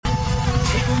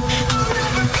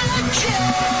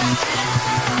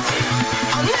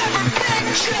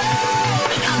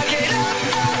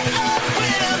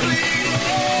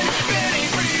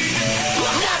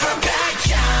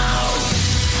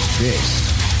This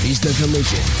is the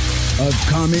collision of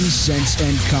common sense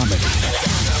and comedy.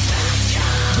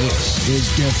 This is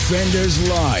Defenders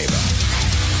Live.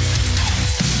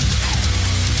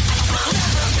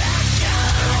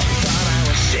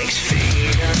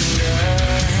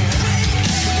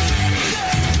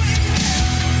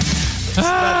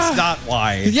 That's not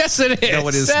why. Yes, it is. No,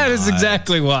 it is That not. is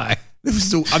exactly why.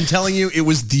 I'm telling you, it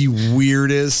was the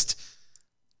weirdest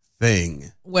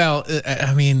thing. Well,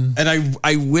 I mean, and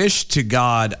I wish to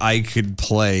God I could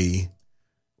play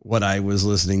what I was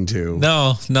listening to.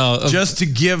 No. Just to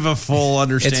give a full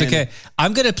understanding. It's okay.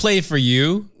 I'm going to play for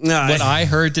you what I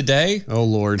heard today. Oh,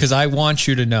 Lord. Because I want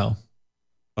you to know.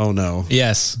 Oh, no.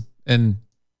 Yes. And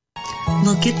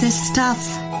look at this stuff.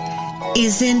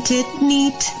 Isn't it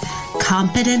neat?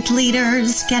 Competent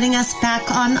leaders getting us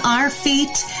back on our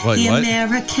feet. Wait, the what?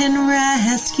 American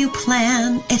Rescue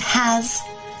Plan. It has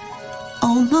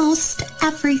almost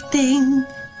everything.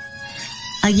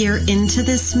 A year into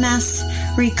this mess,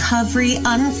 recovery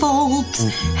unfolds.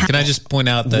 can I just point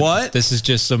out that What? this is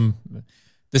just some...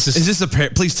 Is this a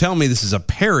please tell me this is a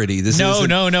parody?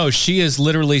 No. She is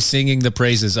literally singing the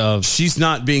praises of... She's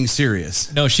not being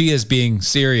serious. No, she is being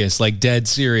serious, like dead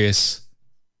serious.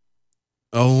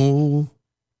 Oh.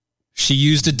 She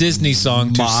used a Disney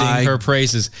song to sing her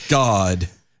praises. God.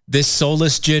 This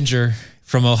soulless ginger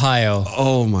from Ohio.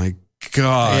 Oh, my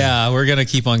God. Yeah, we're going to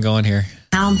keep on going here.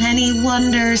 How many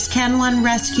wonders can one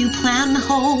rescue plan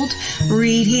hold?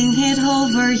 Reading it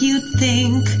over, you'd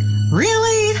think,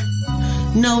 really?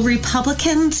 No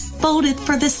Republicans voted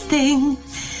for this thing.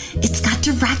 It's got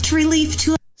direct relief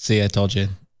to... See, I told you.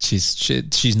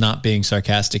 She's not being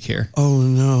sarcastic here. Oh,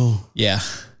 no. Yeah.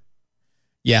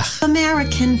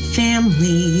 American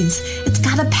families. It's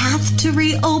got a path to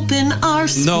reopen our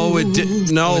schools. No, it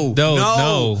didn't. No.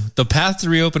 The path to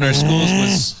reopen our schools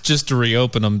was just to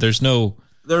reopen them. There's no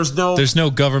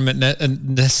government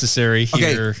necessary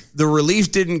here. Okay, the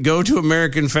relief didn't go to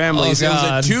American families.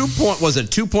 Oh, it was a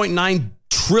 $2.9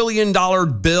 trillion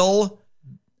bill.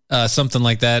 Something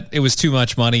like that. It was too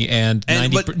much money, and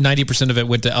 90% of it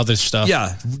went to other stuff.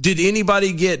 Yeah. Did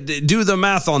anybody do the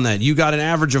math on that? You got an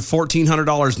average of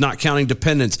 $1,400, not counting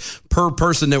dependents, per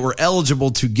person that were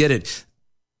eligible to get it.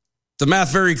 The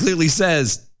math very clearly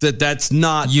says that's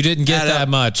not... You didn't get that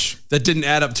much. That didn't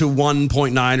add up to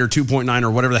 1.9 or 2.9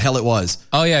 or whatever the hell it was.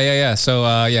 Oh, yeah.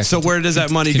 So, So where does that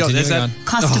money go? Is that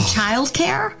cost of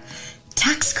childcare?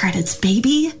 Tax credits,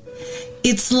 baby.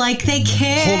 It's like they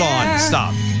care. Hold on.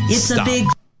 Stop. It's a big...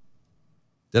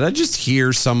 Did I just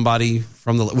hear somebody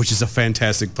from the... Which is a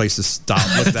fantastic place to stop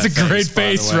with that. That's a great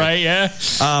face, right? Yeah.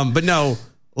 But no,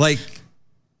 like...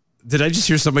 Did I just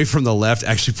hear somebody from the left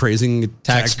actually praising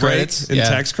tax credits and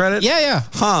tax credit? Yeah.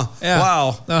 Huh. Yeah.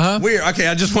 Wow. Weird. Okay,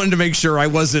 I just wanted to make sure I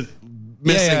wasn't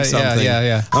missing something.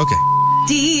 Yeah. Okay.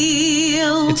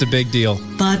 Deal. It's a big deal.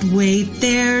 But wait,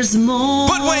 there's more.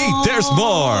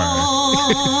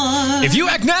 If you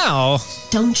act now.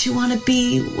 Don't you want to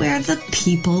be where the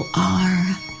people are?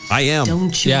 I am.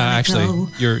 Don't you actually,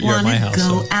 you're at my house.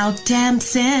 Go out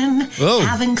dancing,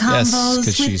 having combos because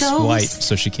with she's those. white,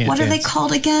 so she can't What dance. are they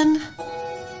called again?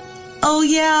 Oh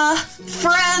yeah,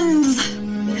 friends.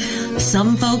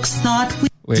 Some folks thought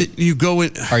we... Did you go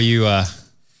in... Are you...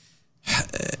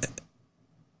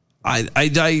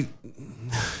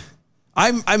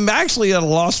 I'm actually at a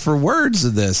loss for words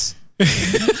of this.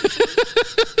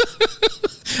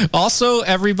 Also,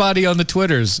 everybody on the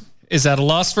Twitters is at a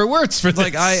loss for words for this.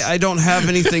 Like, I don't have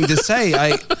anything to say.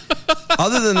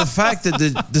 Other than the fact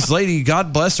that this lady,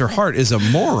 God bless her heart, is a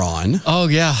moron. Oh,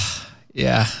 yeah.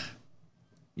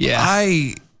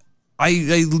 I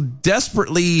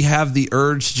desperately have the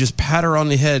urge to just pat her on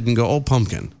the head and go, "Oh,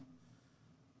 pumpkin."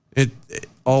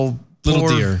 Little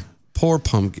dear. Poor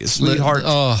pumpkin. Sweetheart.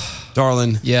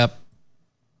 Darling. Yep.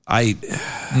 I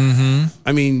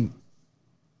mean,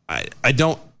 I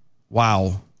don't.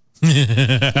 Wow.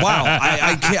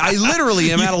 I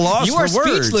literally am at a loss for words. You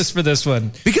are speechless for this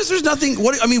one. Because there's nothing.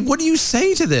 What do you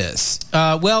say to this?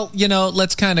 Well,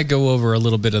 let's kind of go over a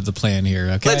little bit of the plan here.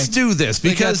 Okay, let's do this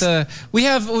because we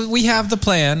have the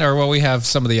plan, or we have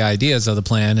some of the ideas of the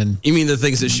plan. And you mean the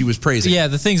things that she was praising? Yeah,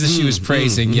 the things that she was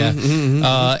praising.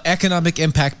 Economic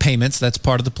impact payments. That's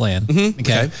part of the plan.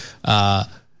 Okay.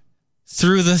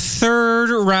 Through the third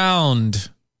round.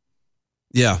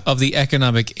 Yeah. Of the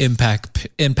economic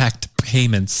impact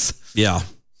payments. Yeah.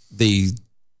 The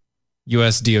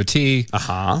US DOT.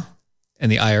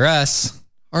 And the IRS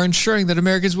are ensuring that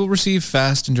Americans will receive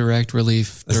fast and direct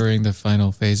relief during the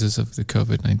final phases of the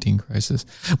COVID-19 crisis.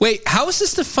 Wait, how is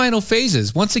this the final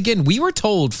phases? Once again, we were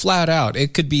told flat out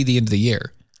it could be the end of the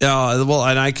year. Well,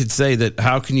 and I could say that.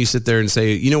 How can you sit there and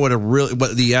say, you know what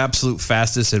what the absolute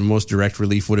fastest and most direct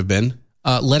relief would have been?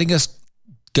 Letting us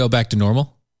go back to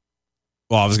normal.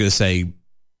 Well, I was going to say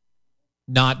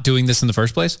not doing this in the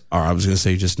first place. Or I was going to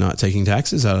say just not taking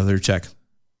taxes out of their check.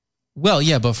 Well,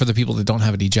 yeah, but for the people that don't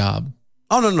have any job.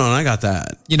 Oh, no, I got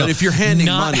that. You know, but if you're handing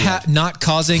money, not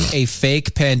causing a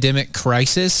fake pandemic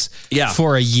crisis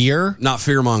for a year, not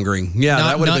fear mongering. Yeah,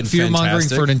 that would have been fear mongering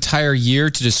fantastic. for an entire year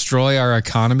to destroy our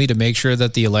economy to make sure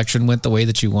that the election went the way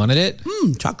that you wanted it.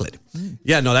 Chocolate.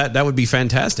 Yeah, no, that would be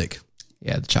fantastic.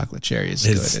 Yeah, the chocolate cherry is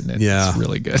good, isn't it? Yeah, it's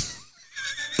really good.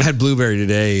 I had blueberry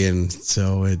today, and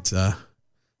so it's the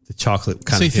chocolate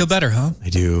kind of. So you feel better, huh? I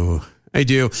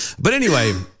do. But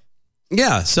anyway.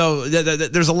 Yeah, so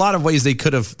there's a lot of ways they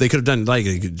could have done, like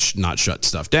they could not shut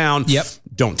stuff down. Yep.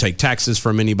 Don't take taxes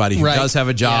from anybody who does have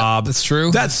a job. Yeah, that's true.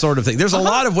 That sort of thing. There's a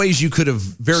lot of ways you could have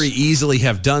very easily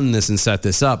have done this and set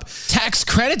this up. Tax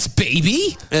credits,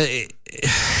 baby. And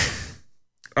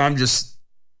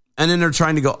then they're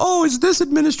trying to go, oh, it's this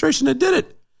administration that did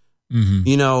it. Mm-hmm.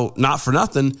 You know, not for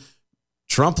nothing.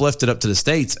 Trump left it up to the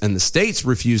states, and the states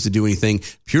refused to do anything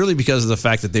purely because of the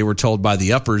fact that they were told by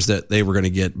the uppers that they were going to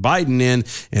get Biden in.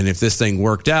 And if this thing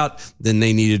worked out, then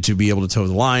they needed to be able to toe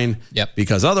the line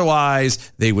because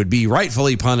otherwise they would be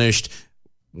rightfully punished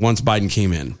once Biden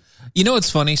came in. You know,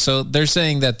 what's funny. So they're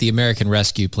saying that the American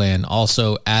Rescue Plan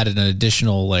also added an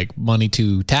additional money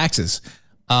to taxes.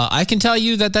 I can tell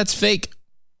you that that's fake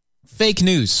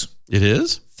news. It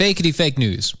is fake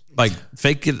news. Like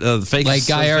fake.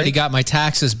 Like I already got my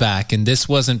taxes back, and this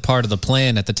wasn't part of the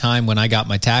plan at the time when I got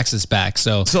my taxes back.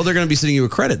 So they're going to be sending you a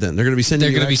credit. Then they're going to be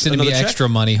sending me extra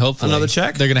money. Hopefully, another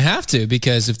check. They're going to have to,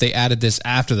 because if they added this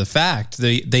after the fact,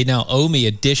 they now owe me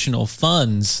additional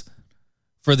funds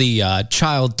for the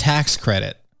child tax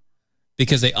credit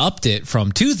because they upped it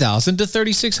from $2,000 to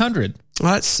 $3,600.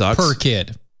 Well, that sucks per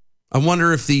kid. I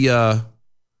wonder if the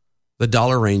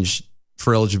dollar range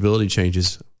for eligibility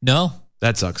changes. No.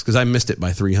 That sucks because I missed it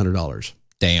by $300.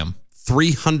 Damn.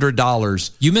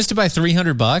 $300. You missed it by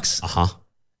 $300? Uh-huh.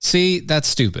 See, that's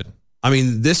stupid. I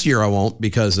mean, this year I won't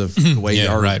because of the way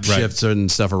our shifts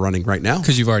and stuff are running right now.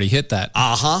 Because you've already hit that.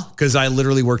 Uh-huh. Because I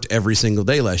literally worked every single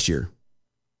day last year.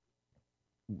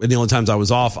 And the only times I was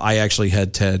off, I actually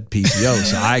had PTO.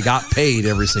 So I got paid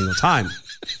every single time.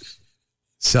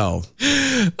 So.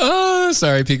 Oh,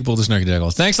 sorry. Peekaboo to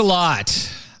Snarky. Thanks a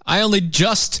lot. I only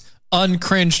just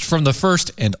uncringed from the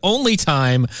first and only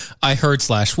time I heard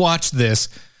 / watched this.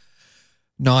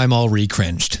 Now I'm all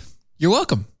re-cringed. You're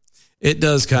welcome. It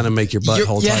does kind of make your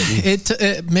butthole tighten.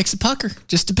 It makes a pucker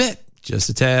just a bit. Just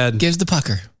a tad. Gives the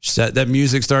pucker. That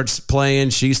music starts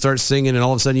playing. She starts singing, and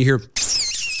all of a sudden you hear.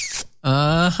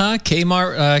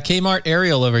 Kmart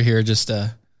Ariel over here just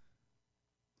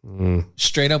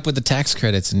straight up with the tax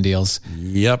credits and deals.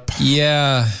 Yep.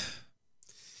 Yeah.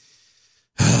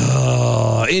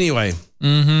 Anyway.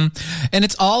 Mm-hmm. And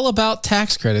it's all about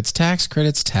tax credits.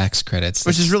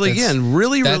 Which is really, again,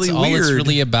 really weird. That's all it's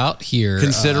really about here.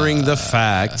 Considering the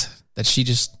fact that she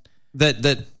just...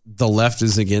 That the left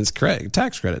is against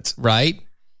tax credits. Right.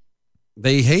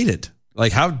 They hate it.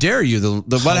 Like, how dare you?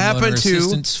 What happened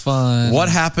to... Fund. What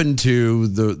happened to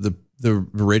the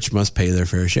rich must pay their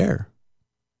fair share?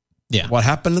 Yeah. What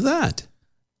happened to that?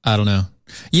 I don't know.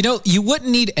 You know, you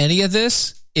wouldn't need any of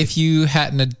this if you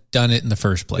hadn't done it in the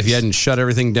first place. If you hadn't shut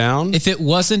everything down? If it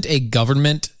wasn't a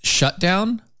government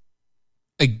shutdown,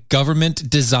 a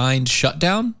government-designed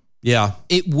shutdown,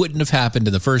 it wouldn't have happened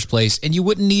in the first place, and you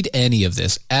wouldn't need any of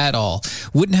this at all.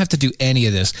 Wouldn't have to do any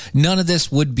of this. None of this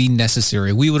would be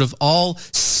necessary. We would have all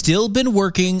still been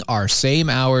working our same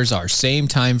hours, our same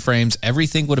time frames.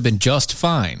 Everything would have been just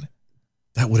fine.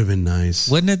 That would have been nice.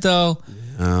 Wouldn't it, though?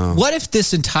 Yeah. What if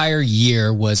this entire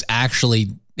year was actually...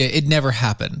 It never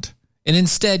happened. And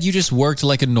instead, you just worked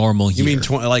like a normal year. You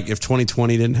mean like if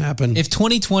 2020 didn't happen? If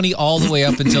 2020 all the way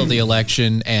up until the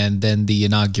election and then the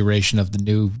inauguration of the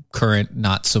new current,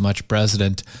 not so much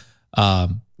president. You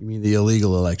mean the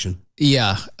illegal election?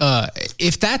 Yeah.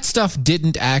 If that stuff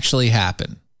didn't actually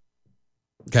happen.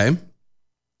 Okay.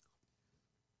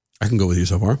 I can go with you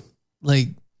so far. Like,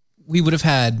 we would have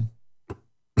had...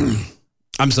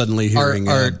 I'm suddenly hearing.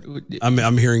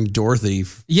 I'm hearing Dorothy.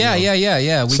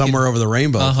 Yeah. Somewhere over the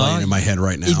rainbow playing in my head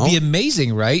right now. It'd be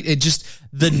amazing, right? It just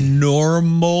the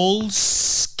normal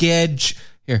schedule.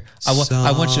 Here, I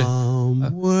want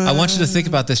you to think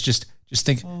about this. Just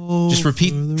think. Just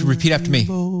repeat after me.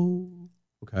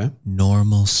 Okay.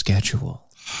 Normal schedule.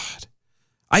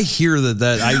 I hear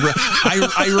that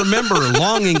I remember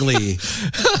longingly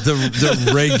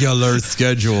the regular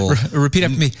schedule. Repeat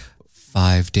after me.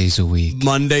 5 days a week.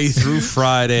 Monday through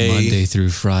Friday.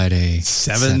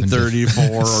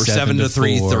 7:34 or 7 to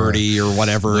 3:30 or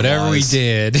whatever. Whatever we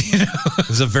did. It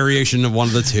was a variation of one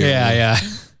of the two. Yeah.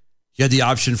 You had the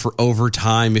option for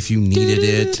overtime if you needed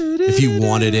it, if you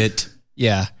wanted it.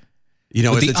 Yeah. You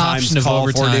know, with at the times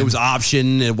called for it, it was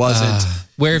option. It wasn't.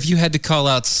 Where if you had to call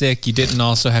out sick, you didn't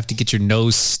also have to get your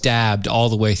nose stabbed all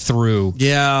the way through.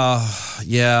 Yeah.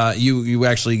 You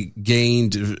actually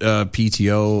gained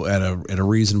PTO at a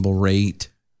reasonable rate.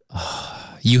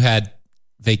 You had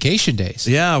vacation days.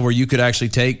 Yeah, where you could actually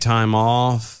take time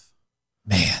off.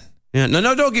 Man. Yeah.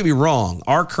 No, don't get me wrong.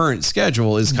 Our current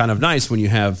schedule is kind of nice when you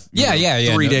have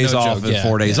 3 days off and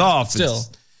 4 days off. Still,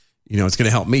 it's going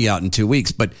to help me out in 2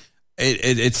 weeks, but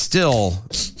it's still.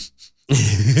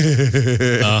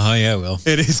 Yeah, well,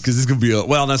 it is because it's going to be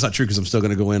that's not true because I'm still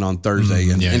going to go in on Thursday.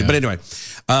 But anyway,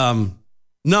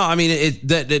 no, I mean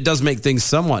it does make things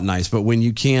somewhat nice, but when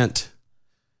you can't,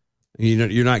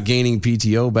 you're not gaining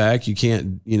PTO back, you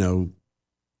can't,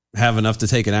 have enough to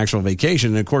take an actual vacation,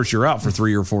 and of course you're out for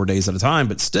 3 or 4 days at a time.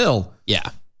 But still,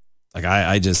 like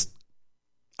I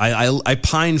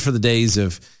pine for the days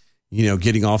of.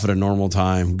 Getting off at a normal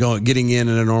time, getting in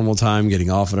at a normal time, getting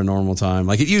off at a normal time.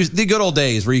 Like the good old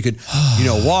days where you could,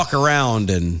 walk around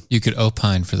and you could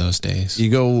opine for those days. You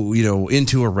go,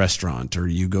 into a restaurant or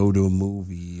you go to a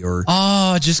movie or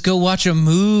just go watch a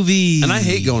movie. And I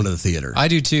hate going to the theater. I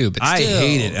do too, but I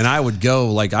hate it. And I would go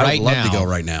I would love to go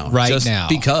right now. Right now.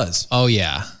 Because. Oh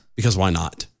yeah. Because why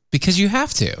not? Because you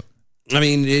have to. I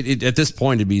mean, at this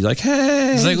point it'd be like,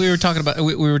 hey. It's like we were talking about,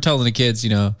 we were telling the kids,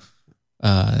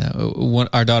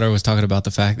 our daughter was talking about the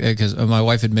fact because my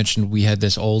wife had mentioned we had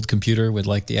this old computer with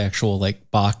like the actual like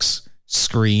box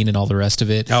screen and all the rest of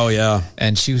it. Oh yeah.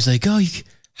 And she was like,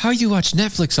 how you watch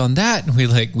Netflix on that? And we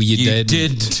you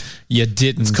didn't. You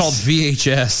didn't. It's called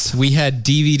VHS. We had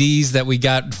DVDs that we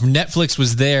got. Netflix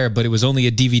was there, but it was only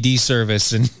a DVD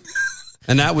service.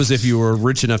 And that was if you were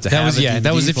rich enough to have a DVD player.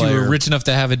 That was if you were rich enough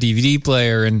to have a DVD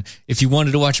player. And if you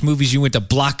wanted to watch movies, you went to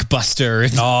Blockbuster.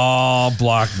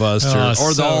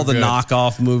 Blockbuster. All the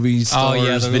knockoff movie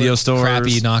stores, video stores.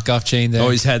 Crappy knockoff chain there.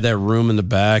 Always had that room in the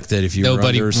back that if you were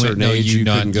under a certain age, you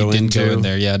couldn't go into. Go in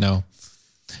there. Yeah, no.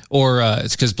 Or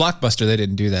it's because Blockbuster, they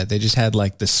didn't do that. They just had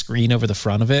like the screen over the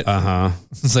front of it.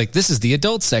 It's like, this is the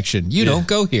adult section. You don't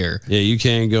go here. Yeah, you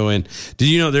can't go in. Did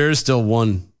you know there is still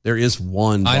one? There is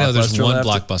one. I know there's one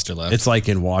Blockbuster left. It's like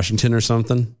in Washington or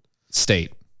something.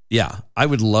 State. Yeah. I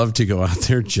would love to go out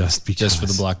there just because. Just for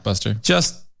the Blockbuster.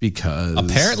 Just because.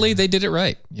 Apparently they did it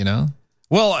right,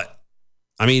 Well,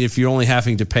 I mean, if you're only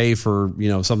having to pay for,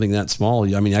 something that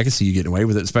small, I mean, I can see you getting away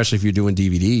with it, especially if you're doing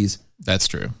DVDs. That's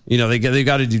true. They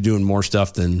got to do doing more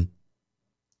stuff than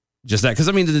just that. Because,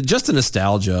 I mean, just the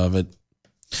nostalgia of it.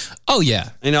 Oh, yeah.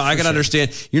 I can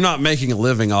understand you're not making a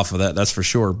living off of that. That's for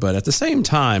sure. But at the same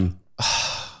time,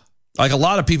 like a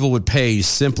lot of people would pay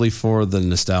simply for the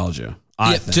nostalgia.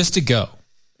 Just to go.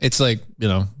 It's like,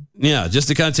 Yeah, just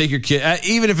to kind of take your kid,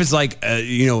 even if it's like,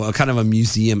 a kind of a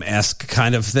museum-esque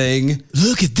kind of thing.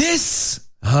 Look at this.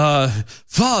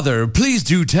 Father, please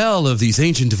do tell of these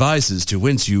ancient devices to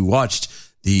whence you watched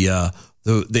the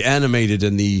animated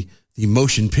and the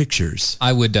motion pictures.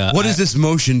 I would. What is this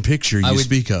motion picture you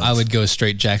speak of? I would go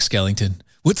straight Jack Skellington.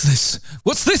 What's this?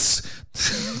 What's this?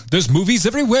 There's movies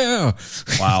everywhere.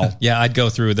 Wow. Yeah, I'd go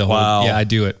through the whole. Wow. Yeah, I'd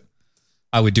do it.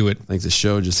 I would do it. I think the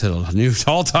show just hit a new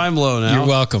all-time low now.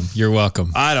 You're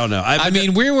welcome. I don't know. I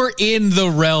mean, we were in the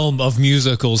realm of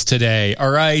musicals today,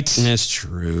 all right? That's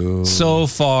true. So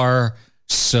far,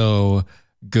 so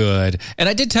good. And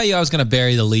I did tell you I was going to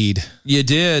bury the lead. You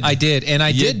did. I did. And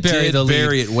I did bury the lead.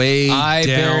 Bury it way down. I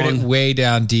buried it way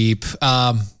down deep.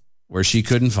 Where she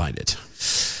couldn't find it.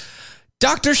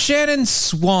 Dr. Shannon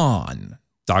Swan.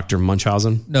 Dr.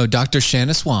 Munchausen? No, Dr.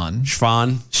 Shannon Swan.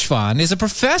 Schwan is a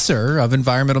professor of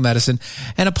environmental medicine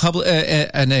and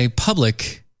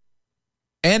public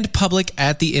at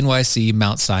the NYC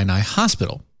Mount Sinai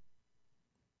Hospital.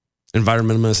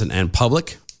 Environmental medicine and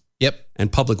public? Yep.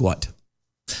 And public what?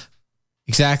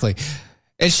 Exactly.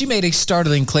 And she made a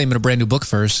startling claim in a brand new book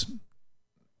of hers.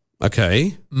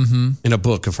 Okay. Mm-hmm. In a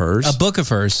book of hers? A book of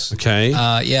hers. Okay.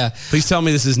 Yeah. Please tell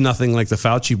me this is nothing like the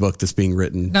Fauci book that's being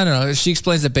written. No. She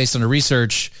explains that based on her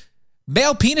research,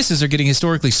 male penises are getting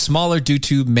historically smaller due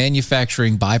to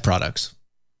manufacturing byproducts.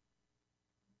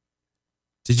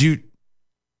 Did you...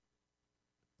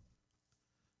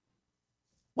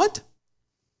 What?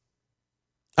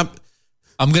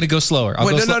 I'm going to go slower.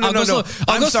 No.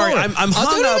 I'm sorry. I'm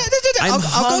hung up.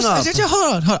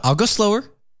 Hold on. I'll go slower.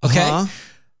 Okay.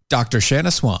 Dr.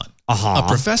 Shanna Swan, a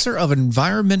professor of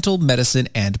environmental medicine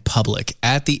and public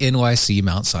at the NYC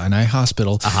Mount Sinai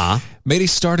Hospital, made a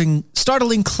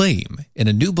startling claim in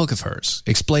a new book of hers,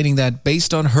 explaining that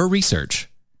based on her research,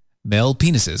 male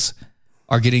penises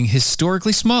are getting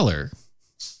historically smaller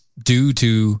due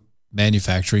to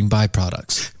manufacturing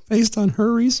byproducts. Based on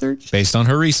her research? Based on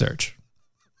her research.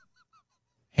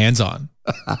 Hands-on.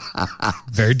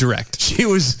 Very direct. She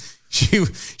was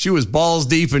balls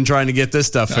deep in trying to get this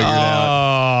stuff figured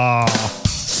out.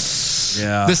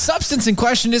 Yeah. The substance in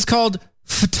question is called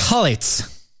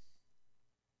phthalates.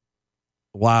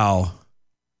 Wow.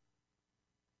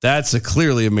 That's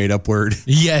clearly a made-up word.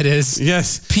 Yeah, it is.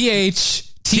 Yes.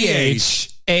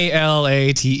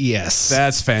 PHTHALATES.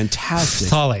 That's fantastic.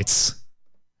 Phthalates,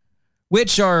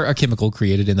 which are a chemical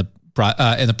created in the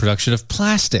production of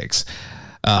plastics,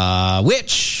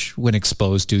 which, when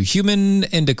exposed to human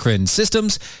endocrine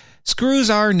systems, screws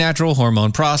our natural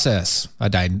hormone process, a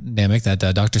dynamic that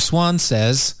Dr. Swan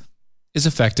says is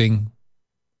affecting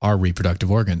our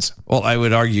reproductive organs. Well, I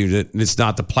would argue that it's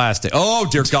not the plastic. Oh,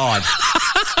 dear God.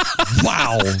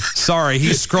 Wow. Sorry,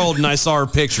 he scrolled and I saw her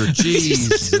picture.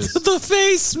 Jesus. The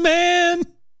face, man.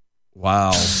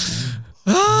 Wow.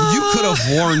 You could have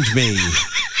warned me.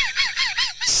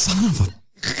 Son of a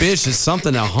bitch, is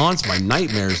something that haunts my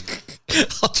nightmares.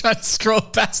 I'll try to scroll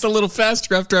past a little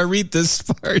faster after I read this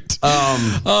part.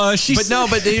 But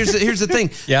here's the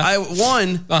thing. Yeah.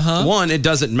 One, it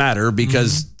doesn't matter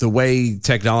because the way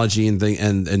technology and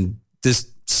this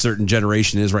certain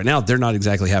generation is right now, they're not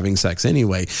exactly having sex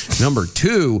anyway. Number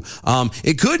two,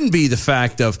 it couldn't be the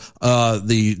fact of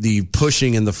the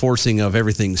pushing and the forcing of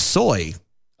everything soy.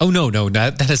 Oh, no,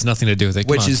 that has nothing to do with it.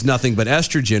 Which is nothing but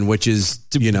estrogen, which is,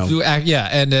 Yeah,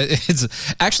 and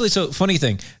it's actually, so funny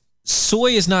thing,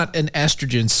 soy is not an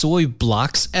estrogen. Soy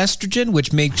blocks estrogen,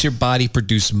 which makes your body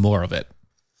produce more of it.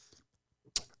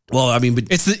 Well, I mean, but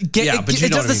it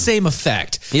does the same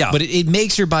effect. Yeah. But it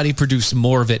makes your body produce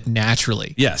more of it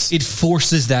naturally. Yes. It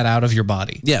forces that out of your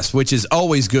body. Yes, which is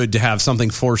always good to have something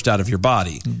forced out of your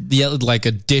body. Yeah, like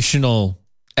additional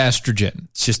estrogen.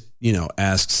 It's just,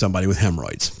 ask somebody with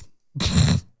hemorrhoids.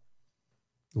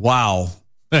 Wow.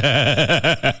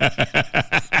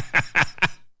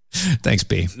 Thanks,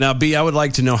 B. Now, B, I would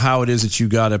like to know how it is that you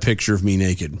got a picture of me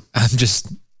naked. I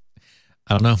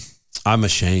don't know. I'm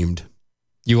ashamed.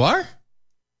 You are?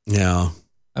 Yeah.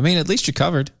 I mean, at least you're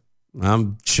covered.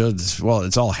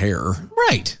 It's all hair.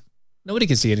 Right. Nobody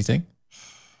can see anything.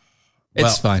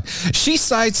 It's fine. She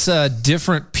cites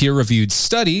different peer-reviewed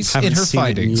studies in her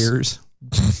findings. In years.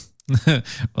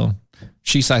 Well,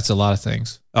 she cites a lot of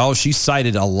things. Oh, she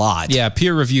cited a lot. Yeah,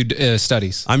 peer-reviewed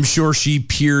studies. I'm sure she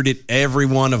peered at every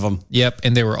one of them. Yep,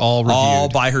 and they were all reviewed. All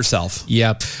by herself.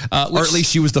 Yep. Or at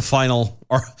least she was the final.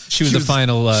 She was the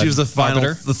final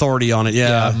authority on it.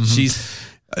 Yeah.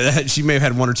 Mm-hmm. She may have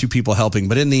had one or two people helping,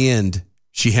 but in the end,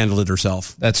 she handled it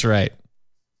herself. That's right.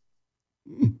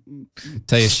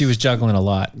 Tell you, she was juggling a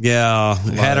lot. Yeah,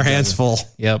 had her hands full.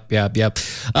 Yep.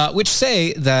 Which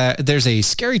say that there's a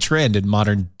scary trend in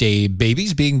modern day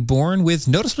babies being born with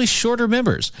noticeably shorter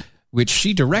members, which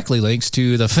she directly links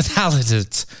to the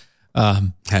phthalates.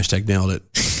 Hashtag nailed it.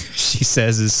 She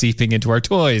says is seeping into our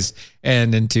toys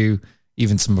and into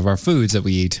even some of our foods that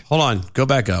we eat. Hold on, go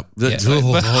back up. No,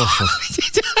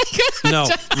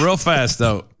 real fast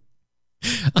though.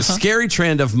 The scary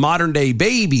trend of modern day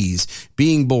babies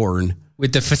being born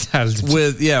with the phthalates.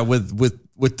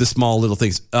 With the small little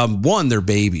things. One, they're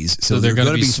babies, so they're going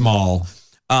to be small.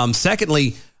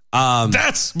 Secondly,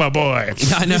 that's my boy.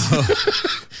 I know.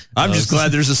 I'm just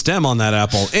glad there's a stem on that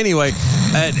apple. Anyway,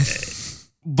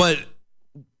 but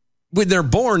when they're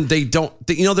born, they don't.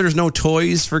 There's no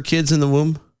toys for kids in the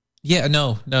womb. Yeah,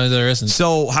 no, there isn't.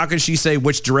 So how can she say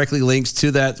which directly links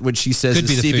to that, which she says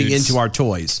is seeping into our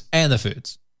toys? And the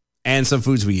foods. And some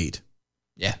foods we eat.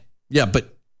 Yeah. Yeah,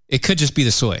 but it could just be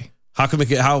the soy. How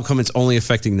come it's only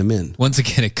affecting the men? Once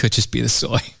again, it could just be the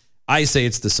soy. I say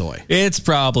it's the soy. It's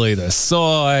probably the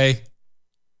soy.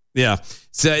 Yeah.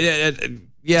 So,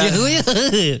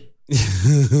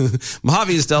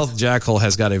 Mojave Stealth Jackhole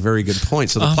has got a very good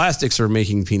point. So the plastics are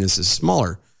making penises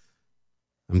smaller.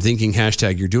 I'm thinking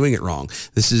hashtag you're doing it wrong.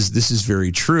 This is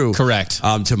very true. Correct.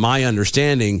 To my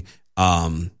understanding,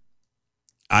 I've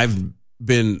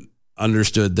been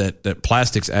understood that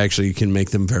plastics actually can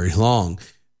make them very long.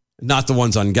 Not the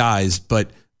ones on guys, but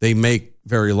they make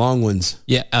very long ones.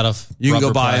 Yeah, out of you can go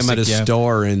rubber buy plastic, them at a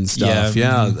store and stuff.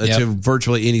 Yeah, to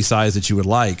virtually any size that you would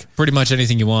like. Pretty much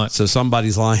anything you want. So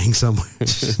somebody's lying somewhere.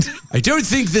 I don't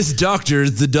think this doctor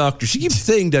is the doctor. She keeps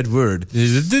saying that word.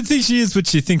 I don't think she is what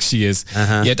she thinks she is.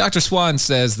 Uh-huh. Yeah, Dr. Swan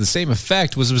says the same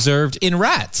effect was observed in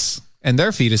rats and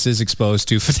their fetuses exposed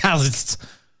to fatalities.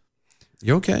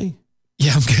 You okay?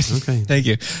 Yeah, I'm good. Okay. Thank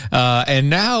you. And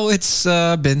now it's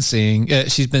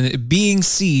she's been being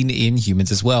seen in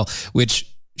humans as well, which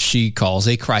she calls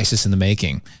a crisis in the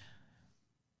making.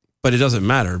 But it doesn't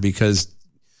matter because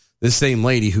this same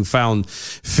lady who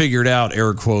figured out,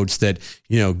 air quotes, that,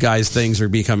 guys' things are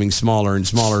becoming smaller and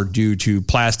smaller due to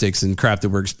plastics and crap that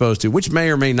we're exposed to, which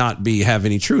may or may not have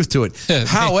any truth to it.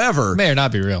 However, may or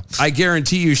not be real. I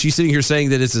guarantee you she's sitting here saying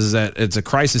that it's a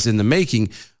crisis in the making.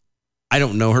 I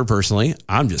don't know her personally.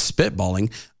 I'm just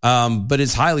spitballing. But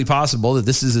it's highly possible that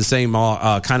this is the same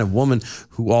kind of woman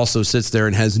who also sits there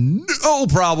and has no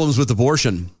problems with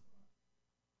abortion.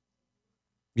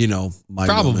 My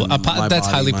probably woman, my that's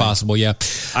body, highly possible. Yeah,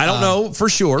 I don't know for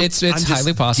sure. It's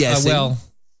highly possible.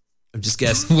 I'm just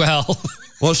guessing.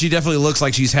 Well, she definitely looks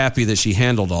like she's happy that she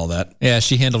handled all that. Yeah,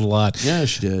 she handled a lot. Yeah,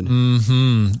 she did.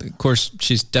 Mm-hmm. Of course,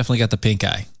 she's definitely got the pink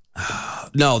eye.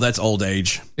 No, that's old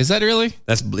age. Is that really?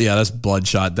 That's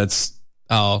bloodshot. That's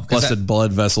busted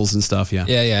blood vessels and stuff. Yeah.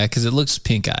 Yeah, because it looks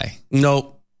pink eye.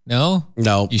 Nope. No?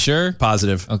 You sure?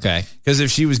 Positive. Okay. Because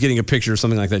if she was getting a picture of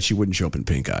something like that, she wouldn't show up in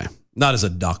pink eye. Not as a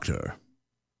doctor.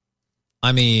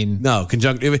 I mean, no,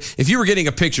 conjunctive. If you were getting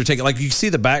a picture, take it like you see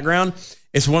the background.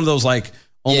 It's one of those like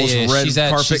almost red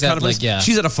carpet kind of place. Yeah.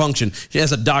 She's at a function. She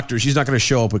has a doctor. She's not going to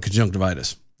show up with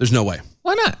conjunctivitis. There's no way.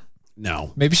 Why not?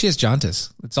 No. Maybe she has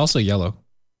jaundice. It's also yellow.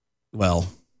 Well,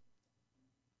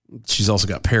 she's also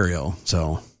got perio,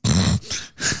 so.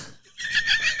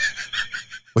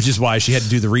 Which is why she had to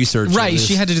do the research. Right,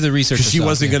 she had to do the research because she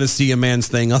wasn't going to see a man's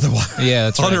thing otherwise. Yeah,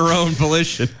 that's right. On her own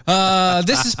volition.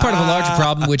 This is part of a larger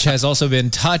problem, which has also been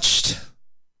touched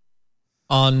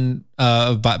on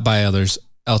by others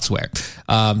elsewhere.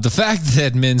 The fact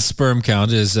that men's sperm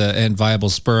count and viable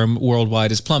sperm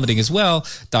worldwide is plummeting as well.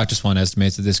 Dr. Swan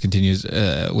estimates that this continues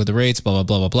with the rates, blah, blah,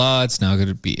 blah, blah, blah. It's now going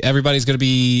to be, everybody's going to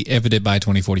be evident by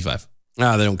 2045. They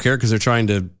don't care because they're trying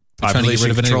to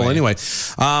population control anyway.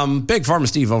 Big Pharma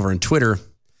Steve over on Twitter.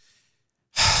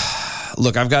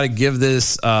 Look, I've got to give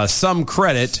this some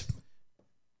credit.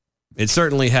 It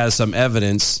certainly has some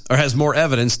evidence, or has more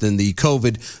evidence than the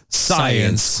COVID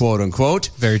science, quote unquote.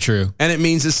 Very true. And it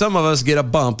means that some of us get a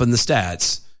bump in the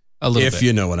stats. A little bit. If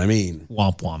you know what I mean.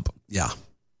 Womp womp. Yeah.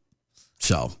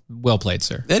 So. Well played,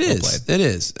 sir. It is. It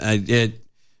is.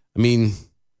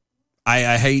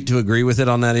 I hate to agree with it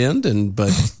on that end,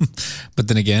 but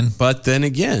then again.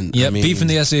 Yeah, beef in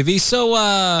the SAV. So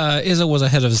Izzo was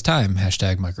ahead of his time.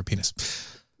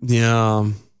 #micropenis. Yeah.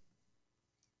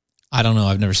 I don't know.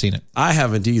 I've never seen it. I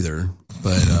haven't either,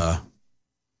 but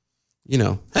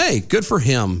hey, good for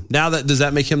him. Now does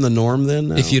that make him the norm then?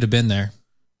 No. If you'd have been there,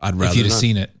 I'd rather. If you'd have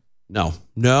seen it. No.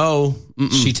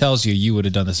 Mm-mm. She tells you would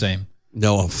have done the same.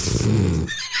 No.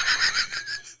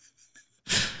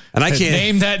 And I can't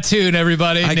name that tune,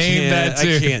 everybody. I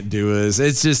can't do this.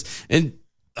 It's just, and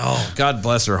God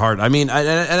bless her heart. I mean,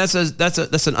 that's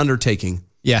an undertaking.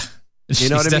 Yeah, you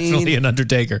know what I mean. Definitely an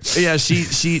undertaker. Yeah,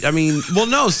 she. I mean, well,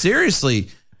 no, seriously,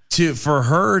 for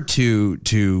her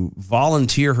to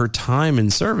volunteer her time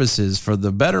and services for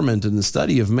the betterment and the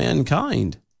study of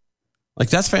mankind, like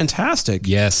that's fantastic.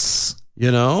 Yes,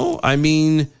 I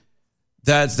mean,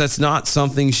 that's not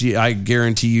something I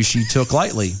guarantee you she took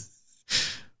lightly.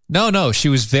 No, she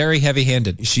was very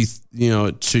heavy-handed. She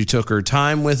took her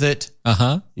time with it.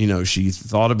 Uh-huh. She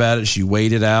thought about it. She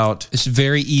weighed it out. It's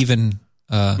very even.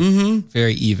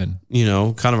 Very even.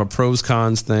 Kind of a pros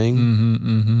cons thing.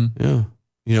 Mm-hmm, mm-hmm.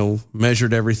 Yeah.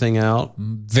 Measured everything out.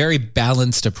 Very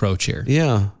balanced approach here.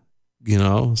 Yeah.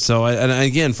 So and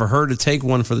again, for her to take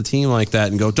one for the team like that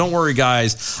and go, don't worry,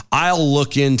 guys, I'll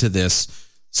look into this.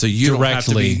 So you don't have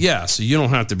to be, so you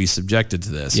don't have to be subjected to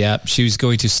this. Yeah, she was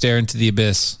going to stare into the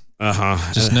abyss.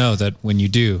 Just know that when you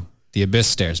do, the abyss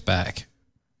stares back.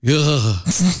 Ugh.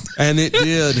 And it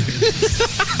did.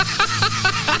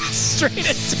 Straight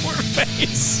into her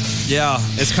face. Yeah,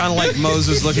 it's kind of like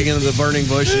Moses looking into the burning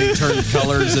bush and he turned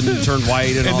colors and turned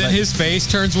white and all that. And then his face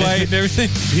turns white and everything.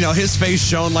 His face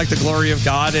shone like the glory of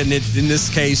God, and in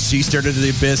this case, she stared into the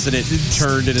abyss and it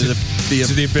turned into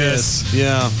the abyss.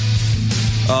 Yeah.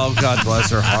 Oh, God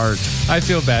bless her heart. I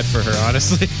feel bad for her,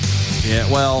 honestly. Yeah,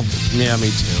 well, yeah, me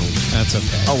too. That's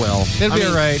okay. Oh, well. It'll be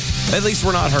all right. At least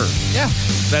we're not her. Yeah.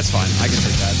 That's fine. I can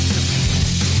take that.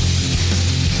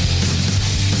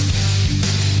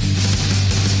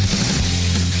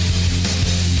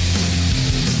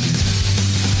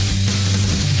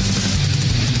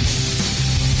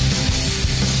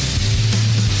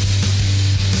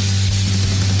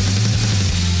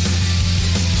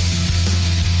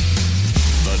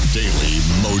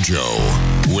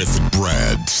 Mojo with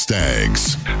Brad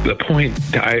Staggs. The point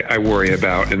I worry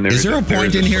about, and is there a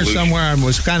point in here somewhere? I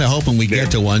was kind of hoping we'd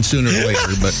get to one sooner or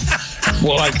later, but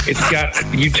well, it's got.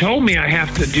 You told me I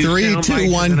have to do 3,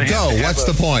 2, 1, go. What's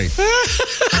the point?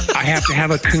 I have to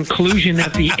have a conclusion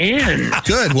at the end.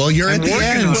 Good. Well, you're at the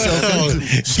end, so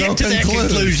get to that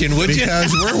conclusion, would you?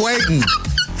 Because we're waiting.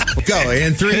 Go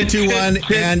in 3, 2, 1,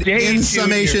 and in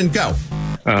summation, go.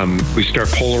 We start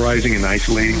polarizing and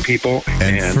isolating people,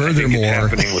 and furthermore,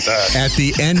 happening with us. At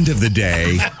the end of the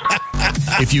day,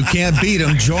 if you can't beat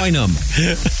them, join them.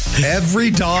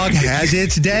 Every dog has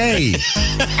its day.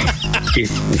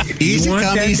 Easy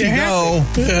come, easy go.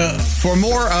 For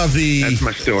more of the that's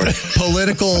my story.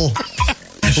 Political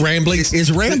ramblings.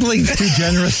 Is ramblings too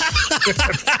generous?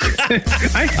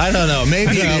 I don't know.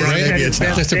 Maybe it's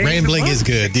not. Just rambling is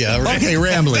good. Yeah. Right. Okay,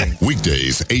 rambling.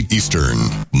 Weekdays, 8 Eastern.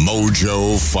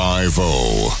 Mojo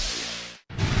 50.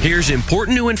 Here's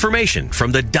important new information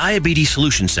from the Diabetes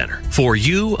Solution Center for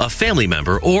you, a family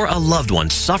member, or a loved one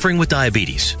suffering with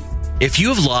diabetes. If you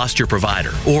have lost your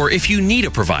provider, or if you need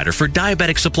a provider for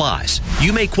diabetic supplies,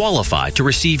 you may qualify to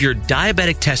receive your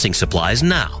diabetic testing supplies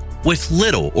now with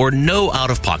little or no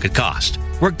out-of-pocket cost,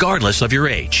 regardless of your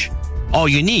age. All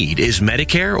you need is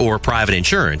Medicare or private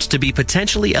insurance to be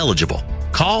potentially eligible.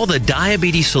 Call the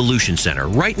Diabetes Solution Center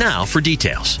right now for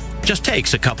details. Just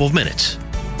takes a couple of minutes.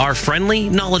 Our friendly,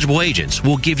 knowledgeable agents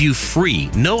will give you free,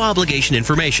 no-obligation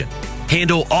information,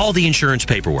 handle all the insurance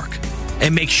paperwork,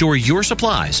 and make sure your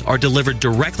supplies are delivered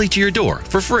directly to your door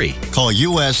for free. Call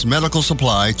U.S. Medical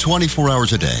Supply 24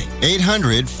 hours a day.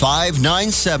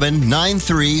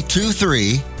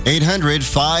 800-597-9323.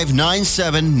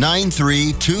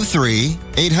 800-597-9323.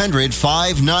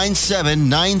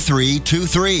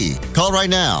 800-597-9323. Call right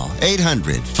now.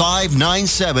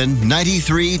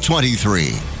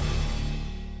 800-597-9323.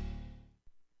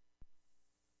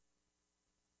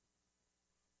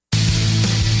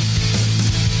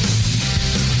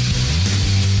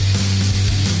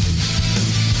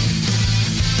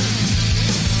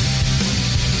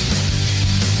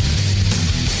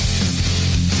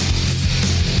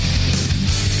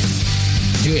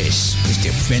 This is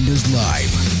Defenders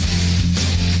Live.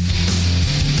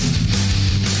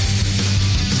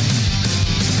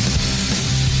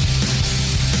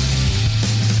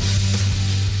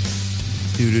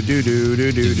 There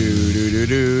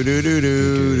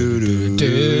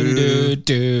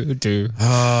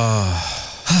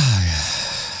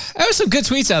were some good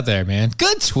tweets out there, man.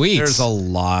 Good tweets. There's a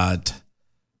lot.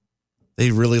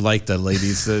 They really like the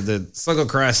ladies. The Sluggo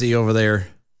Crassy over there.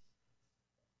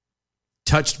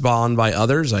 Touched on by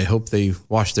others. I hope they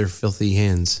wash their filthy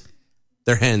hands.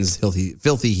 Their hands,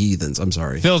 filthy heathens. I'm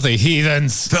sorry. Filthy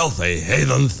heathens. Filthy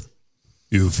heathens.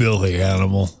 You filthy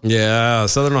animal. Yeah,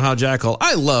 Southern Ohio Jackal.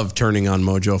 I love turning on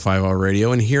Mojo 50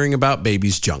 radio and hearing about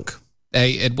baby's junk.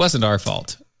 Hey, it wasn't our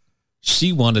fault.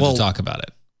 She wanted to talk about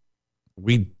it.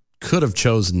 We could have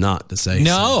chose not to say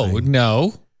something.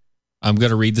 No. I'm going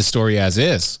to read the story as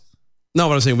is. No,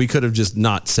 but I'm saying we could have just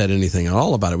not said anything at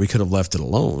all about it. We could have left it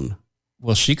alone.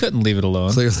 Well, she couldn't leave it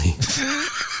alone. Clearly.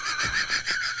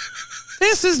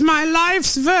 This is my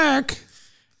life's work.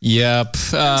 Yep.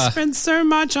 I spent so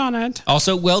much on it.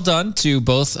 Also, well done to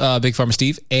both Big Pharma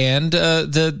Steve and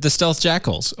the Stealth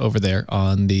Jackals over there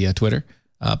on the Twitter.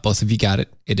 Both of you got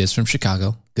it. It is from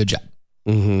Chicago. Good job.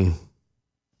 Mm-hmm.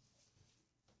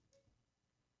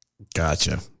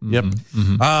 Gotcha. Yep.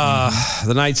 Mm-hmm.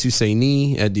 The Knights Who Say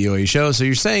Knee at DOA show. So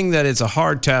you're saying that it's a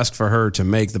hard task for her to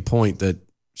make the point that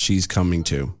she's coming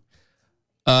to.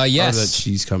 Yes. Or that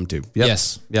she's come to. Yep.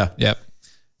 Yes. Yeah. Yep.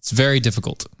 It's very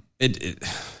difficult. It's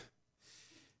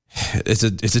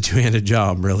a two-handed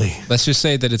job, really. Let's just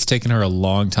say that it's taken her a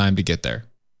long time to get there.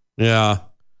 Yeah.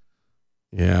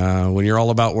 Yeah. When you're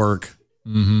all about work.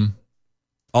 Mm-hmm.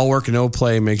 All work and no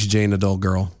play makes Jane a dull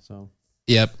girl. So.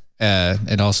 Yep.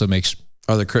 It also makes...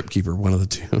 Or the Crypt Keeper, one of the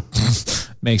two.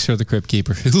 Makes her the Crypt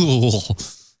Keeper.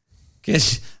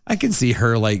 I can see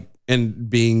her and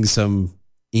being some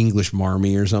English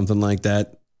marmy or something like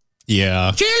that.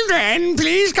 Yeah. Children,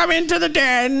 please come into the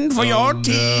den for your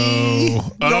tea.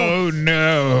 No. Oh,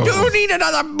 no. You need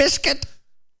another biscuit.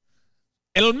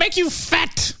 It'll make you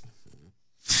fat.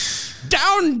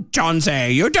 Down,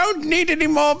 Chauncey. You don't need any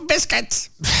more biscuits.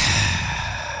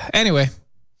 Anyway,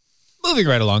 moving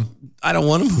right along. I don't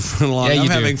want to move right along. Yeah, I'm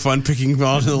having fun picking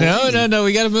on the No.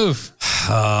 We got to move.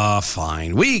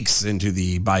 Fine. Weeks into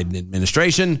the Biden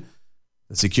administration,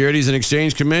 the Securities and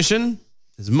Exchange Commission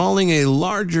is mulling a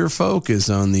larger focus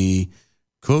on the,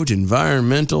 quote,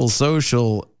 environmental,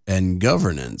 social, and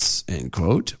governance, end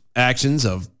quote, actions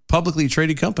of publicly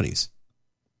traded companies.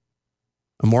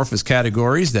 amorphous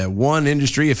categories that one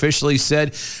industry officially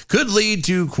said could lead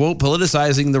to, quote,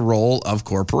 politicizing the role of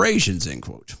corporations, end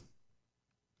quote.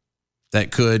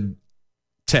 That could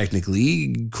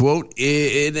technically, quote,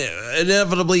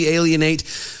 inevitably alienate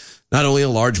not only a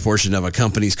large portion of a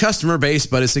company's customer base,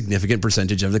 but a significant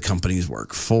percentage of the company's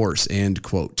workforce, end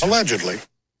quote. Allegedly.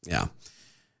 Yeah.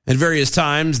 At various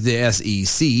times, the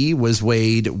SEC was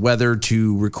weighed whether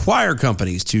to require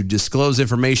companies to disclose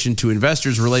information to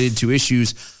investors related to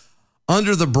issues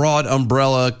under the broad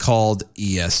umbrella called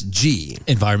ESG.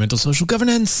 Environmental Social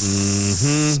Governance.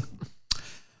 Mm-hmm.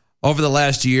 Over the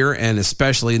last year, and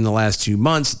especially in the last 2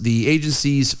 months, the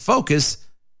agency's focus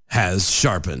has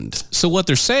sharpened. So what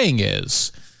they're saying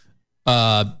is,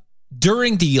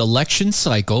 during the election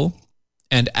cycle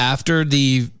and after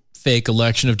the fake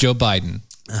election of Joe Biden,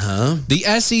 the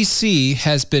SEC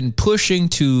has been pushing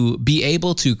to be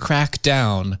able to crack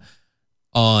down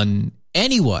on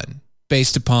anyone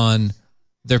based upon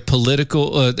their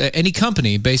political, any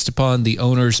company based upon the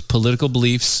owner's political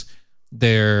beliefs,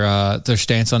 their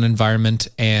stance on environment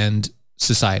and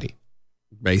society.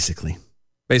 Basically,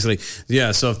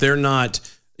 yeah. So if they're not,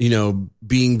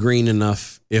 being green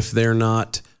enough, if they're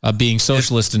not being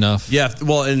socialist enough, yeah.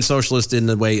 Well, and socialist in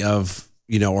the way of,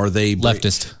 are they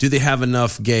leftist? Do they have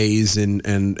enough gays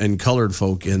and colored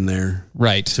folk in there,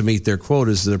 right, to meet their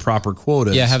quotas, their proper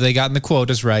quotas? Yeah, have they gotten the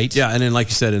quotas right? Yeah, and then like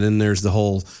you said, and then there's the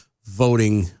whole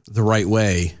voting the right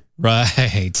way. Right.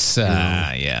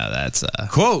 Yeah, that's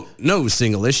quote, no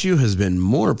single issue has been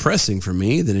more pressing for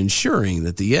me than ensuring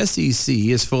that the SEC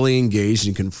is fully engaged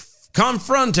in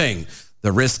confronting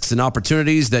the risks and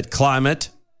opportunities that climate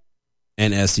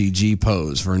and SEG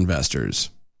pose for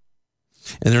investors.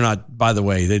 And they're not, by the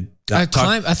way, I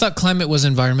thought climate was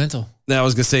environmental. I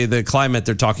was going to say the climate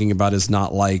they're talking about is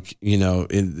not like,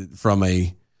 from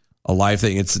a live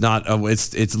thing. It's not,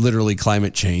 it's literally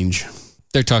climate change.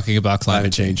 They're talking about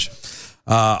climate change.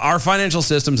 Our financial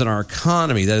systems and our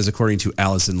economy, that is according to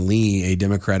Allison Lee, a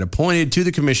Democrat appointed to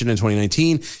the commission in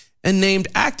 2019 and named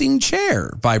acting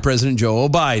chair by President Joe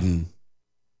Biden.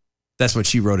 That's what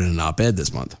she wrote in an op-ed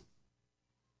this month.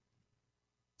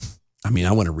 I mean,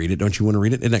 I want to read it. Don't you want to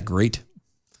read it? Isn't that great?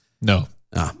 No.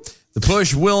 The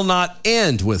push will not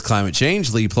end with climate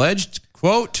change, Lee pledged.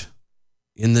 Quote,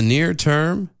 in the near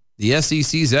term, the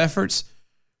SEC's efforts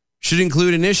should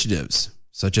include initiatives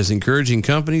such as encouraging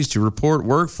companies to report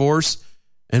workforce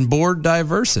and board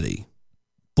diversity.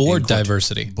 Board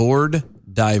diversity.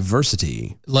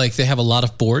 Like they have a lot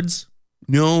of boards?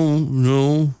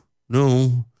 No.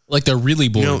 Like they're really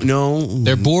bored. No.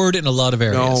 They're bored in a lot of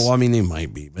areas. No, I mean, they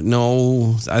might be, but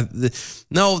no.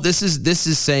 This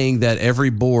is saying that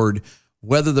every board,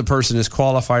 whether the person is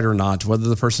qualified or not, whether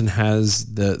the person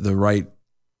has the right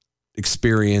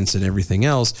experience and everything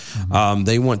else,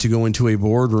 they want to go into a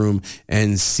boardroom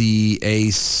and see a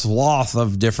swath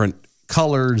of different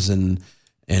colors and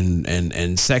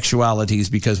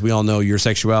sexualities, because we all know your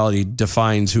sexuality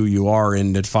defines who you are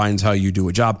and it defines how you do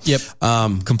a job. Yep.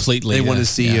 Completely. They want to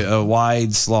see a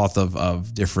wide swath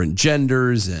of different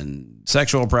genders and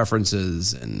sexual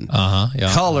preferences and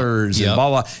colors and blah,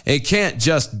 blah. It can't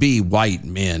just be white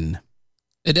men.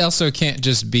 It also can't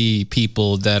just be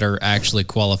people that are actually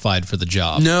qualified for the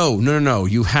job. No.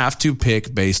 You have to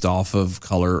pick based off of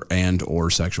color and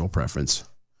or sexual preference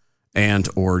and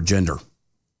or gender.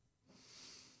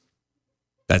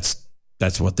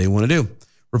 That's what they want to do.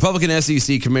 Republican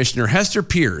SEC Commissioner Hester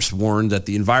Pierce warned that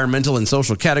the environmental and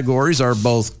social categories are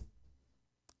both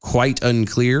quite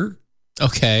unclear.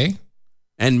 Okay.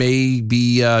 And may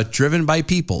be driven by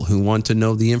people who want to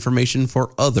know the information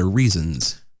for other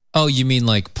reasons. Oh, you mean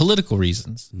like political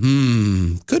reasons?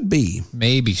 Could be.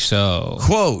 Maybe so.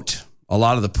 Quote, a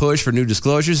lot of the push for new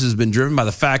disclosures has been driven by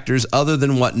the factors other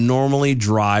than what normally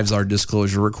drives our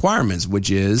disclosure requirements,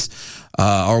 which is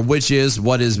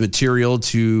what is material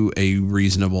to a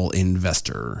reasonable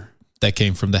investor. That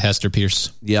came from the Hester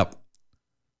Pierce. Yep.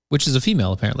 Which is a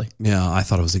female, apparently. Yeah, I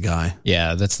thought it was a guy.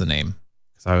 Yeah, that's the name.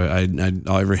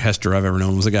 Every Hester I've ever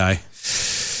known was a guy.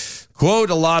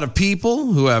 Quote, a lot of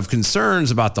people who have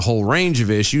concerns about the whole range of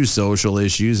issues, social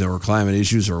issues or climate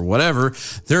issues or whatever,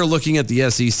 they're looking at the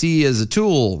SEC as a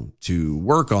tool to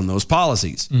work on those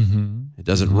policies. Mm-hmm. It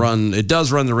does run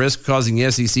the risk of causing the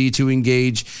SEC to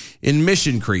engage in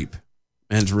mission creep.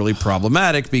 And it's really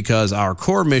problematic because our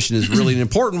core mission is really an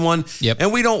important one. Yep.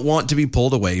 And we don't want to be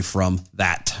pulled away from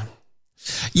that.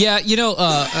 Yeah,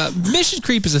 mission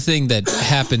creep is a thing that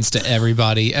happens to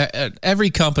everybody,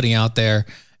 every company out there.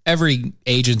 Every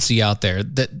agency out there,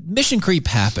 that mission creep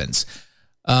happens.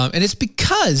 And it's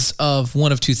because of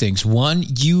one of two things. One,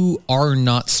 you are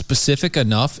not specific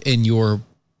enough in your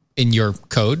in your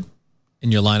code,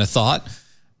 in your line of thought.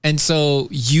 And so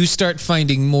you start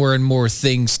finding more and more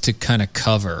things to kind of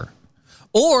cover.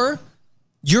 Or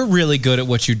you're really good at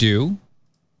what you do.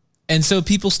 And so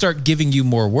people start giving you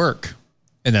more work.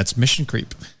 And that's mission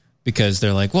creep, because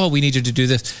they're like, well, we need you to do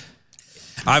this.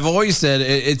 I've always said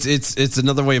it's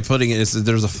another way of putting it is that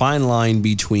there's a fine line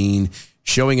between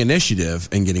showing initiative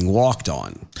and getting walked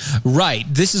on. Right.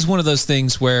 This is one of those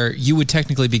things where you would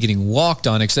technically be getting walked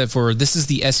on, except for this is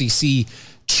the SEC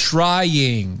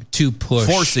trying to push.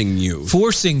 Forcing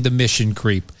the mission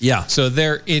creep. Yeah. So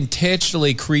they're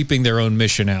intentionally creeping their own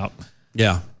mission out.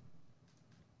 Yeah.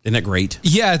 Isn't that great?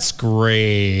 Yeah, it's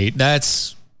great.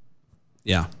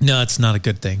 Yeah. No, it's not a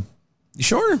good thing. You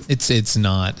sure? It's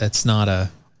not. That's not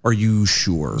a... Are you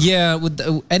sure? Yeah, with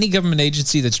any government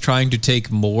agency that's trying to take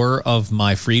more of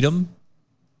my freedom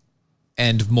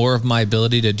and more of my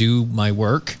ability to do my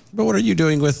work. But what are you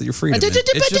doing with your freedom?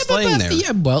 It's just laying there.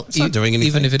 Yeah, well, it's not doing anything.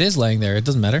 Even if it is laying there, it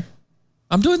doesn't matter.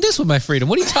 I'm doing this with my freedom.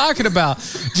 What are you talking about?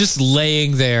 Just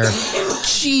laying there.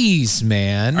 Jeez,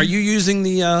 man. Are you using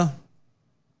the...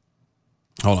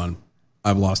 Hold on.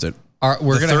 I've lost it.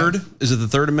 Is it the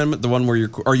Third Amendment? The one where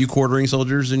are you quartering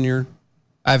soldiers in your...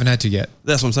 I haven't had to yet.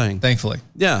 That's what I'm saying. Thankfully.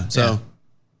 Yeah. So,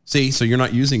 see, so you're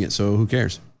not using it. So who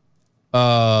cares?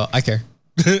 I care.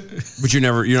 But you're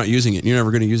not using it. You're never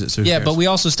going to use it. So who cares? But we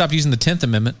also stopped using the 10th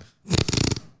Amendment.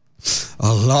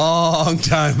 A long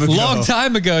time ago. Long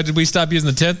time ago did we stop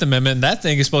using the 10th Amendment. And that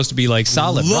thing is supposed to be like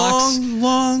solid rocks.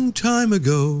 Long time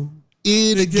ago.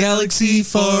 In a galaxy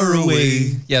far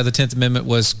away. Yeah, the 10th Amendment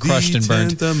was crushed and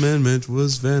burned. The 10th Amendment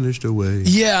was vanished away.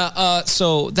 Yeah,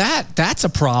 so that's a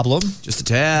problem. Just a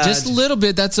tad. Just a little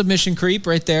bit. That's a mission creep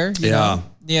right there. You know?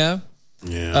 Yeah.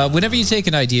 Whenever you take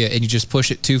an idea and you just push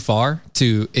it too far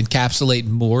to encapsulate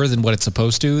more than what it's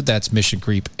supposed to, that's mission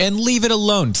creep. And leave it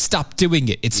alone. Stop doing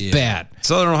it. It's bad.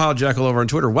 Southern Ohio Jackal over on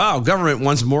Twitter. Wow, government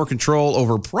wants more control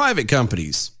over private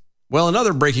companies. Well, in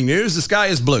other breaking news, the sky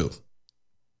is blue.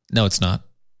 No, it's not.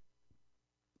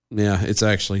 Yeah, it's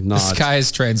actually not. The sky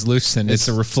is translucent. It's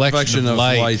a reflection of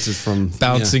light. Lights is from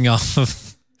bouncing off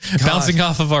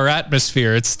of our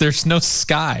atmosphere. There's no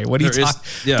sky. What are you talking?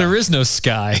 There is no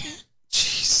sky.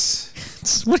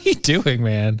 Jeez, what are you doing,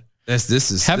 man?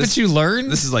 Haven't you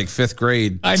learned? This is like 5th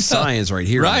grade science right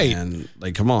here, right? Man.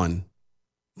 Like, come on.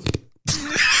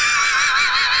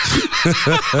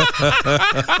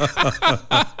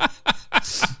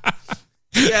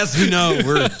 Yes, we know.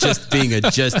 We're just being a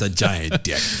giant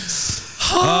dick.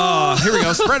 Here we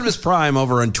go. Spreadimus Prime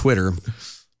over on Twitter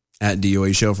at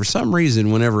DOA Show. For some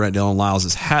reason, whenever at Dylan Lyles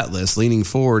is hatless, leaning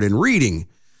forward and reading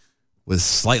with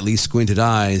slightly squinted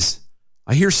eyes,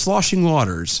 I hear sloshing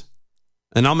waters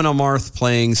and Amon Amarth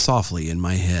playing softly in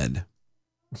my head.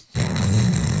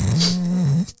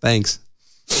 Thanks.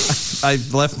 I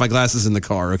left my glasses in the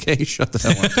car. Okay, shut the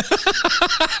hell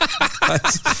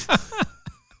up.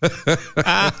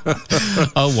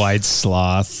 A white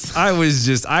sloth. I know.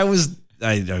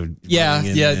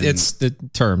 It's the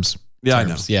terms. Yeah,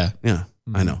 terms. I know. Yeah,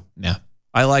 I know. Yeah,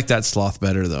 I like that sloth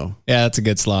better though. Yeah, that's a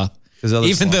good sloth.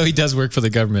 Even though he does work for the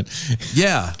government.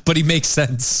 Yeah, but he makes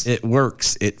sense. It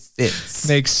works. It fits.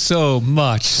 Makes so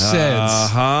much sense.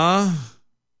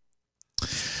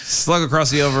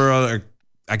 Slugocracy over.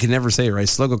 I can never say it right.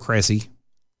 Slugocracy.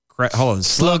 Hold on.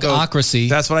 Slugocracy.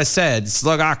 That's what I said.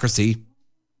 Slugocracy.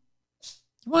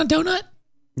 You want a donut?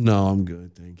 No, I'm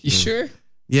good. Thank you. You sure?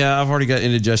 Yeah, I've already got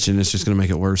indigestion. It's just going to make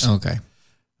it worse. Okay.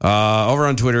 Over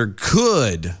on Twitter,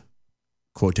 could,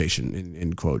 quotation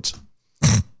in quotes.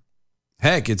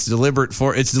 Heck, it's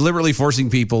deliberately forcing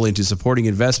people into supporting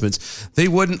investments they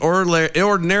wouldn't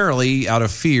ordinarily out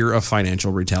of fear of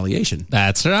financial retaliation.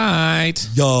 That's right.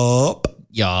 Yup.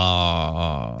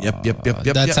 Yeah. Yep.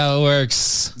 That's how it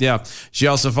works. Yeah. She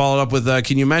also followed up with,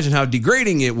 can you imagine how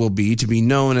degrading it will be to be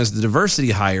known as the diversity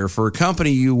hire for a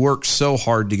company you work so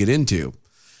hard to get into?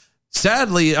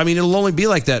 Sadly, I mean, it'll only be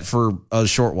like that for a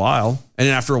short while. And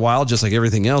then after a while, just like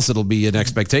everything else, it'll be an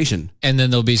expectation. And then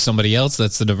there'll be somebody else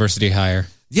that's the diversity hire.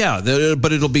 Yeah,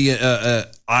 but it'll be,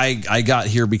 I got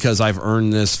here because I've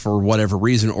earned this for whatever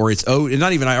reason, or it's owed, and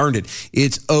not even I earned it,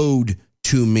 it's owed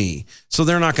to me. So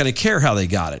they're not going to care how they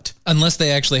got it. Unless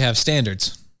they actually have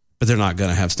standards. But they're not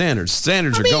going to have standards.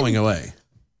 Standards are going away.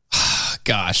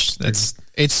 Gosh, it's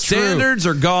standards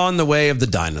true. Are gone the way of the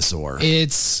dinosaur.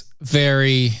 It's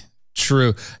very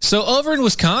true. So over in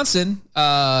Wisconsin,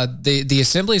 the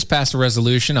Assembly has passed a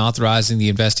resolution authorizing the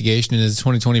investigation into the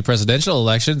 2020 presidential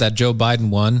election that Joe Biden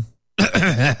won.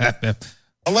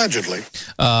 Allegedly.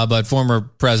 But former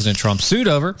President Trump sued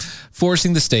over,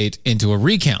 forcing the state into a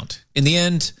recount. In the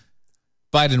end,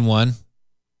 Biden won.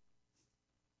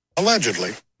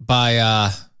 Allegedly.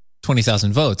 by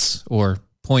 20,000 votes, or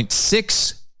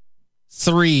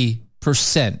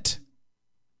 0.63%.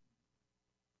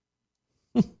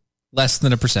 Less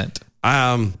than a percent.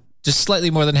 Just slightly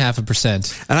more than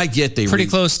 0.5%. And I get pretty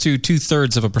close to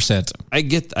 2/3%. I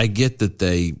get that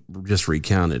they just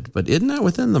recounted, but isn't that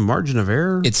within the margin of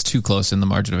error? It's too close in the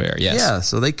margin of error. Yes. Yeah.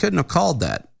 So they couldn't have called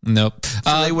that. Nope.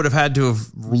 So they would have had to have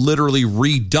literally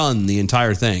redone the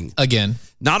entire thing again.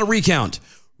 Not a recount.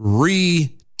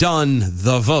 Redone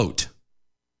the vote.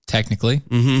 Technically,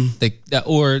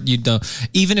 or you don't.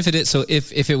 Even if it is, so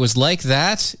if it was like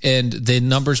that and the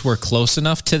numbers were close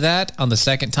enough to that on the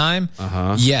second time,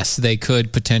 yes, they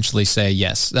could potentially say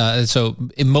yes. So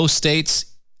in most states,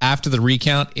 after the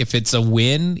recount, if it's a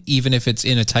win, even if it's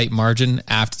in a tight margin,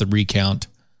 after the recount,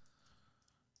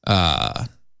 the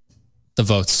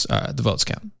votes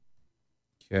count.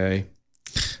 Okay.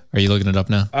 Are you looking it up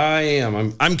now? I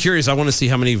am. I'm curious. I want to see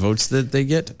how many votes that they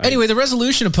get. Anyway, the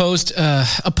resolution opposed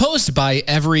by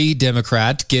every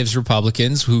Democrat gives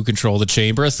Republicans who control the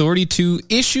chamber authority to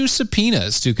issue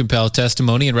subpoenas to compel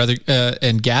testimony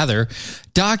and gather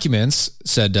documents,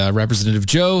 said Representative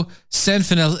Joe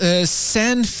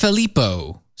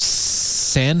Sanfilippo.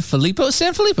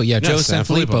 Yeah, Joe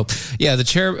Sanfilippo. Yeah,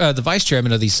 the vice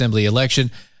chairman of the Assembly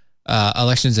Elections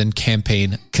and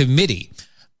Campaign Committee.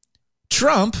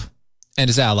 Trump and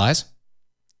his allies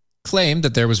claimed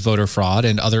that there was voter fraud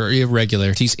and other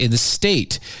irregularities in the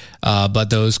state, but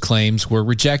those claims were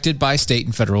rejected by state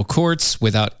and federal courts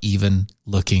without even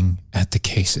looking at the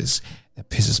cases. That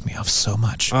pisses me off so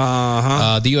much.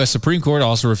 The U.S. Supreme Court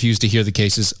also refused to hear the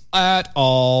cases at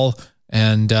all,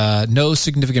 and no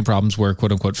significant problems were,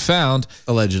 quote unquote, found.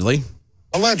 Allegedly,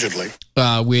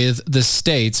 with the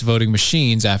state's voting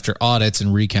machines after audits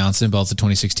and recounts in both the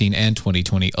 2016 and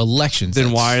 2020 elections.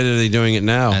 Then why are they doing it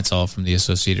now? That's all from the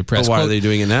Associated Press. But why are they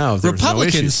doing it now? If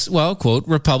Republicans, quote,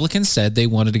 Republicans said they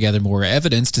wanted to gather more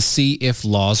evidence to see if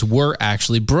laws were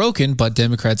actually broken, but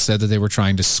Democrats said that they were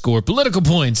trying to score political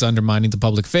points, undermining the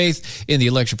public faith in the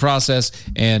election process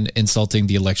and insulting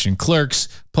the election clerks,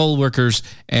 poll workers,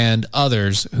 and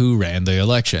others who ran the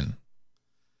election.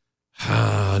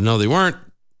 No, they weren't,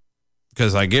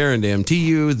 because I guarantee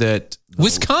you that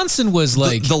Wisconsin was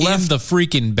like the left, in the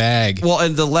freaking bag. Well,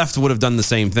 and the left would have done the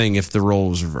same thing if the role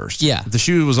was reversed. Yeah, if the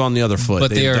shoe was on the other foot, but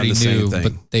they already knew.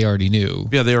 But they already knew.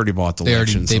 Yeah, they already bought the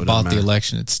election. They bought the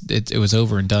election. It was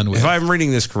over and done with. If I'm reading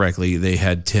this correctly, they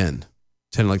had 10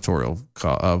 electoral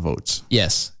votes.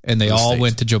 Yes, and they all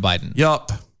went to Joe Biden.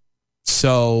 Yup.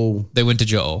 So they went to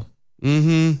Joe.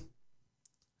 So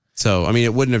I mean,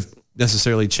 it wouldn't have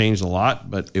necessarily changed a lot,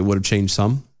 but it would have changed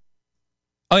some.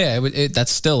 Oh yeah,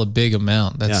 that's still a big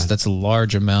amount. That's a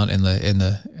large amount in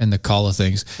the call of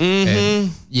things.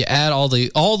 And you add all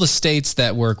the states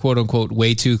that were, quote unquote,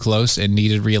 way too close and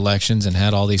needed re-elections and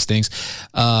had all these things.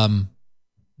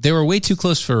 They were way too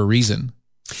close for a reason.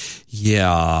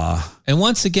 Yeah. And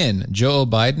once again, Joe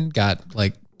Biden got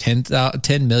like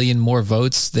 10 million more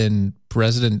votes than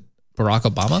President Barack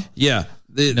Obama. Yeah.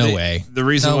 No way. The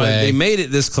reason why they made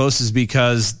it this close is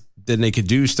because then they could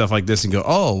do stuff like this and go,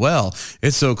 oh, well,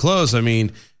 it's so close. I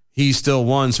mean, he still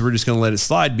won, so we're just going to let it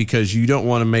slide, because you don't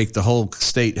want to make the whole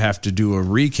state have to do a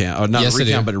recount, or not a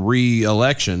recount, but a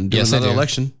re-election, another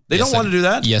election. They don't want to do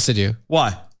that. Yes, I do.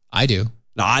 Why? I do.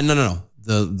 No.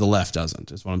 The left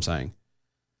doesn't, is what I'm saying.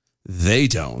 They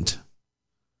don't.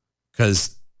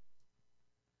 Because,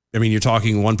 I mean, you're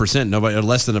talking 1%, nobody, or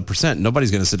less than 1%.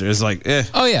 Nobody's going to sit there. It's like,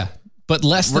 Oh, yeah. But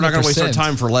less than 1%. We're not going to waste our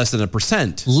time for less than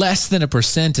 1%. Less than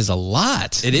 1% is a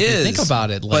lot. It is. Think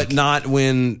about it. But not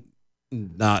when,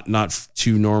 not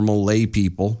to normal lay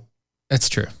people. That's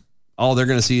true. All they're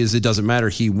going to see is it doesn't matter.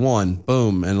 He won.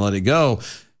 Boom. And let it go.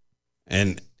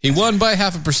 And he won by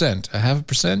 0.5%.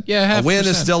 0.5%? Yeah, 0.5%. A win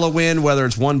is still a win. Whether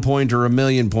it's 1 point or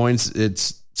 1,000,000 points,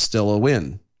 it's still a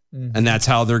win. Mm-hmm. And that's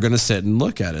how they're going to sit and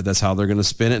look at it. That's how they're going to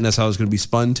spin it, and that's how it's going to be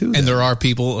spun too. And there are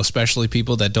people, especially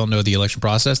people that don't know the election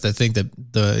process, that think that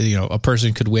a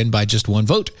person could win by just one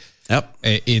vote. Yep.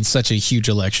 In such a huge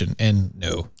election. And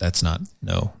that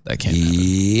can't happen.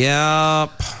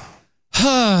 Yep.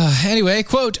 Anyway,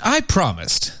 quote, I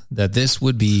promised that this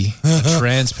would be a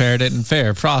transparent and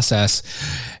fair process.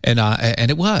 And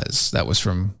it was. That was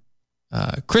from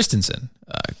Christensen,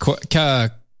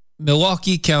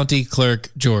 Milwaukee County Clerk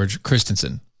George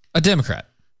Christensen, a Democrat.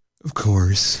 Of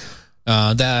course.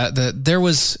 There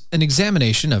was an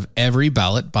examination of every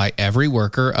ballot by every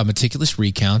worker, a meticulous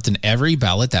recount, and every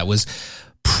ballot that was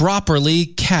properly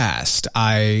cast.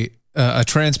 A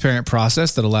transparent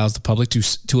process that allows the public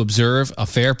to observe, a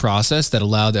fair process that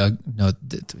allowed. I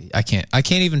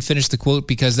can't even finish the quote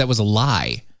because that was a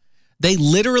lie. They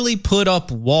literally put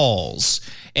up walls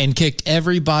and kicked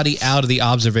everybody out of the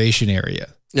observation area.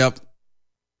 Yep.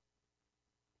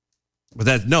 But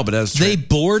that's they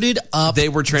boarded up. They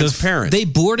were transparent. They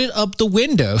boarded up the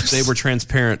windows. They were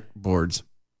transparent boards.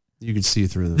 You could see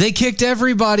through them. They kicked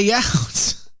everybody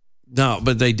out. No,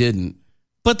 but they didn't.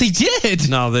 But they did.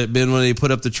 No, when they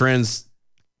put up the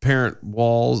transparent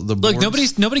walls, the boards,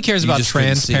 look, nobody cares about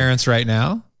transparents right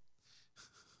now.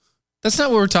 That's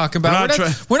not what we're talking about.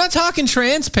 We're not talking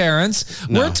transparents.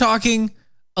 No. We're talking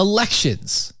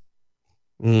elections.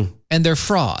 And they're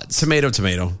frauds. Tomato.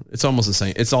 It's almost the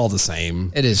same. It's all the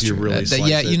same. It is true. Really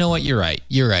you know what? You're right.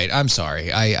 I'm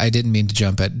sorry. I didn't mean to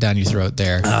jump down your throat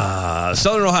there.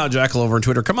 Southern Ohio Jackal over on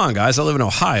Twitter. Come on, guys. I live in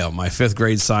Ohio. My 5th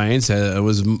grade science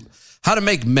was how to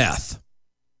make meth,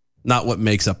 not what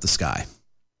makes up the sky.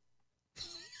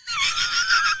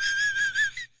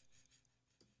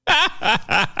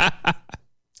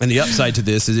 And the upside to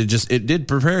this is it did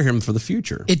prepare him for the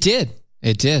future. It did.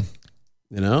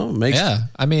 You know, makes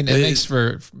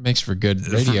for good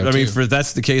radio. If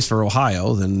that's the case for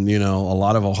Ohio, then a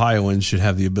lot of Ohioans should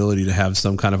have the ability to have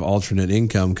some kind of alternate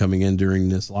income coming in during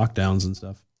this lockdowns and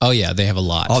stuff. Oh yeah, they have a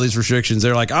lot. All these restrictions.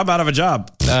 They're like, I'm out of a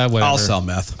job. Whatever. I'll sell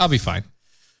meth. I'll be fine.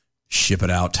 Ship it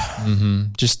out.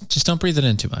 Mm-hmm. Just don't breathe it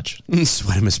in too much.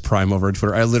 Sweatimus Prime over on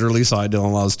Twitter. I literally saw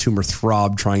Dylan Law's tumor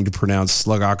throb trying to pronounce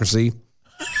slugocracy.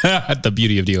 The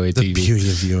beauty of DOA TV. The beauty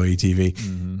of DOA TV.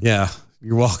 Mm-hmm. Yeah,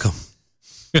 you're welcome.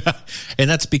 And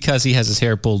that's because he has his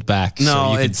hair pulled back. No,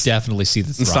 so you can definitely see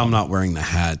the throb. So I'm not wearing the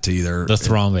hat either. The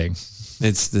thrombing.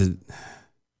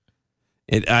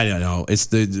 I don't know.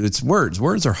 It's words.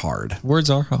 Words are hard. Words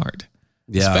are hard.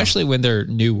 Yeah. Especially when they're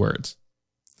new words.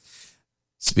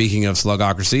 Speaking of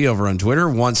slugocracy over on Twitter,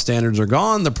 once standards are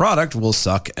gone, the product will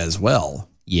suck as well.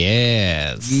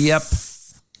 Yes. Yep.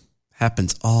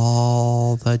 Happens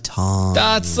all the time.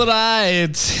 That's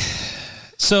right.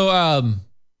 So,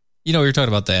 we were talking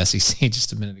about the SEC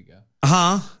just a minute ago.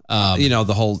 The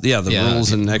whole,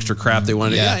 rules and extra crap they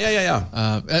wanted.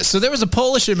 Yeah. So there was a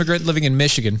Polish immigrant living in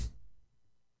Michigan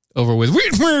over with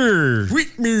Whitmer,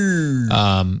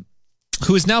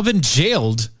 who has now been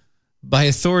jailed by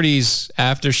authorities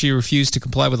after she refused to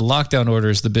comply with the lockdown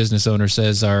orders the business owner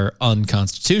says are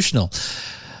unconstitutional.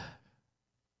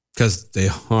 Because they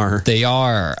are. They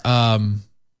are.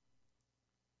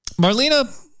 Marlena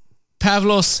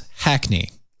Pavlos Hackney.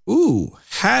 Ooh,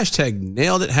 hashtag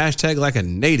nailed it. Hashtag like a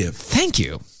native. Thank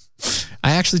you.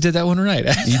 I actually did that one right.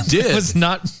 You did. It was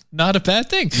not a bad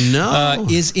thing. No.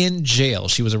 Is in jail.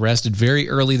 She was arrested very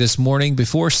early this morning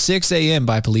before 6 a.m.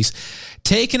 by police,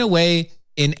 taken away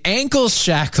in ankle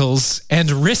shackles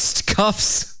and wrist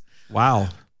cuffs. Wow.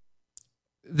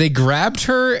 They grabbed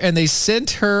her and they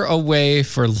sent her away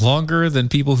for longer than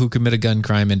people who commit a gun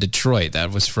crime in Detroit.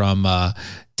 That was from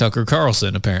Tucker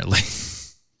Carlson, apparently.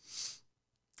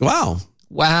 Wow.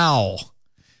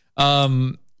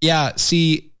 Yeah,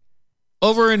 see,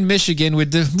 over in Michigan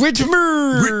with the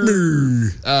Whitmer.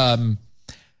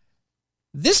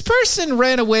 This person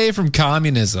ran away from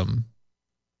communism.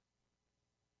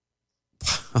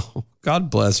 Wow.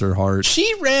 God bless her heart.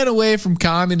 She ran away from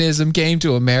communism, came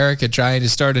to America trying to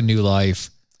start a new life.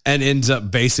 And ends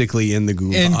up basically in the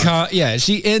gulag.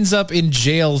 She ends up in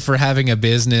jail for having a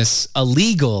business, a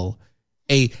legal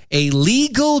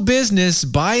business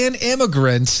by an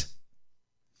immigrant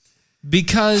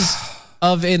because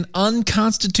of an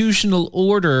unconstitutional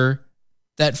order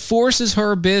that forces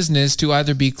her business to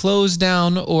either be closed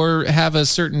down or have a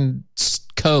certain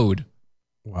code.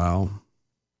 Wow.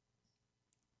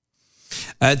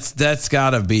 That's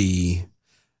gotta be.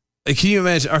 Can you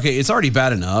imagine? Okay, it's already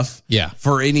bad enough. Yeah.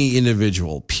 For any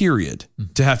individual, period,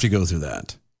 to have to go through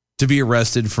that, to be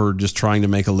arrested for just trying to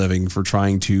make a living, for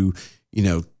trying to,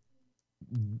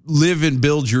 live and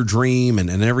build your dream and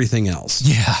everything else.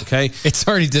 Yeah. Okay. It's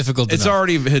already difficult. It's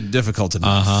already difficult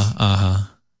enough.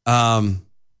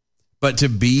 But to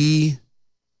be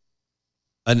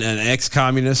an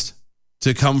ex-communist,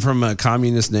 to come from a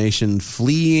communist nation,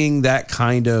 fleeing that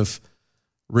kind of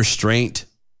restraint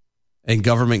and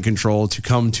government control, to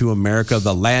come to America,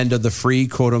 the land of the free,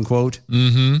 quote unquote,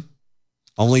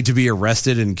 only to be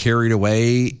arrested and carried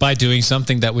away by doing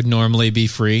something that would normally be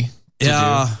free.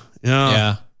 Yeah.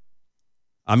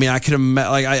 I mean, I can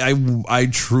imagine. I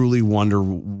truly wonder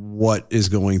what is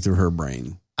going through her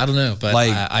brain. I don't know, but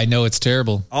I know it's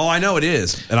terrible. Oh, I know it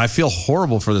is. And I feel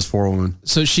horrible for this poor woman.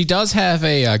 So she does have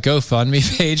a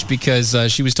GoFundMe page because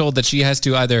she was told that she has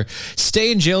to either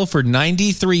stay in jail for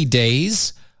 93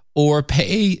 days or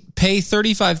pay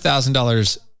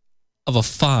 $35,000 of a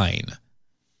fine.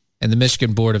 And the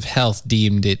Michigan Board of Health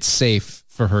deemed it safe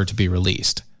for her to be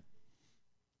released.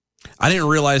 I didn't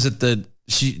realize that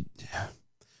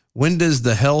when does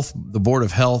the Board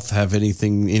of Health have any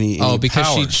because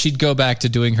power? she'd go back to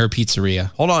doing her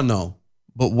pizzeria. Hold on, no.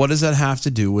 But what does that have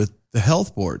to do with the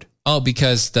health board? Oh,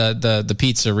 because the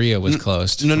pizzeria was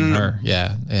closed. No.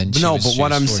 Yeah. And but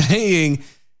what I'm saying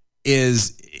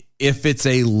is if it's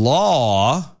a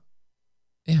law,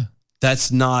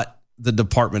 that's not the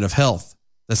Department of Health.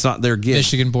 That's not their gig.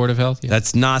 Michigan Board of Health? Yeah.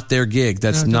 That's not their gig.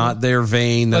 That's not their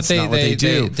vein. That's not what they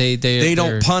do. They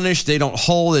don't punish. They don't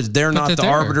hold. They're not the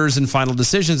arbiters and final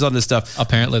decisions on this stuff.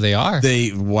 Apparently they are.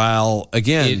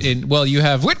 Again. You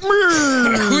have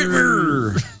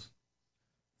Whitmer.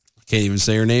 Can't even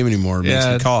say her name anymore. It makes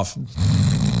me cough.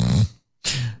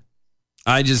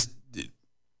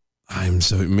 I'm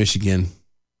so Michigan.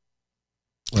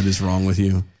 What is wrong with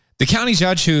you? The county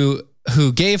judge who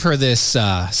gave her this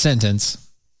sentence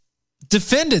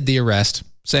defended the arrest,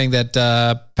 saying that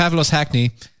Pavlos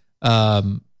Hackney,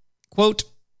 quote,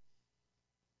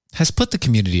 has put the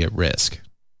community at risk.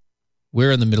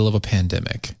 We're in the middle of a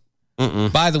pandemic.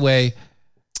 By the way,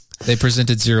 they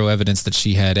presented zero evidence that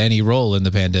she had any role in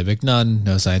the pandemic.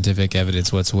 No scientific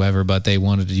evidence whatsoever, but they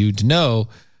wanted you to know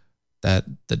that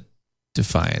the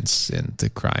defiance in the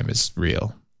crime is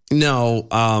real. No.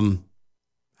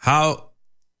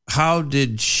 How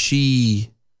did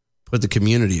she put the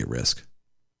community at risk?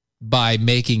 By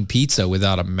making pizza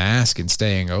without a mask and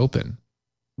staying open.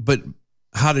 But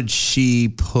how did she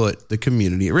put the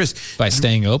community at risk? By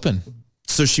staying open.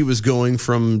 So she was going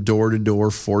from door to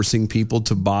door, forcing people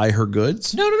to buy her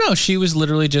goods? No. She was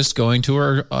literally just going to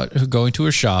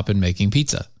her shop and making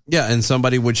pizza. Yeah, and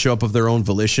somebody would show up of their own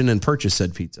volition and purchase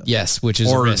said pizza. Yes, which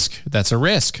is a risk. That's a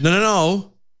risk.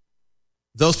 No.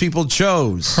 Those people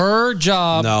chose. Her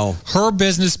job, her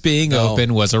business being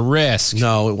open was a risk.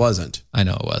 No, it wasn't. I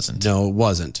know it wasn't. No, it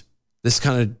wasn't. This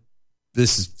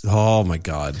is, oh my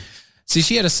God. See,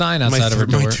 she had a sign outside of her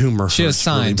door. My tumor she had a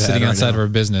sign really sitting outside of her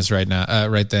business right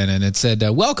then, and it said,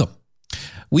 welcome.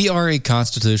 We are a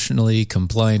constitutionally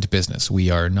compliant business. We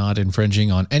are not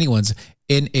infringing on anyone's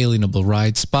inalienable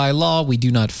rights. By law, we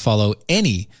do not follow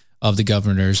any of the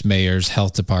governor's, mayor's,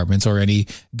 health departments, or any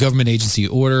government agency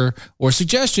order or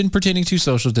suggestion pertaining to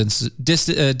social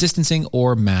distancing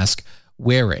or mask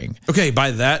wearing. Okay,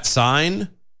 by that sign,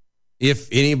 if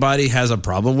anybody has a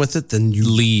problem with it, then you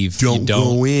leave. Don't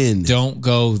go in. Don't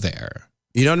go there.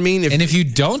 You know what I mean? If you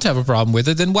don't have a problem with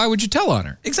it, then why would you tell on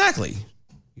her? Exactly.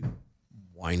 You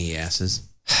whiny asses.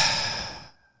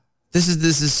 This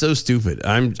is so stupid.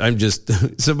 I'm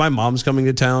just so my mom's coming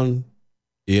to town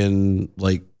in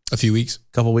like a few weeks,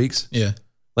 couple weeks. Yeah.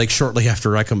 Like shortly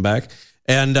after I come back.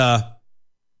 And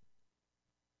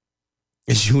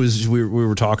we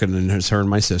were talking, and it's her and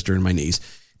my sister and my niece.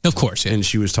 Of course. Yeah. And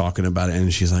she was talking about it,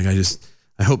 and she's like,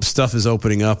 I hope stuff is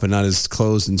opening up and not as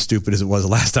closed and stupid as it was the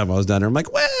last time I was down there. I'm like,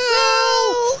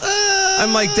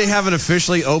 I'm like, they haven't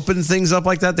officially opened things up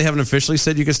like that. They haven't officially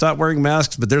said you can stop wearing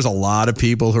masks, but there's a lot of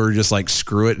people who are just like,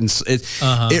 screw it. And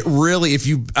it really,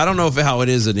 I don't know how it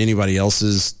is in anybody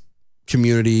else's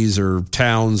communities or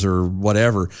towns or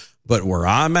whatever, but where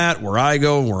I'm at, where I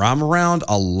go, where I'm around,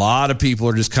 a lot of people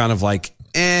are just kind of like,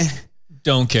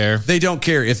 don't care. They don't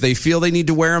care. If they feel they need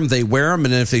to wear them, they wear them.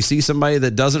 And if they see somebody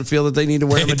that doesn't feel that they need to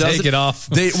wear them, it doesn't. Take it off.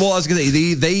 I was going to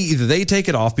say, they take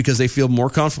it off because they feel more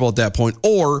comfortable at that point,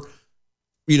 or,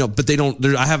 but they don't.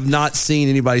 I have not seen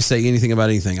anybody say anything about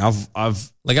anything. I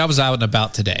was out and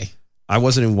about today. I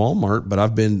wasn't in Walmart, but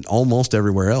I've been almost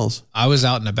everywhere else. I was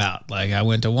out and about. Like I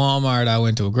went to Walmart, I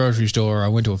went to a grocery store, I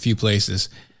went to a few places.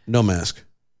 No mask.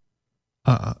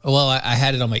 Well, I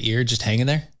had it on my ear, just hanging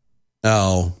there.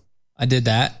 Oh. I did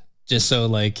that just so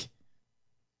like.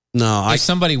 No, if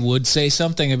somebody would say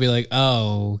something, I'd be like,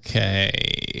 oh,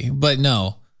 okay. But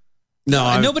no.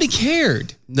 Nobody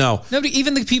cared. No. Nobody,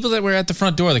 even the people that were at the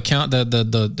front door, the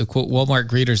quote Walmart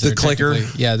greeters. The clicker.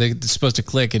 Yeah, they're supposed to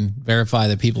click and verify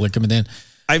that people are coming in.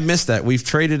 I missed that. We've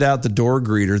traded out the door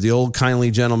greeter, the old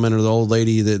kindly gentleman or the old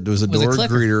lady that was a door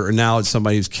greeter, and now it's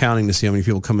somebody who's counting to see how many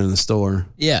people come in the store.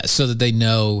 Yeah, so that they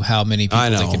know how many people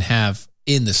they can have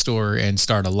in the store and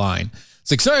start a line.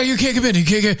 It's like, sorry, you can't come in. You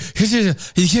can't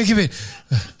come in.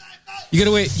 You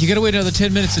gotta wait another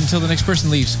 10 minutes until the next person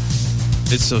leaves.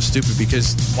 It's so stupid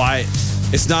because why?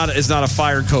 It's not a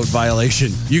fire code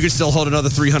violation. You can still hold another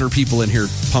 300 people in here,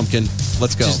 pumpkin.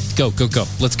 Let's go. Just go.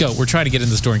 Let's go. We're trying to get in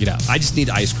the store and get out. I just need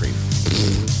ice cream.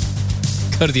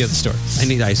 Go to the other store. I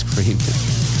need ice cream.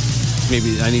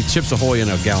 Maybe I need Chips Ahoy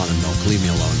and a gallon of milk. Leave me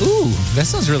alone. Ooh, that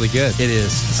sounds really good. It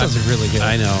is. That sounds really good.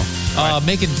 I know.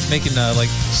 Making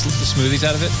like smoothies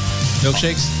out of it,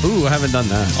 milkshakes. Ooh, I haven't done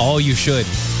that. Oh, you should.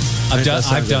 I've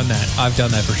done that. I've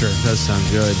done that for sure. It does sound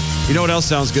good. You know what else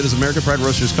sounds good is American Pride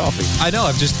Roasters coffee. I know.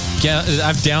 I've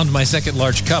downed my second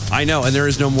large cup. I know, and there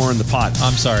is no more in the pot.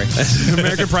 I'm sorry.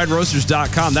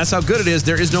 AmericanPrideRoasters.com. That's how good it is.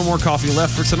 There is no more coffee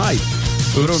left for tonight.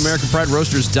 Go to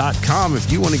AmericanPrideRoasters.com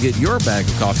if you want to get your bag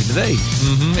of coffee today.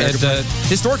 Mm-hmm.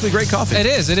 Historically great coffee. It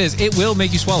is. It will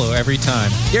make you swallow every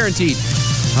time. Guaranteed.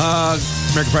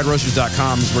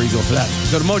 AmericanPrideRoasters.com is where you go for that.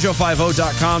 Go to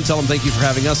Mojo50.com. Tell them thank you for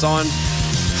having us on.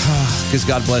 Because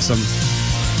God bless them.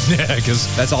 Yeah, because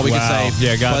that's all we can say.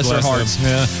 Yeah, God bless their hearts. Them.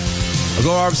 Yeah. Go to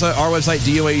our website,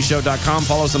 DOAEshow.com.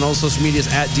 Follow us on all social medias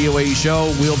at DOAE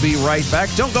Show. We'll be right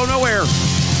back. Don't go nowhere.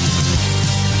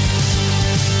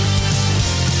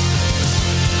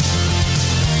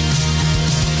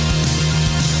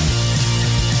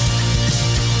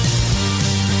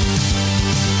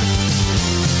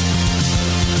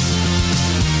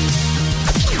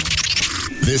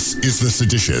 This is the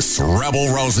seditious,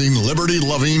 rabble-rousing,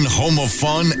 liberty-loving, home of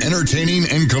fun, entertaining,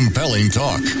 and compelling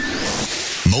talk.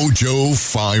 Mojo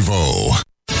 50.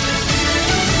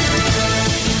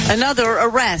 Another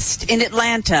arrest in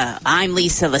Atlanta. I'm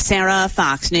Lisa Lacera,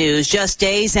 Fox News. Just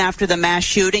days after the mass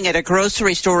shooting at a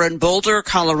grocery store in Boulder,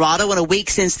 Colorado, and a week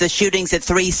since the shootings at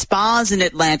 3 spas in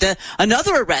Atlanta,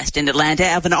 another arrest in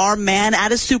Atlanta of an armed man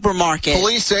at a supermarket.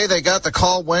 Police say they got the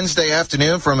call Wednesday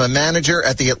afternoon from a manager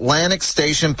at the Atlantic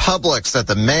Station Publix that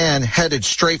the man headed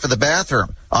straight for the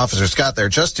bathroom. Officers got there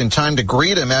just in time to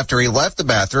greet him after he left the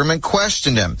bathroom and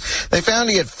questioned him. They found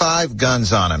he had 5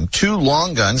 guns on him, 2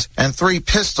 long guns and 3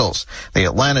 pistols. The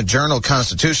Atlanta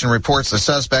Journal-Constitution reports the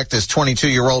suspect is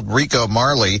 22-year-old Rico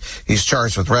Marley. He's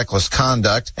charged with reckless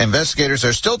conduct. Investigators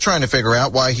are still trying to figure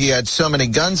out why he had so many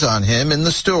guns on him in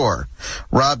the store.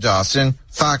 Rob Dawson,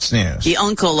 Fox News. The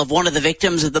uncle of one of the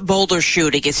victims of the Boulder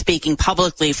shooting is speaking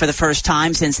publicly for the first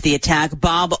time since the attack.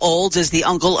 Bob Olds is the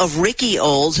uncle of Ricky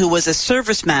Olds, who was a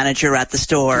service manager at the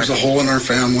store. There's a hole in our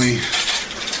family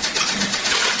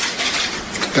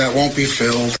that won't be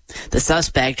filled. The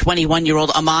suspect,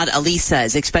 21-year-old Ahmad Alisa,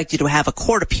 is expected to have a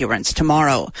court appearance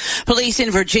tomorrow. Police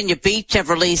in Virginia Beach have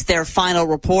released their final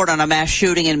report on a mass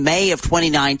shooting in May of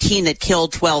 2019 that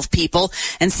killed 12 people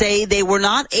and say they were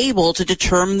not able to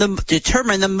determine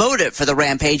the motive for the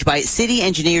rampage by city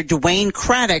engineer Dwayne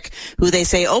Craddock, who they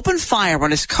say opened fire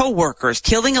on his co-workers,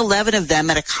 killing 11 of them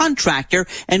at a contractor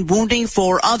and wounding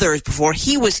 4 others before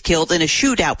he was killed in a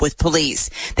shootout with police.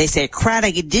 They say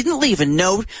Craddock didn't leave a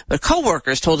note, but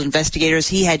co-workers told investigators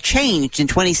he had changed in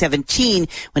 2017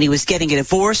 when he was getting a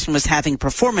divorce and was having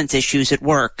performance issues at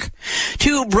work.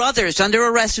 2 brothers under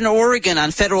arrest in Oregon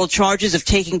on federal charges of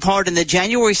taking part in the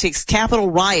January 6th Capitol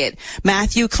riot.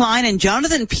 Matthew Klein and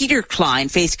Jonathan Peter Klein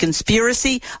face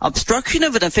conspiracy, obstruction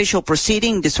of an official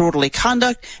proceeding, disorderly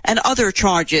conduct, and other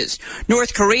charges.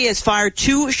 North Korea has fired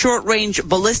 2 short-range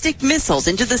ballistic missiles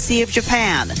into the Sea of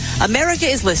Japan. America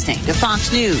is listening to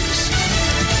Fox News.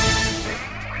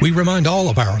 We remind all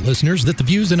of our listeners that the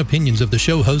views and opinions of the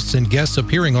show hosts and guests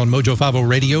appearing on Mojo 50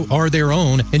 Radio are their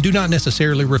own and do not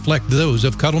necessarily reflect those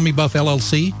of Cuddle Me Buff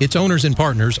LLC, its owners and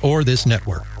partners, or this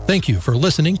network. Thank you for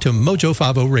listening to Mojo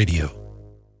 50 Radio.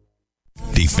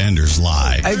 Defenders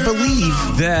Live. I believe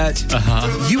that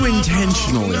you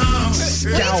intentionally.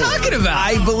 What are you talking about?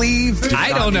 I believe. I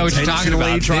don't know what you're talking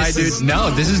about.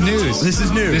 This is news. This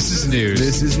is news.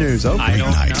 This is news. Okay.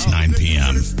 Weeknights, 9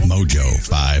 p.m. Mojo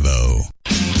 50.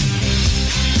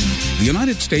 The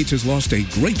United States has lost a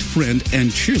great friend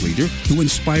and cheerleader who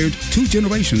inspired 2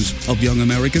 generations of young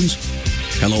Americans.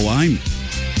 Hello, I'm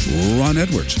Ron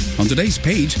Edwards. On today's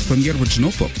page from the Edwards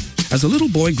Notebook. As a little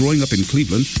boy growing up in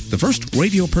Cleveland, the first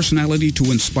radio personality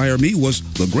to inspire me was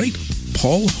the great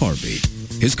Paul Harvey.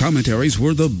 His commentaries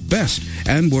were the best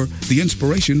and were the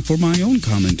inspiration for my own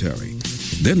commentary.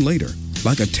 Then later,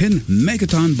 like a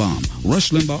 10-megaton bomb, Rush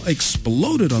Limbaugh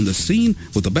exploded on the scene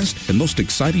with the best and most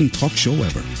exciting talk show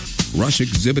ever. Rush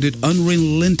exhibited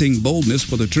unrelenting boldness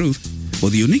for the truth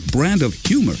with a unique brand of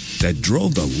humor that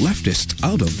drove the leftists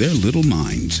out of their little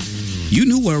minds. You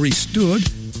knew where he stood,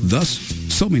 thus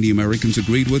so many Americans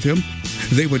agreed with him.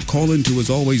 They would call into his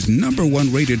always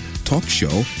 #1 rated talk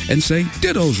show and say,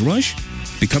 "Dittos, Rush,"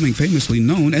 becoming famously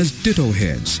known as Ditto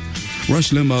Heads.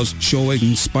 Rush Limbaugh's show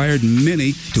inspired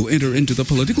many to enter into the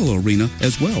political arena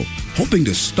as well, hoping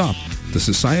to stop the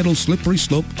societal slippery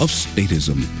slope of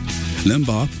statism.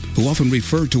 Limbaugh, who often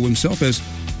referred to himself as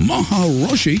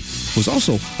Maharishi, was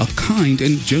also a kind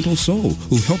and gentle soul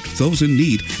who helped those in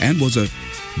need and was a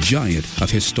giant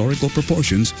of historical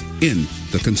proportions in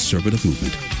the conservative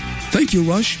movement. Thank you,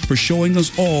 Rush, for showing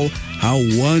us all how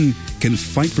one can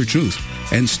fight for truth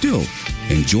and still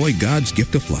enjoy God's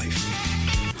gift of life.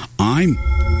 I'm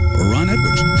Ron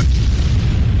Edwards.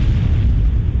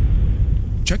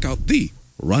 check out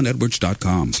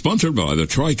theronedwards.com. Sponsored by the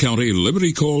Tri-County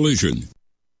Liberty Coalition.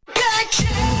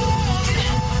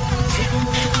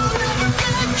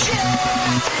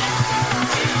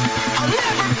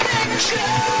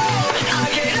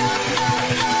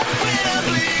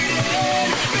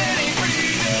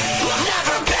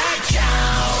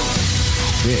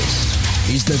 This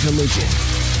is the collision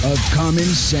of common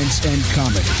sense and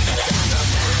comedy.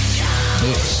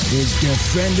 This is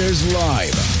Defenders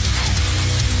Live.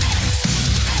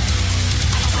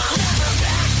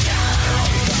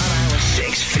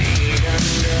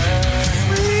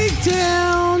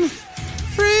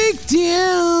 Break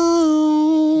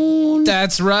down.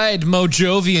 That's right.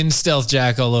 Mojovian Stealth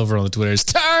Jack all over on the Twitters.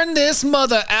 Turn this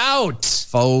mother out.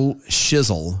 Faux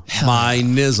shizzle. My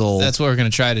nizzle. That's what we're going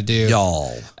to try to do.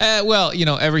 Y'all. Well,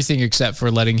 everything except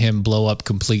for letting him blow up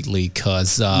completely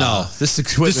because no, this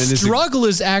equipment the struggle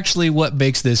is actually what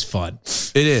makes this fun.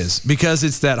 It is because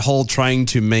it's that whole trying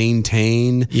to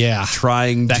maintain. Yeah.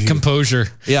 Trying that composure.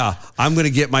 Yeah. I'm going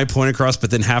to get my point across,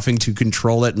 but then having to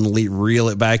control it and reel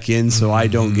it back in so I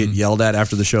don't get yelled at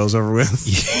after the show's over with.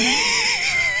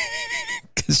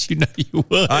 Because you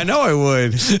would. I know I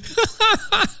would.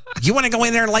 You want to go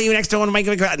in there and lay you next to him and make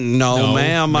it? No,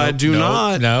 ma'am, I do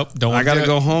not. Nope, don't. I got to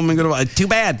go home and go to. Too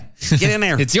bad. Get in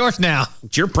there. It's yours now.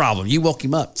 It's your problem. You woke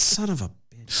him up, son of a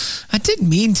bitch. I didn't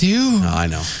mean to. No, I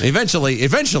know.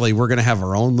 Eventually, we're gonna have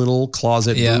our own little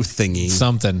closet booth thingy.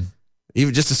 Something.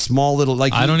 Even just a small little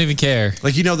I don't even care.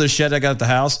 Like the shed I got at the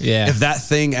house. Yeah. If that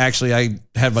thing actually, I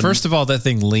had. First of all, that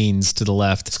thing leans to the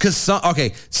left. It's because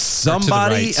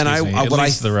somebody and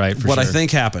I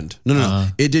think happened. No.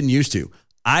 It didn't used to.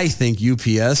 I think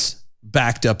UPS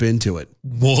backed up into it.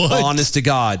 What? Honest to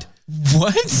God.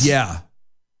 What? Yeah.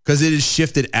 Because it is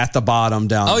shifted at the bottom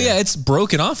down there. Yeah, it's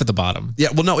broken off at the bottom. Yeah,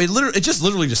 well, no, it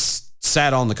literally just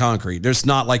sat on the concrete. There's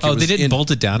not like they didn't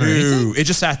bolt it down or anything? It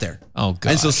just sat there. Oh,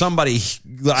 God. And so somebody...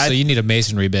 So you need a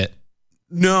masonry bit.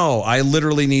 No, I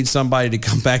literally need somebody to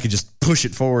come back and just push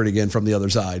it forward again from the other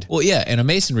side. Well, yeah, and a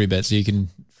masonry bit so you can...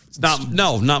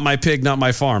 Not my pig, not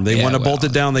my farm. They want to bolt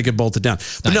it down, they could bolt it down.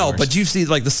 But you see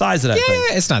the size of that thing.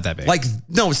 Yeah, it's not that big.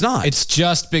 No, it's not. It's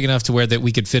just big enough to where that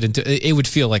we could fit into it would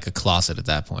feel like a closet at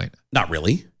that point. Not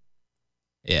really.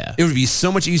 Yeah. It would be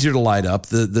so much easier to light up.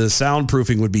 The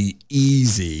soundproofing would be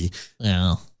easy.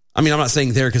 Yeah. I mean, I'm not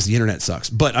saying there because the internet sucks,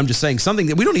 but I'm just saying something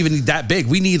that we don't even need that big.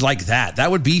 We need like that. That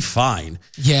would be fine.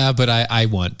 Yeah, but I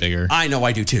want bigger. I know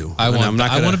I do too. I want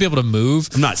to be able to move.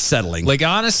 I'm not settling. Like,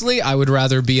 honestly, I would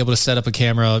rather be able to set up a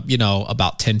camera,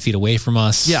 about 10 feet away from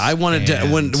us. Yeah, I wanted to,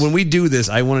 when we do this,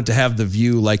 I wanted to have the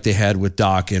view like they had with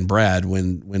Doc and Brad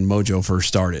when Mojo first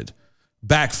started.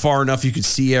 Back far enough you could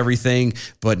see everything,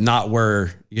 but not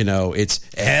where, it's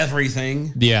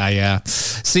everything. Yeah.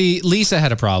 See, Lisa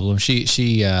had a problem.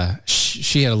 She had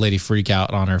a lady freak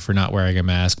out on her for not wearing a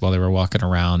mask while they were walking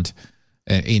around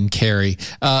in Cary.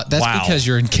 That's because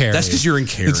you're in Cary. That's because you're in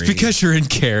Cary. It's because you're in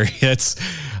Cary.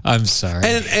 I'm sorry.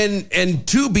 And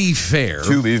to be fair.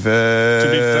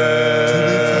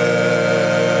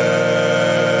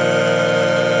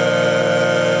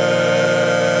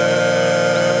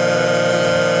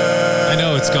 I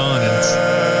know it's gone.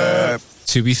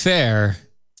 To be fair.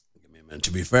 Give me a minute.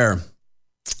 To be fair.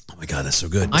 Oh my God, that's so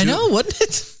good. I know, wasn't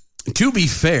it? To be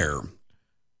fair,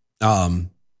 and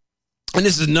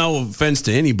this is no offense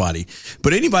to anybody,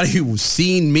 but anybody who's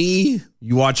seen me,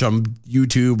 you watch on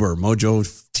YouTube or Mojo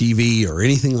TV or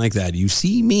anything like that, you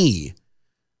see me,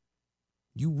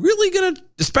 you really gonna,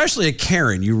 especially a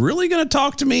Karen, you really gonna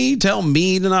talk to me, tell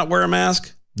me to not wear a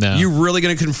mask? No. You really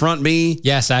gonna confront me?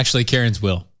 Yes, actually, Karens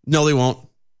will. No, they won't.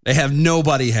 They have.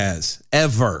 Nobody has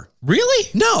ever. Really?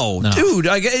 No. Dude.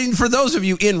 And for those of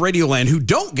you in Radioland who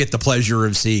don't get the pleasure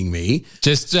of seeing me,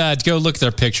 just go look at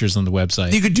their pictures on the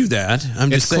website. You could do that.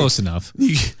 It's close enough.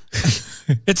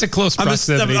 It's a close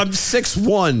proximity. I'm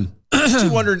 6'1",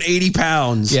 280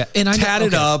 pounds. Yeah, and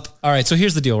tatted up. All right. So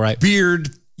here's the deal, right? Beard.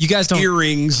 You guys don't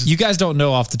earrings. You guys don't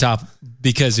know off the top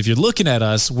because if you're looking at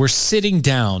us, we're sitting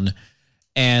down.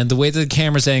 And the way that the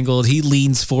camera's angled, he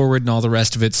leans forward and all the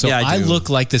rest of it. So I look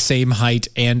like the same height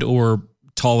and or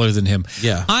taller than him.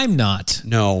 Yeah. I'm not.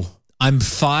 No. I'm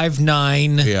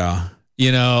 5'9". Yeah.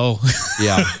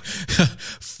 Yeah.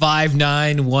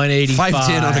 5'9", 185.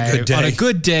 5'10" on a good day. On a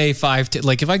good day, 5'10".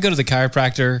 Like if I go to the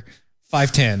chiropractor,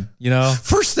 5'10",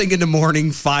 First thing in the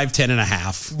morning, 5'10" and a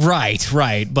half. Right.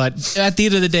 But at the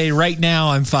end of the day, right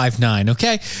now, I'm 5'9",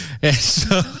 okay? And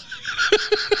so...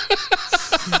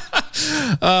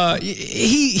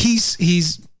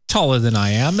 he's taller than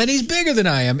I am, and he's bigger than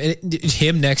I am.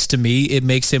 Him next to me, it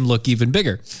makes him look even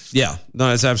bigger. Yeah, no,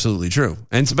 that's absolutely true.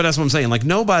 But that's what I'm saying. Like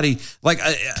nobody, like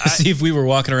see if we were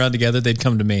walking around together, they'd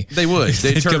come to me. They would.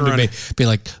 They'd turn come around to me, be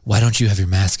like, "Why don't you have your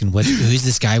mask? And who's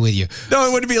this guy with you?" No,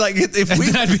 it wouldn't be like if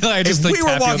we, I'd be like, if we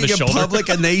were walking in public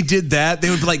and they did that, they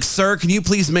would be like, "Sir, can you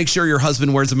please make sure your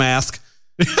husband wears a mask?"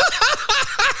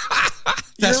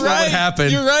 That's what would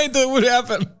happen. You're right. That would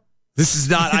happen. This is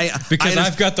not because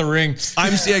I've got the ring.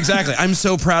 Exactly. I'm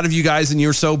so proud of you guys, and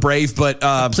you're so brave. But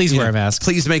please wear a mask.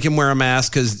 Please make him wear a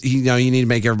mask because you need to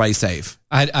make everybody safe.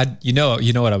 You know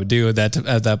what I would do at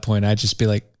that point? I'd just be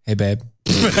like, "Hey, babe,"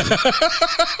 and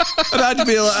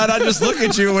I'd just look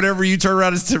at you whenever you turn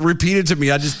around and repeat it to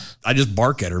me. I just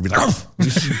bark at her and be like,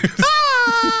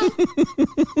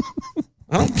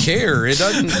 I don't care. It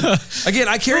doesn't. Again,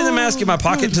 I carry the mask in my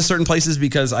pocket to certain places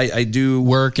because I do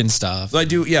work and stuff. I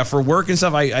do, yeah, for work and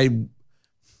stuff. You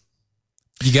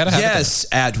gotta have. Yes,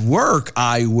 at work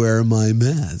I wear my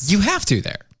mask. You have to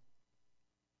there.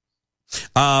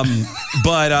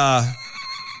 But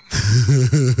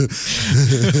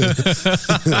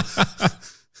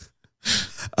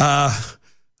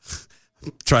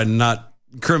try to not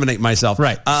incriminate myself.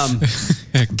 Right.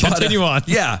 Continue on.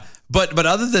 Yeah. But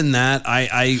other than that,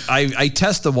 I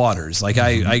test the waters. Like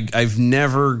I've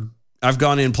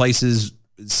gone in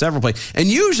several places, and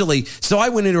usually, so I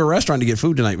went into a restaurant to get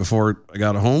food tonight before I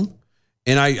got home,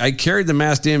 and I carried the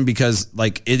mask in because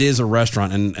like it is a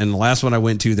restaurant, and the last one I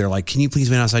went to, they're like, "Can you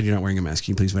please wait outside? You're not wearing a mask.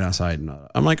 Can you please wait outside?" And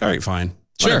I'm like, "All right, fine,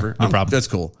 sure, no problem. That's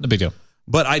cool, no big deal."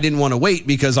 But I didn't want to wait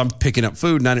because I'm picking up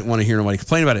food and I didn't want to hear nobody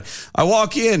complain about it. I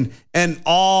walk in and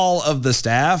all of the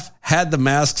staff had the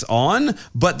masks on,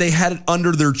 but they had it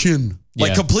under their chin,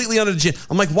 like completely under the chin.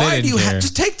 I'm like, why do you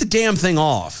just take the damn thing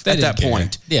off at that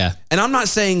point? Yeah. And I'm not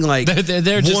saying like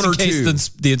they're just one in or case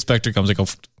two. The inspector comes and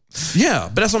goes. Yeah,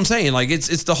 but that's what I'm saying. Like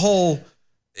it's the whole.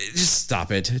 Just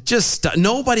stop it. Just stop.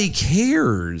 Nobody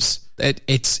cares.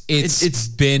 It's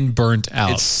been burnt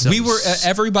out. So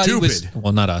everybody stupid. was,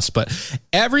 well, not us, but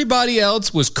everybody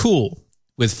else was cool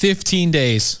with 15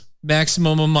 days,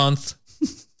 maximum a month.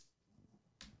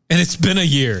 And it's been a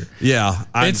year. Yeah.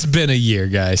 It's been a year,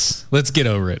 guys. Let's get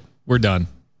over it. We're done.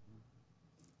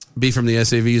 B from the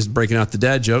SAV is breaking out the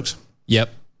dad jokes.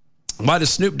 Yep. Why does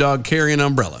Snoop Dogg carry an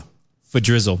umbrella? For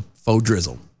drizzle. Faux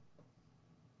drizzle.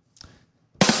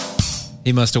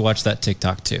 He must have watched that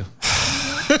TikTok too.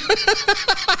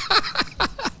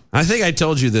 I think I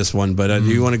told you this one, but do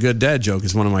you want a good dad joke?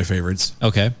 It's one of my favorites.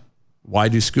 Okay. Why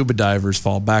do scuba divers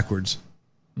fall backwards?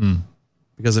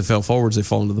 Because they fell forwards, they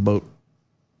fall into the boat.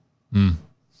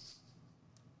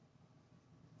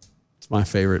 It's my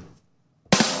favorite.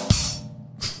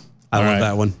 I love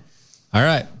that one. All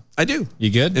right. I do. You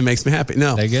good? It makes me happy.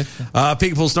 No. They good?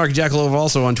 Peekapoo Snarky Jackalope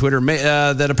also on Twitter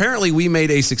that apparently we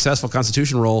made a successful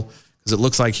Constitution roll because it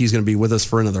looks like he's going to be with us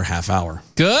for another half hour.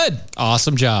 Good.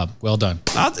 Awesome job. Well done.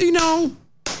 Wait a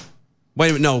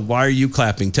minute. No, why are you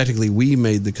clapping? Technically, we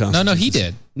made the Constitution. No, he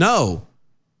did. No.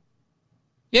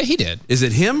 Yeah, he did. Is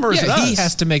it him or is it us? He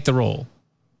has to make the roll.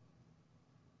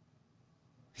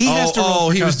 He has to roll.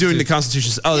 He was doing the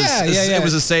Constitution. Oh, yeah. It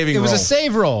was a saving roll. It was a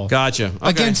save roll. Gotcha.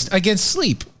 Okay. Against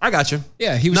sleep. I got you.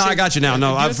 Yeah, he was. No, I got you now.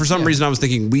 No, for some reason I was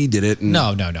thinking we did it. And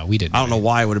No, we didn't. I don't know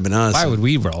why it would have been us. Why would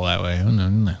we roll that way? Oh,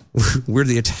 no. We're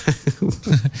the attack.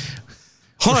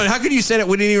 Hold on. How could you say that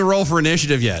we didn't even roll for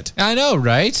initiative yet? I know,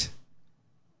 right?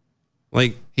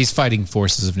 Like he's fighting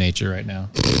forces of nature right now.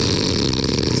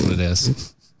 That's what it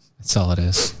is. That's all it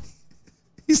is.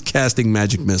 He's casting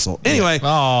magic missile. Anyway.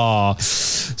 Oh.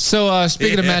 So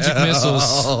speaking of magic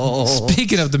missiles,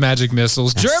 speaking of the magic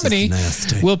missiles, Germany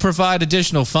will provide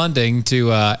additional funding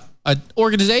to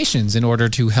organizations in order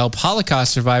to help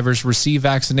Holocaust survivors receive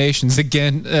vaccinations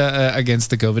against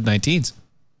the COVID-19s.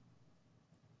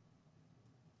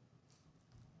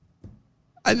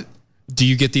 Do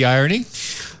you get the irony?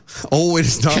 Oh, it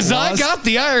is not lost. Because I got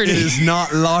the irony. It is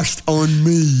not lost on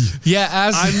me. Yeah,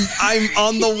 I'm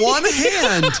on the one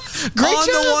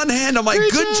hand. I'm like,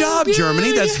 good job,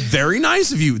 Germany. That's very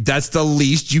nice of you. That's the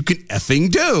least you can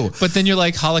effing do. But then you're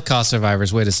like, Holocaust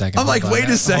survivors. Wait a second. I'm like, wait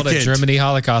a second. Hold on, Germany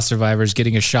Holocaust survivors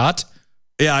getting a shot.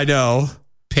 Yeah, I know.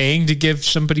 Paying to give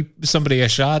somebody a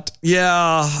shot.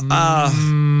 Yeah.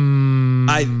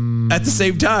 At the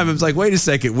same time, I was like, wait a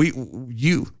second.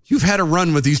 you've had a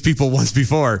run with these people once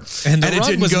before, and it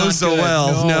didn't go so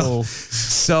well. No.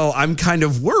 So I'm kind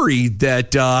of worried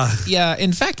that. Yeah,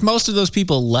 in fact, most of those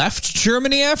people left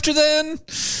Germany after then.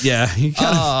 Yeah, you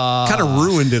kind of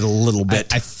ruined it a little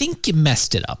bit. I think you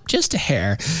messed it up just a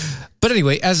hair. But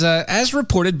anyway, as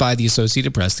reported by the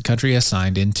Associated Press, the country has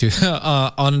signed into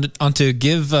on to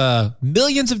give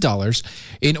millions of dollars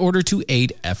in order to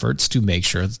aid efforts to make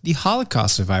sure that the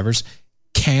Holocaust survivors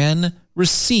can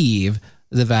receive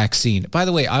the vaccine. By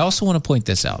the way, I also want to point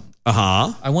this out.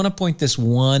 I want to point this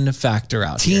one factor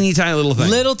out. Teeny tiny little thing.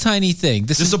 Little tiny thing.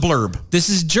 This is a blurb. This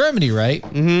is Germany, right?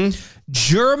 Mm-hmm.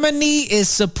 Germany is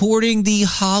supporting the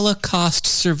Holocaust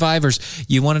survivors.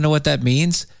 You want to know what that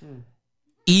means?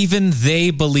 Even they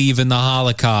believe in the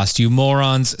Holocaust. You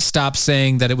morons, stop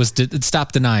saying that it was.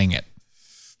 Stop denying it.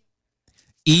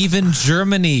 Even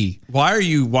Germany. Why are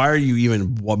you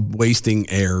even wasting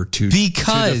air to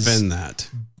defend that?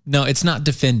 No, it's not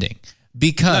defending.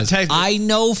 Because I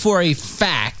know for a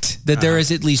fact that there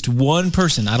is at least one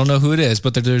person, I don't know who it is,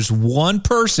 but that there's one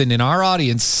person in our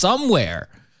audience somewhere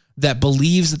that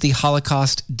believes that the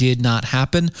Holocaust did not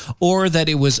happen or that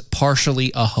it was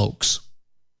partially a hoax.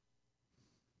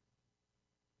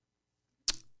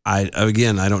 I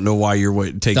don't know why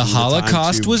you're taking the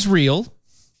Holocaust was real.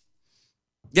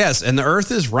 Yes, and the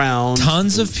earth is round.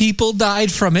 Tons of people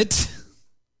died from it.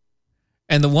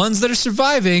 And the ones that are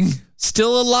surviving,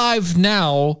 still alive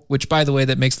now, which, by the way,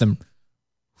 that makes them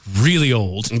really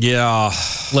old. Yeah.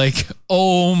 Like,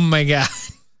 oh my God.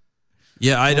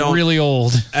 Yeah, I don't. Really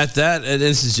old. At that, and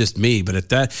this is just me, but at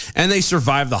that, and they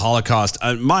survived the Holocaust.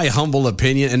 My humble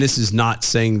opinion, and this is not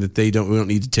saying that we don't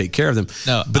need to take care of them.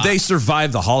 No, but they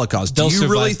survived the Holocaust. They'll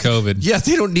survive COVID. Yeah,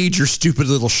 they don't need your stupid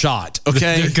little shot.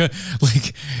 Okay,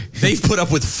 they've put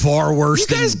up with far worse. You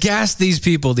guys gassed these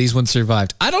people. These ones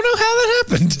survived. I don't know how that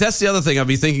happened. That's the other thing I'll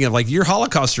be thinking of. Like, you're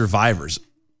Holocaust survivors.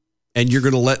 And you're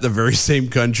going to let the very same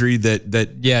country that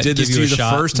did this to you the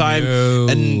first time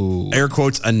and air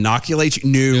quotes inoculate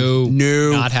you?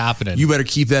 No, not happening. You better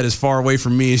keep that as far away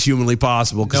from me as humanly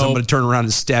possible because I'm going to turn around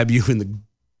and stab you in the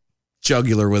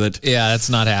jugular with it. Yeah, that's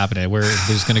not happening. We're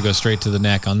just going to go straight to the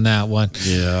neck on that one.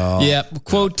 Yeah.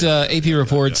 Quote, AP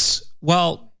reports,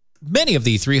 while many of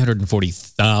the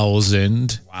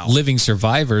 340,000 living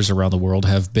survivors around the world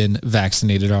have been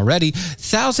vaccinated already,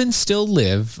 thousands still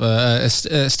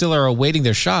still are awaiting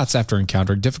their shots after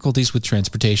encountering difficulties with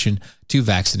transportation to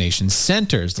vaccination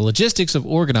centers. The logistics of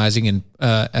organizing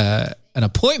an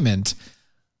appointment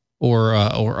or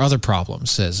other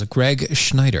problems, says Greg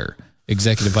Schneider,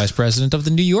 executive vice president of the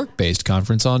New York-based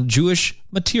Conference on Jewish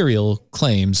Material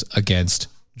Claims Against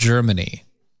Germany.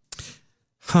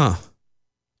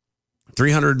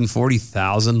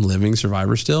 340,000 living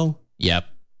survivors still? Yep.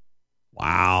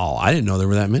 Wow. I didn't know there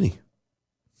were that many.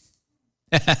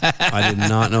 I did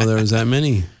not know there was that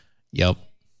many. Yep.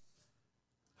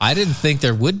 I didn't think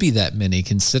there would be that many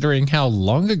considering how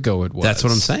long ago it was. That's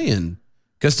what I'm saying.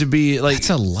 Because to be like... That's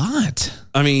a lot.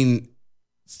 I mean...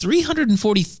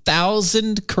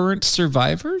 340,000 current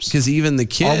survivors? Because even the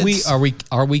kids... Are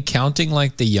we counting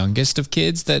like the youngest of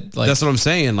kids? That's what I'm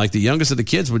saying. Like the youngest of the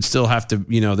kids would still have to,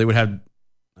 they would have,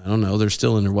 I don't know, they're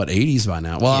still in their 80s by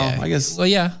now. Well, yeah. I guess. Well,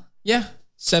 yeah. 70s,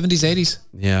 80s.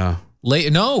 Yeah.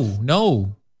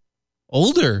 No.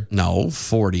 Older. No,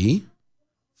 40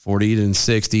 to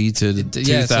 60 to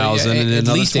 2000 and then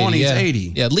another 20 is 80.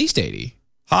 Yeah, at least 80.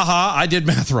 Haha, I did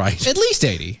math right. At least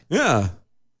 80. Yeah.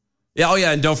 Yeah. Oh,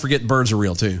 yeah. And don't forget birds are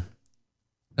real too.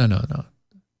 No.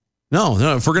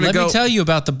 If we're going to go. Let me tell you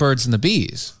about the birds and the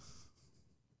bees.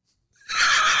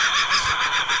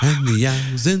 And the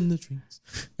owls in the trees.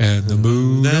 And the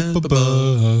moon up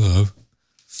above.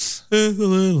 And the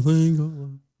little thing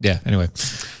going. Yeah. Anyway.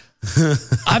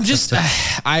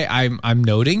 I'm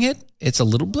noting it. It's a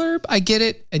little blurb. I get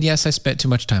it. And yes, I spent too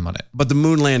much time on it. But the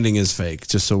moon landing is fake,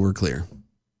 just so we're clear.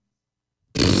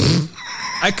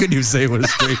 I couldn't even say it with a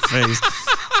straight face.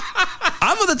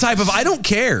 I'm of the type of, I don't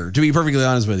care, to be perfectly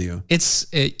honest with you. I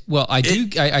care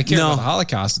about the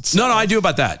Holocaust itself. No, I do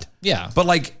about that. Yeah. But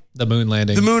like the moon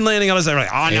landing. I was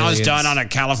like, now it's done on a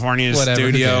California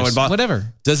studio.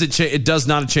 Whatever. It does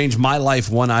not change my life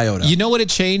one iota. You know what it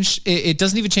changed? It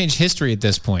doesn't even change history at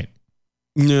this point.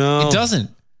 No. It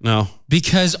doesn't. No.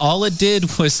 Because all it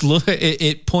did was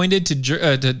it pointed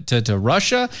to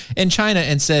Russia and China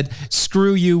and said,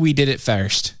 "Screw you, we did it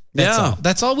first."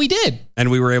 That's all we did. And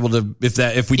we were able to,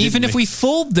 if we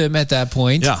fooled them at that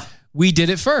point, we did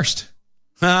it first.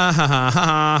 Ha ha ha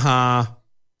ha ha.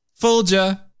 Fooled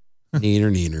ya.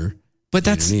 Neener. But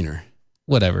that's neener.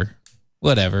 Whatever.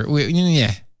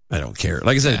 I don't care.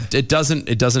 Like I said, it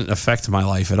doesn't affect my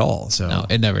life at all. So no,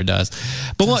 it never does.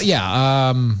 But well,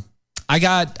 yeah. I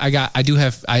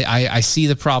see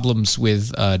the problems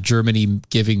with Germany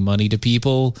giving money to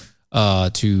people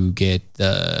to get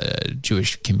the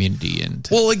Jewish community and.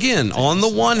 Well, again, on the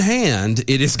one hand,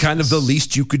 it is kind of the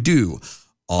least you could do.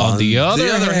 On the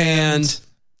other hand,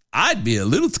 I'd be a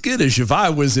little skittish if I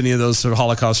was any of those sort of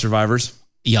Holocaust survivors.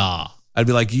 Yeah, I'd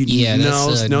be like,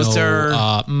 no,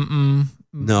 sir.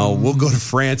 No, we'll go to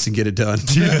France and get it done.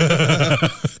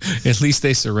 At least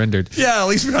they surrendered. Yeah, at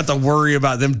least we don't have to worry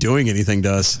about them doing anything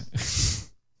to us.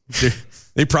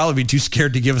 They'd probably be too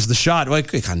scared to give us the shot.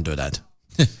 Like, we can't do that.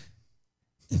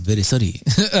 Very sorry.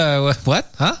 What?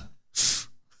 Huh?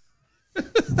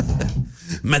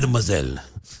 Mademoiselle,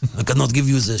 I cannot give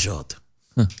you the shot.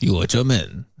 You are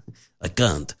German. I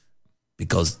can't,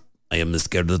 because I am a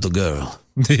scared little girl.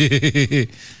 You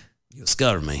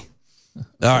scare me.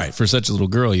 All right. For such a little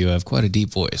girl, you have quite a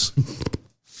deep voice.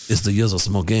 It's the years of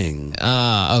smoking.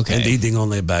 Okay. And eating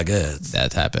only baguettes.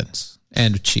 That happens.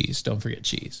 And cheese. Don't forget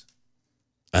cheese.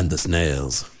 And the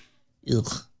snails. Ugh.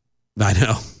 I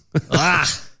know.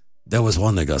 There was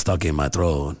one that got stuck in my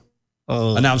throat.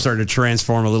 Oh. And now I'm starting to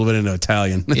transform a little bit into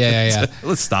Italian. Yeah.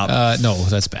 Let's stop. No,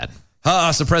 that's bad.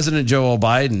 So President Joe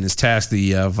Biden has tasked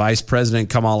the Vice President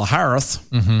Kamala Harris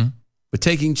with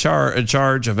taking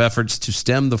charge of efforts to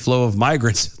stem the flow of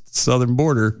migrants at the southern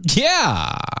border.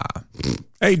 Yeah.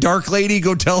 Hey, dark lady,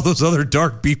 go tell those other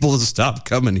dark people to stop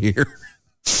coming here.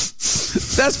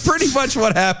 That's pretty much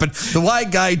what happened. The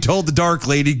white guy told the dark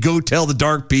lady, go tell the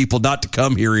dark people not to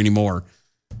come here anymore.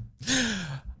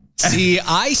 See,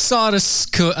 I saw it a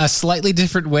slightly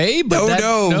different way,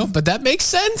 but but that makes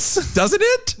sense, doesn't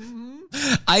it?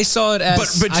 I saw it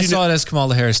as I saw it as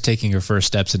Kamala Harris taking her first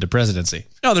steps into presidency.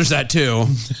 No, there's that too.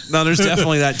 No, there's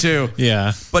definitely that too.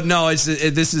 Yeah, but no,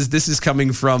 this is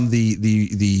coming from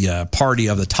the party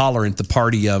of the tolerant, the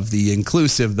party of the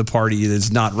inclusive, the party that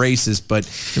is not racist, but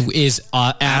is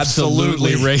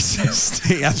absolutely racist.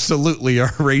 They absolutely are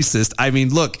racist. I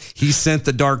mean, look, he sent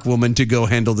the dark woman to go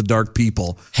handle the dark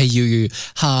people. Hey, y'all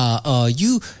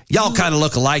kind of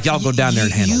look alike. Y'all go down there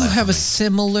and handle that. You have a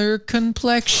similar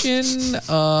complexion.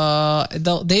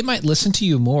 They might listen to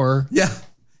you more. Yeah.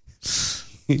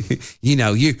 You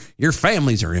know, your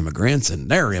families are immigrants and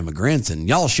they're immigrants and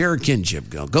y'all share a kinship.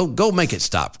 Go make it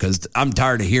stop, because I'm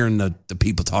tired of hearing the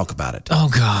people talk about it. Oh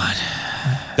God.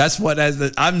 That's what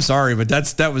I'm sorry, but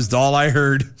that was all I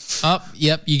heard. Oh,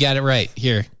 yep, you got it right.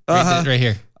 Here. Right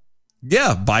here.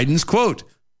 Yeah, Biden's quote.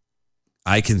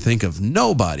 I can think of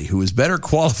nobody who is better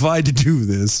qualified to do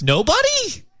this.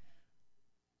 Nobody?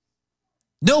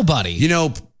 You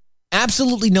know,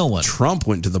 absolutely no one. Trump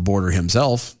went to the border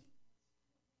himself.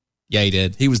 Yeah, he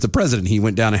did. He was the president. He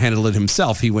went down and handled it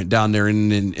himself. He went down there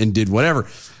and did whatever.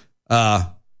 You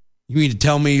mean to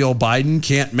tell me old Biden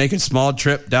can't make a small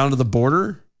trip down to the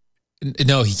border?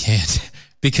 No, he can't,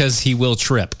 because he will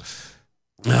trip.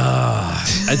 I'm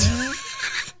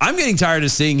getting tired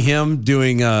of seeing him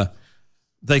doing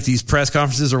like these press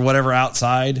conferences or whatever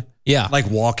outside. Yeah. Like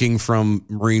walking from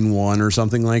Marine One or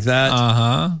something like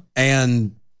that.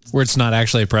 And where it's not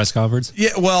actually a press conference.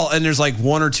 Yeah. Well, and there's like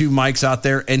one or two mics out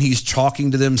there and he's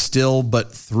talking to them still,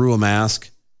 but through a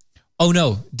mask. Oh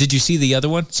no. Did you see the other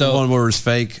one? So the one where it was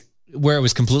fake, where it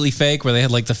was completely fake, where they had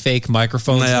like the fake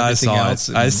microphones. Yeah, and everything else.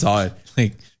 I saw it.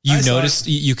 Like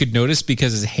you could notice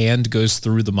because his hand goes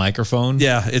through the microphone.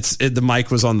 Yeah. The mic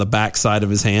was on the back side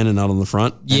of his hand and not on the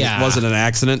front. Yeah. It wasn't an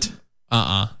accident.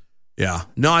 Yeah.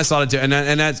 No, I saw it too. And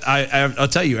that's, I'll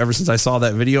tell you, ever since I saw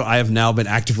that video, I have now been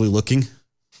actively looking.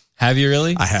 Have you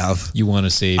really? I have. You want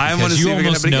to see? I want to see. You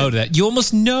almost know that. You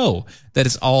almost know that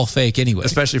it's all fake anyway.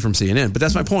 Especially from CNN. But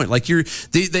that's my point. Like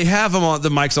they have them on the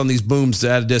mics on these booms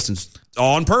at a distance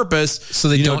on purpose. So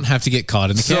they don't have to get caught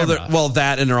in the camera. Well,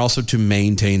 that, and they're also to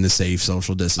maintain the safe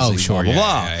social distancing. Oh, sure. Blah,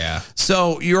 blah, blah. Yeah.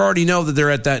 So you already know that they're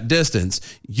at that distance.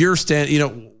 You're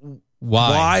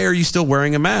why are you still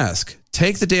wearing a mask?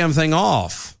 Take the damn thing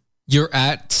off. You're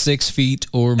at 6 feet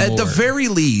or more. At the very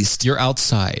least. You're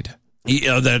outside.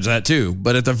 Yeah, there's that too.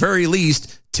 But at the very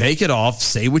least, take it off.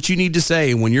 Say what you need to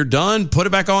say. When you're done, put it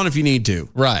back on if you need to.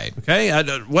 Right. Okay?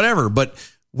 Whatever. But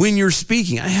when you're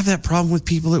speaking, I have that problem with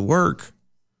people at work.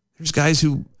 There's guys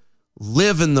who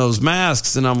live in those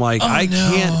masks, and I'm like, I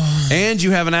can't. And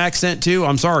you have an accent too.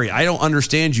 I'm sorry. I don't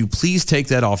understand you. Please take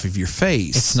that off of your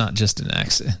face. It's not just an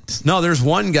accent. No, there's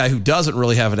one guy who doesn't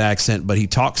really have an accent, but he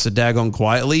talks so daggone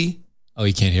quietly. Oh,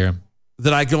 you can't hear him?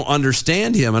 That I don't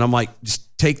understand him. And I'm like, just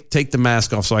take the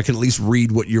mask off so I can at least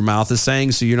read what your mouth is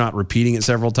saying, so you're not repeating it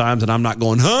several times and I'm not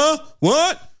going, huh?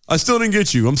 What? I still didn't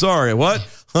get you. I'm sorry. What?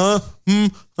 Huh?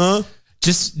 Huh?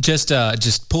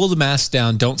 Just pull the mask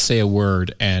down. Don't say a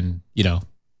word, and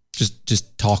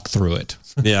just talk through it.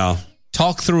 Yeah,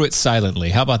 talk through it silently.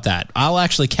 How about that? I'll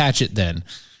actually catch it then.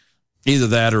 Either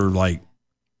that or like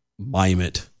mime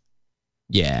it.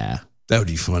 Yeah, that would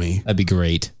be funny. That'd be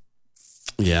great.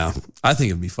 Yeah, I think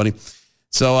it'd be funny.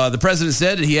 So the president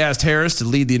said he asked Harris to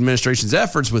lead the administration's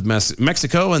efforts with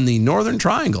Mexico and the Northern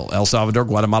Triangle, El Salvador,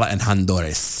 Guatemala, and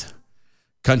Honduras.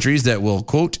 Countries that will,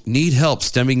 quote, need help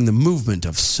stemming the movement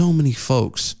of so many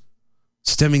folks,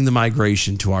 stemming the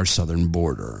migration to our southern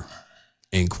border,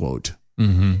 end quote.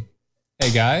 Mm-hmm.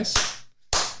 Hey, guys.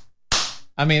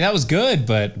 I mean, that was good,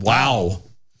 but wow.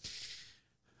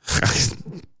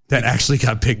 That actually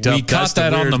got picked up. We caught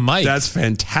that on the mic. That's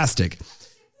fantastic.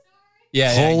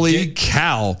 Yeah. Holy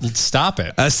cow. Stop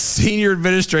it. A senior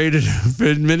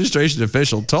administration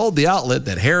official told the outlet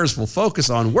that Harris will focus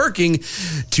on working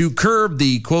to curb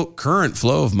the, quote, current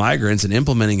flow of migrants and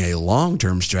implementing a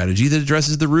long-term strategy that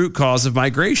addresses the root cause of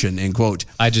migration, end quote.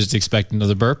 I just expect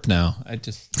another burp now.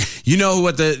 You know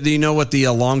what the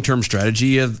long-term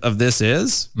strategy of this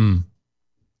is?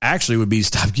 Actually would be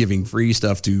stop giving free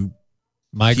stuff to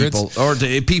migrants people, or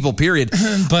to people, period.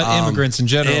 But immigrants in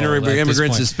general.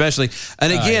 Immigrants especially.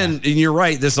 And again, and you're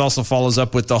right, this also follows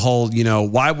up with the whole,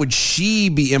 why would she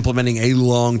be implementing a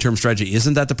long-term strategy?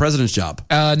 Isn't that the president's job?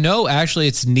 No, actually,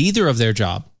 it's neither of their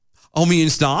job. Oh, mean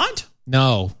it's not?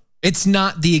 No, it's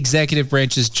not the executive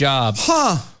branch's job.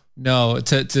 Huh. No,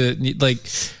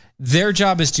 their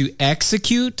job is to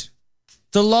execute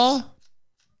the law.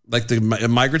 Like the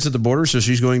migrants at the border, so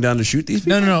she's going down to shoot these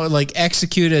people? No, like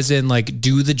execute as in like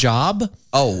do the job.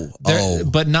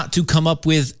 But not to come up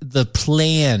with the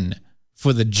plan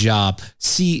for the job.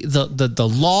 See, the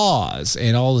laws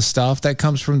and all the stuff that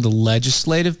comes from the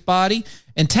legislative body,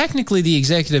 and technically the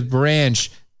executive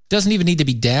branch doesn't even need to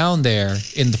be down there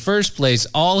in the first place.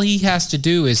 All he has to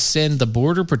do is send the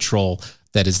border patrol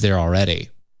that is there already.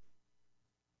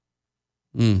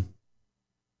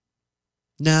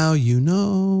 Now you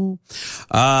know.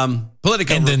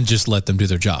 Politico. And then just let them do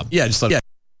their job. Yeah, just let them.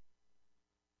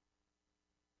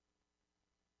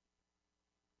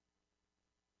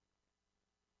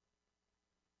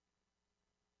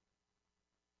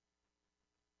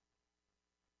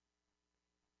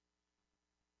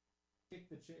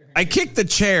 I kicked the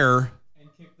chair. And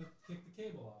kicked the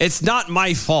cable off. It's not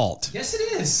my fault. Yes,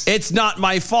 it is. It's not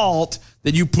my fault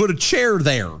that you put a chair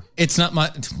there. It's not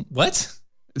my... What?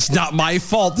 It's not my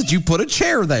fault that you put a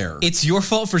chair there. It's your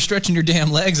fault for stretching your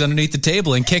damn legs underneath the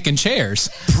table and kicking chairs.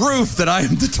 Proof that I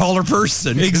am the taller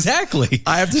person. Exactly.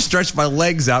 I have to stretch my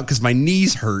legs out because my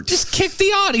knees hurt. Just kick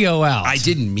the audio out. I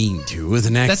didn't mean to. It was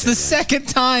an accident. That's the second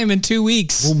time in 2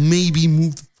 weeks. Well, maybe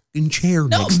move the fucking chair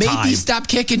next time. No, maybe stop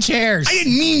kicking chairs. I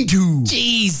didn't mean to.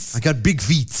 Jeez. I got big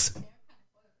feet.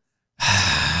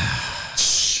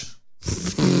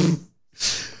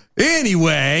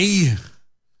 Anyway...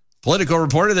 Politico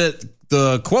reported that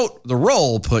the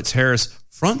role puts Harris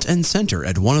front and center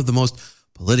at one of the most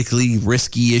politically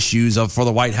risky issues for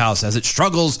the White House as it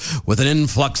struggles with an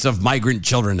influx of migrant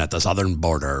children at the southern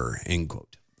border, end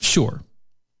quote. Sure.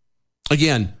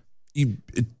 Again,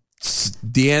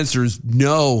 the answer is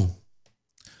no.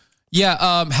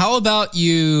 Yeah. How about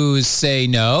you say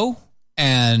no?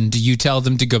 And you tell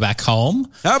them to go back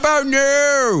home. How about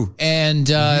no? And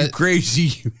you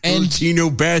crazy Latino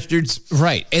bastards.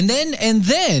 Right. And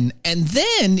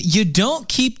then you don't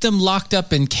keep them locked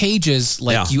up in cages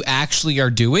like you actually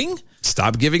are doing.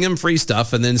 Stop giving them free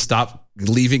stuff and then stop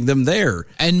leaving them there.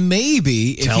 And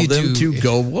maybe tell them to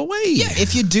go away. Yeah,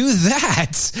 if you do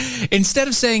that, instead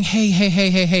of saying,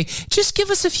 hey, just give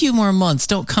us a few more months.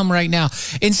 Don't come right now.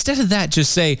 Instead of that,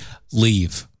 just say,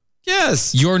 leave.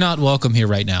 Yes. You're not welcome here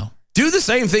right now. Do the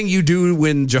same thing you do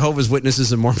when Jehovah's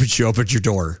Witnesses and Mormons show up at your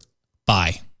door.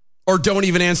 Bye. Or don't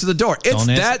even answer the door. It's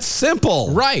that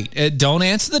simple. Right. Don't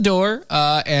answer the door.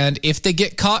 And if they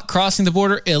get caught crossing the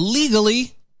border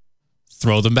illegally,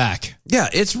 throw them back. Yeah,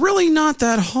 it's really not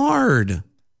that hard.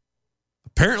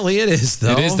 Apparently it is,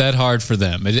 though. It is that hard for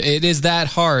them. It is that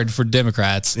hard for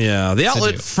Democrats. Yeah. The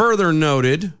outlet further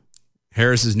noted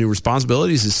Harris's new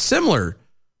responsibilities is similar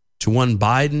to one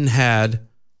Biden had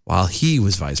while he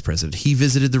was vice president. He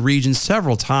visited the region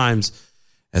several times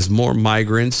as more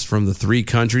migrants from the three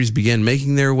countries began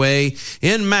making their way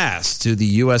en masse to the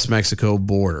U.S.-Mexico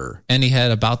border. And he had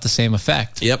about the same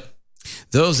effect. Yep.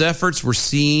 Those efforts were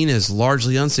seen as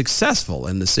largely unsuccessful,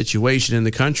 and the situation in the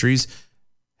countries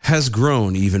has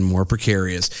grown even more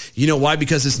precarious. You know why?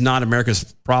 Because it's not America's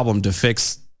problem to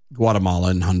fix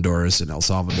Guatemala and Honduras and El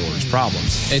Salvador's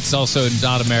problems. It's also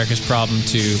not America's problem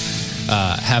to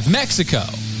have Mexico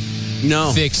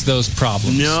fix those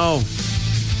problems. No.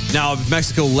 Now, if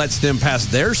Mexico lets them pass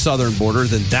their southern border,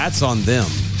 then that's on them.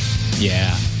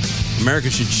 Yeah. America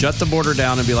should shut the border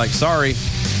down and be like, sorry,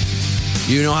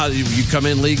 you know how you come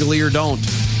in legally or don't.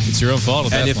 It's your own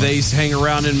fault. And if they hang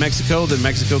around in Mexico, then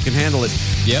Mexico can handle it.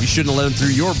 Yep. You shouldn't have let them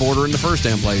through your border in the first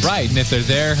damn place. Right. And if they're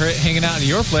there hanging out in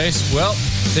your place, well,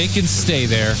 they can stay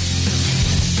there.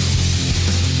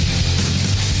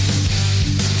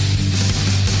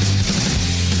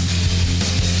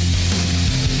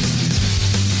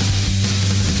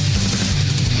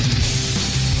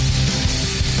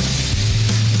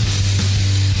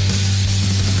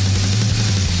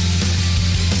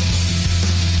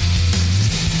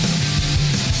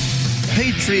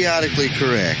 Patriotically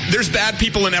correct. There's bad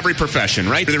people in every profession,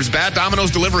 right? There's bad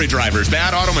Domino's delivery drivers,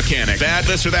 bad auto mechanic, bad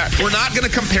this or that. We're not going to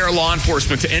compare law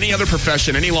enforcement to any other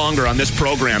profession any longer on this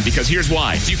program, because here's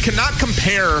why. You cannot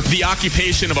compare the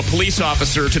occupation of a police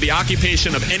officer to the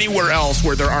occupation of anywhere else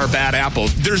where there are bad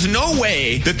apples. There's no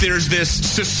way that there's this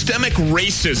systemic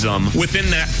racism within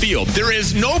that field. There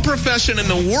is no profession in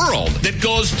the world that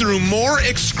goes through more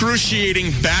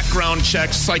excruciating background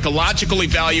checks, psychological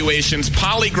evaluations,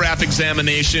 polygraph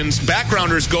examinations.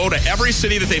 Backgrounders go to every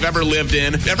city that they've ever lived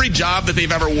in, every job that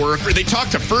they've ever worked. They talk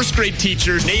to first grade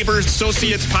teachers, neighbors,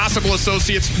 associates, possible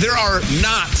associates. There are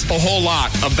not a whole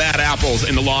lot of bad apples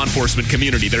in the law enforcement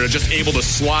community that are just able to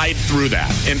slide through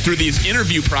that. And through these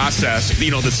interview process,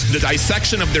 you know, the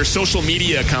dissection of their social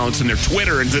media accounts and their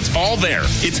Twitter, and it's all there.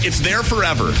 It's there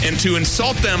forever. And to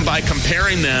insult them by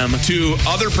comparing them to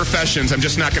other professions, I'm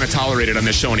just not going to tolerate it on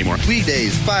this show anymore.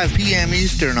 Weekdays, 5 p.m.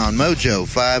 Eastern on Mojo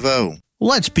 50.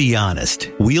 Let's be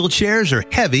honest. Wheelchairs are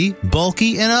heavy,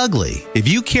 bulky, and ugly. If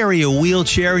you carry a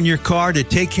wheelchair in your car to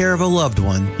take care of a loved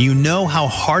one, you know how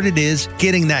hard it is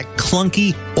getting that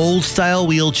clunky, old-style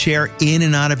wheelchair in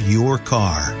and out of your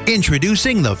car.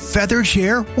 Introducing the Feather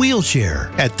Chair Wheelchair.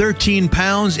 At 13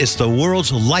 pounds, it's the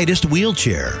world's lightest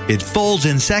wheelchair. It folds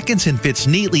in seconds and fits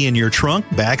neatly in your trunk,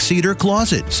 backseat, or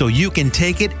closet, so you can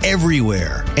take it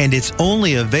everywhere. And it's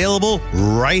only available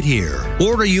right here.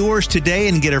 Order yours today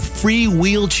and get a free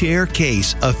wheelchair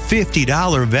case, a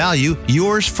 $50 value,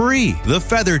 yours free. The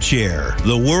Feather Chair.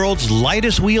 The world's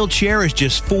lightest wheelchair is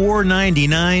just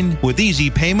 $4.99 with easy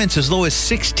payments as low as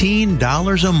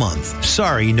 $16 a month.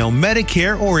 Sorry, no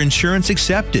Medicare or insurance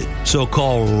accepted. So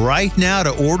call right now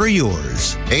to order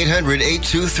yours.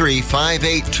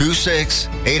 800-823-5826.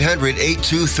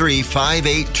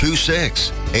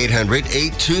 800-823-5826.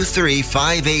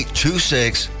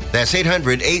 800-823-5826. That's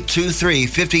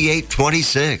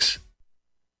 800-823-5826.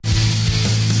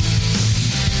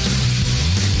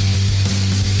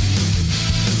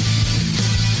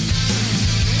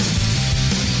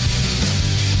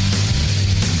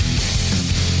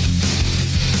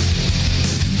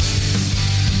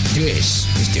 This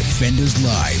is Defenders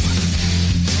Live.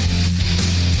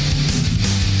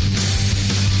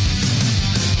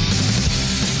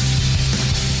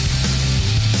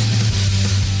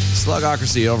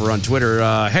 Slugocracy over on Twitter.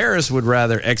 Harris would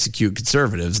rather execute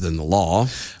conservatives than the law.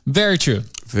 Very true.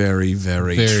 Very,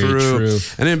 very true.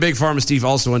 And then Big Pharma Steve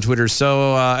also on Twitter.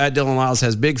 So at Dylan Lyles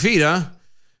has big feet, huh?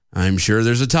 I'm sure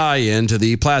there's a tie-in to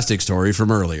the plastic story from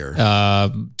earlier.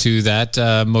 To that,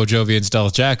 Mojovian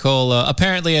Stealth Jackhole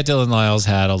apparently at Dylan Lyles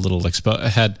had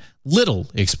little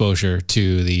exposure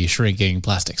to the shrinking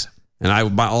plastics. And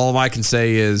all I can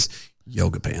say is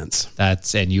yoga pants.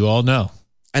 And you all know.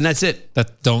 And that's it.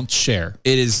 That don't share.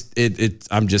 It is.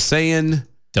 I'm just saying.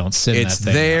 Don't sit. It's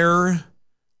that thing there. Up.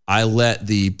 I let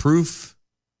the proof.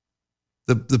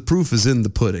 The proof is in the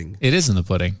pudding. It is in the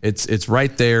pudding. It's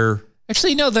right there.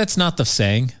 Actually, no, that's not the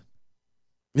saying.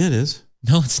 It is.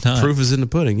 No, it's not. Proof is in the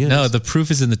pudding. Yes. No, the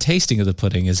proof is in the tasting of the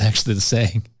pudding is actually the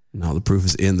saying. No, the proof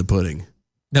is in the pudding.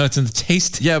 No, it's in the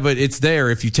taste. Yeah, but it's there.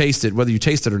 If you taste it, whether you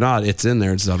taste it or not, it's in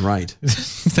there. It's done right.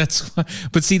 That's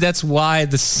why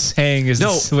the saying is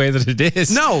the way that it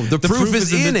is. No, the proof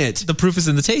is in it. The proof is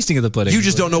in the tasting of the pudding. You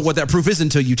just don't know what that proof is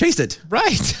until you taste it.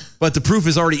 Right. But the proof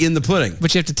is already in the pudding.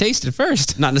 But you have to taste it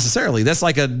first. Not necessarily. That's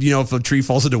like if a tree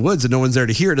falls into the woods and no one's there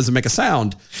to hear, it doesn't make a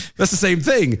sound. That's the same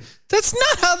thing. That's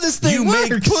not how this thing works.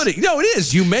 You make pudding. No, it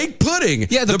is. You make pudding.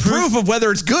 Yeah, the proof of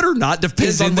whether it's good or not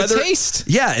depends on whether the taste.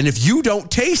 Yeah, and if you don't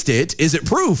taste it, is it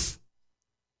proof?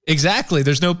 Exactly.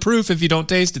 There's no proof if you don't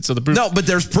taste it. So the proof. No, but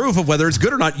there's proof of whether it's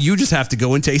good or not. You just have to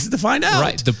go and taste it to find out.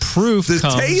 Right. The proof. The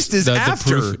taste is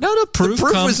after. The proof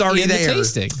comes is already in there. The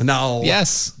tasting. No.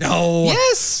 Yes. No.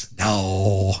 Yes.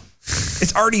 No.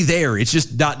 It's already there. It's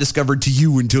just not discovered to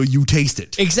you until you taste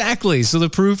it. Exactly. So the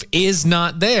proof is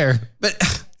not there. But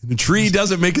the tree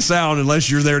doesn't make a sound unless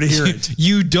you're there to hear it.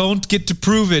 You don't get to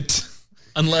prove it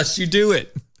unless you do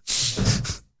it.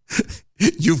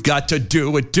 You've got to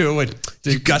do it.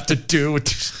 You got to do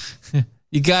it.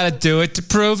 You got to do it to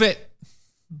prove it.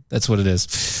 That's what it is.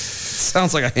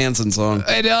 Sounds like a Hanson song.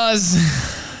 It does.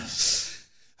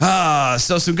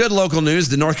 So some good local news.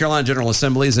 The North Carolina General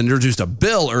Assembly has introduced a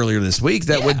bill earlier this week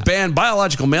that would ban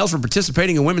biological males from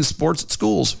participating in women's sports at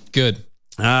schools. Good.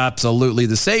 Absolutely.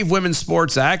 The Save Women's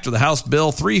Sports Act, or the House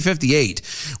Bill 358,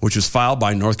 which was filed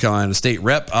by North Carolina State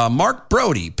Rep Mark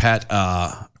Brody, Pat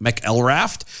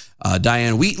McElraft,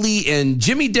 Diane Wheatley, and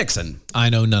Jimmy Dixon. I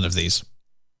know none of these.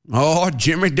 Oh,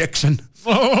 Jimmy Dixon.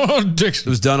 Oh, Dixon.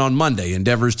 It was done on Monday.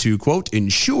 Endeavors to, quote,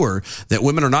 ensure that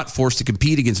women are not forced to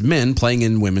compete against men playing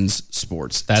in women's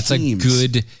sports teams. A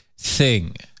good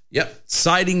thing. Yep.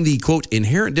 Citing the, quote,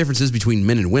 inherent differences between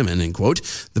men and women, end quote,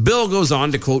 the bill goes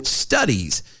on to, quote,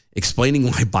 studies explaining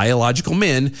why biological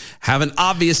men have an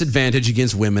obvious advantage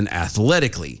against women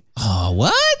athletically. Oh,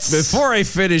 what? Before I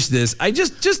finish this, I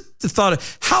just thought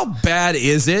of how bad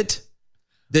is it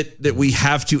that we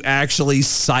have to actually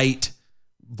cite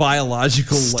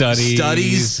biological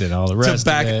studies and all the rest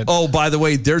of it. Oh, by the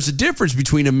way, there's a difference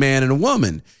between a man and a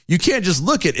woman. You can't just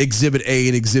look at Exhibit A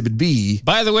and Exhibit B.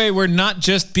 By the way, we're not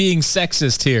just being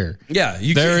sexist here. Yeah.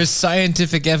 There is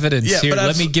scientific evidence here.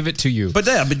 Let me give it to you. But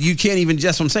you can't even,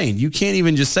 that's what I'm saying. You can't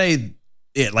even just say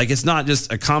it. Like, it's not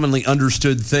just a commonly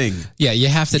understood thing. Yeah, you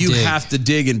have to dig. You have to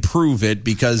dig and prove it,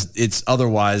 because it's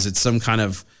some kind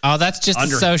of... Oh, that's just a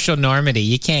social normity.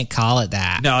 You can't call it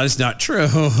that. No, it's not true.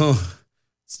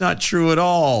 It's not true at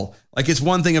all. Like, it's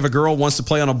one thing if a girl wants to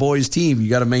play on a boys' team, you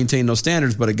got to maintain those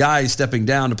standards. But a guy stepping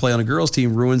down to play on a girls'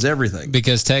 team ruins everything.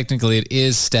 Because technically it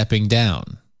is stepping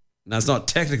down. Now, it's not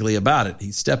technically about it.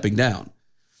 He's stepping down.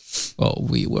 Well,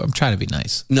 I'm trying to be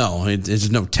nice. No, it's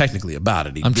no technically about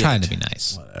it. I'm trying to be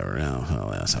nice. Whatever.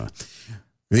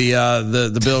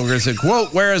 The bill said,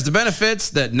 quote, whereas the benefits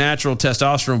that natural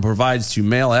testosterone provides to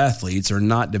male athletes are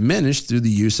not diminished through the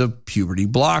use of puberty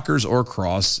blockers or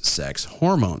cross-sex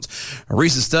hormones. A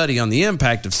recent study on the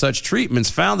impact of such treatments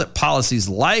found that policies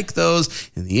like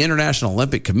those in the International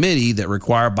Olympic Committee that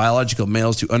require biological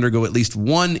males to undergo at least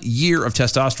 1 year of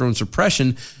testosterone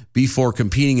suppression before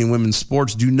competing in women's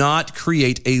sports do not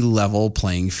create a level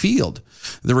playing field.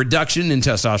 The reduction in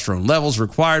testosterone levels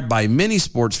required by many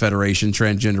sports federation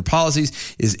transgender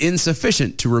policies is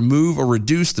insufficient to remove or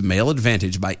reduce the male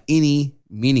advantage by any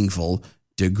meaningful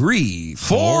degree.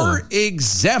 For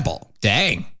example,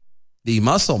 the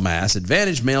muscle mass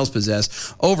advantage males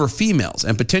possess over females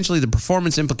and potentially the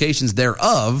performance implications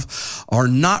thereof are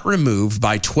not removed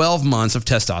by 12 months of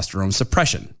testosterone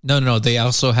suppression. No. They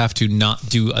also have to not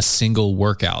do a single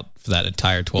workout for that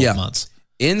entire 12 months.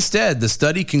 Instead, the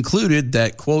study concluded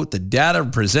that, quote, the data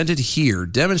presented here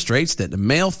demonstrates that the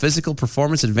male physical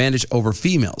performance advantage over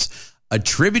females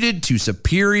attributed to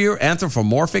superior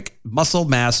anthropomorphic muscle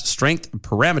mass strength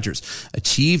parameters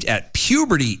achieved at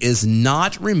puberty is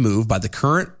not removed by the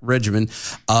current regimen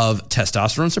of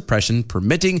testosterone suppression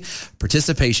permitting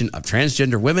participation of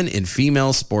transgender women in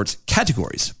female sports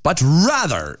categories. But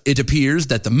rather, it appears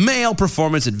that the male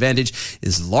performance advantage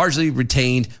is largely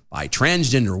retained by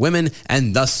transgender women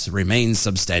and thus remains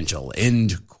substantial.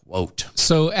 End quote.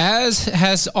 So, as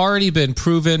has already been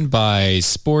proven by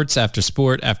sports after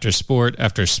sport after sport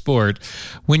after sport,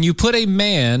 when you put a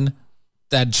man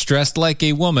that's dressed like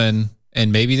a woman,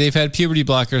 and maybe they've had puberty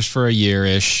blockers for a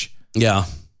year-ish,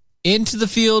 into the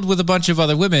field with a bunch of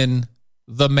other women,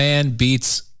 the man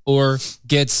beats or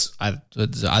gets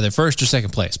either first or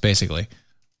second place, basically.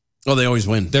 Oh, they always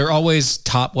win. They're always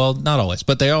top, well, not always,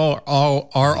 but they are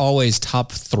always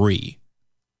top 3.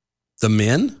 The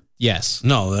men? Yes.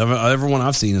 No, everyone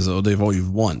I've seen is they've always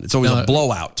won. It's always a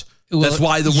blowout. Well, that's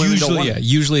why the women don't win. Yeah,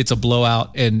 usually it's a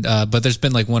blowout, and but there's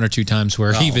been like 1 or 2 times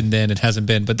where even then it hasn't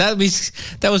been. But that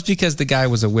was because the guy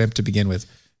was a wimp to begin with.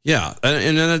 Yeah,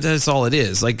 and that's all it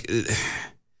is. Like,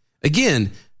 again,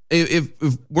 if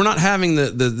we're not having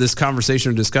this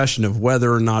conversation or discussion of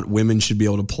whether or not women should be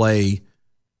able to play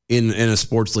in a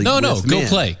sports league. No, go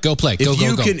play.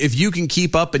 If you can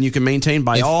keep up and you can maintain,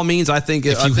 by all means, I think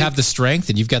if you have the strength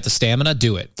and you've got the stamina,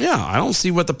 do it. Yeah, I don't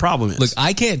see what the problem is. Look,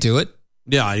 I can't do it.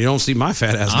 Yeah, you don't see my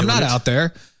fat ass. I'm not out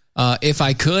there. If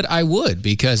I could, I would,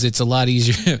 because it's a lot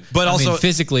easier. But also,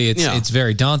 physically, it's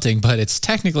very daunting. But it's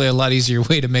technically a lot easier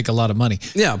way to make a lot of money.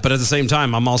 Yeah, but at the same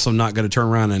time, I'm also not going to turn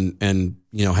around and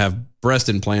have breast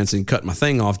implants and cut my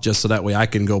thing off just so that way I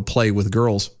can go play with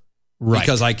girls. Right.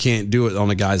 Because I can't do it on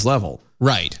a guy's level.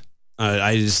 Right.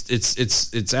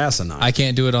 It's asinine. I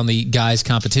can't do it on the guy's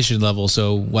competition level.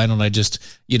 So why don't I just,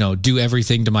 do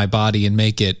everything to my body and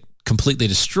make it completely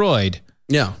destroyed?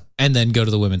 Yeah. And then go to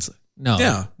the women's. No.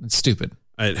 Yeah. It's stupid.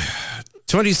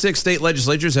 26 state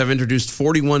legislatures have introduced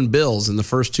 41 bills in the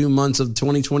first 2 months of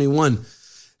 2021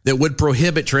 that would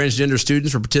prohibit transgender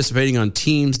students from participating on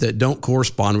teams that don't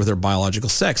correspond with their biological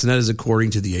sex. And that is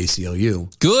according to the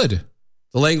ACLU. Good.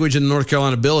 The language in the North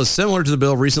Carolina bill is similar to the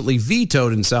bill recently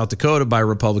vetoed in South Dakota by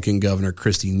Republican Governor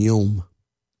Kristi Noem.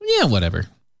 Yeah, whatever.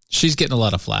 She's getting a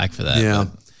lot of flack for that. Yeah.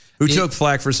 Who took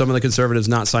flack for some of the conservatives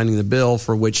not signing the bill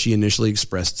for which she initially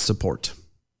expressed support.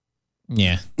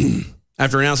 Yeah.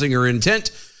 After announcing her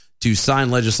intent to sign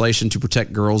legislation to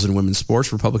protect girls in women's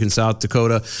sports, Republican South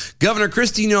Dakota Governor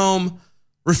Kristi Noem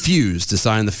refused to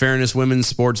sign the Fairness Women's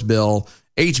Sports Bill,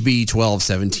 HB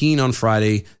 1217, on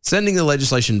Friday, sending the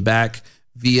legislation back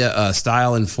via a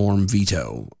style and form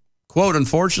veto. Quote,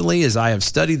 unfortunately, as I have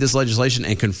studied this legislation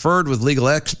and conferred with legal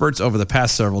experts over the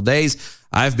past several days,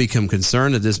 I've become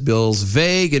concerned that this bill's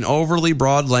vague and overly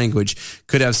broad language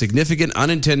could have significant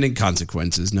unintended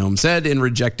consequences, Noem said in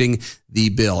rejecting the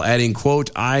bill, adding, quote,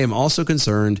 I am also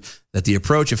concerned that the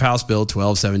approach of House Bill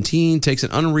 1217 takes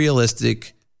an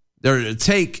unrealistic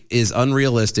take is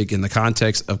unrealistic in the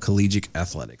context of collegiate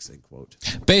athletics, end quote.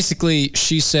 Basically,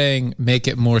 she's saying make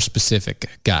it more specific,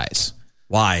 guys.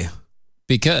 Why?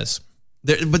 Because.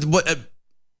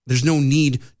 There's no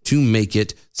need to make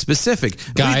it specific.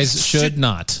 Guys should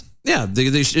not. Yeah,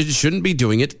 they shouldn't be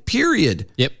doing it, period.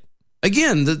 Yep.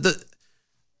 Again,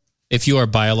 if you are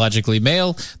biologically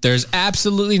male, there's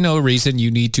absolutely no reason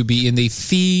you need to be in the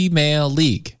female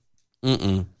league.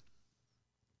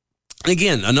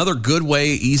 Again, another good way,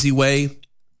 easy way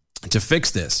to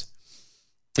fix this.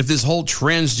 If this whole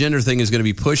transgender thing is going to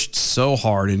be pushed so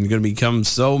hard and going to become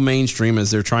so mainstream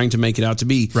as they're trying to make it out to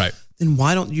be, right? Then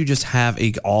why don't you just have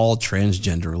a all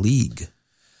transgender league?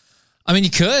 I mean, you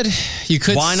could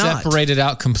why not? Separate it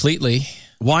out completely.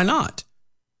 Why not?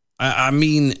 I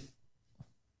mean,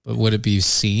 but would it be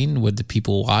seen? Would the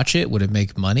people watch it? Would it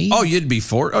make money? Oh, you'd be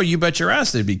for it. Oh, you bet your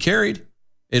ass they'd be carried.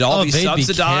 It'd all be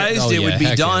subsidized. It would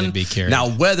be done. Now,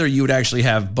 whether you would actually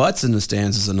have butts in the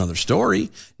stands is another story.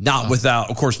 Not without,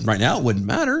 of course, right now it wouldn't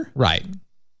matter. Right.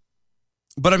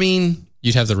 But I mean,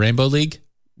 you'd have the Rainbow League.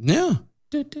 Yeah.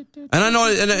 And I know,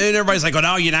 and everybody's like, oh,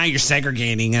 no, now you're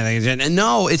segregating. And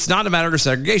no, it's not a matter of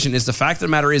segregation. It's the fact of the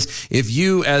matter is, if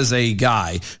you as a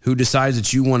guy who decides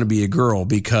that you want to be a girl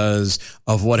because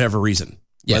of whatever reason,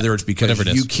 whether it's because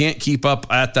you can't keep up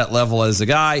at that level as a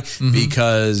guy,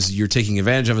 because you're taking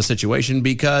advantage of a situation,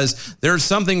 because there's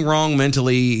something wrong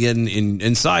mentally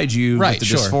inside you, right? With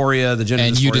the dysphoria, the gender dysphoria,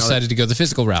 and you decided to go the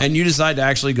physical route, and you decide to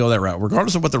actually go that route,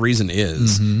 regardless of what the reason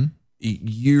is.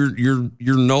 You're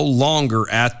no longer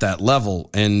at that level,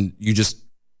 and you just,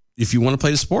 if you want to play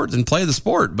the sport, then play the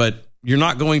sport, but you're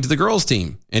not going to the girls'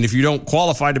 team. And if you don't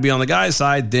qualify to be on the guys'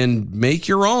 side, then make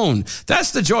your own.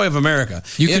 That's the joy of America.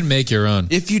 You can make your own.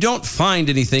 If you don't find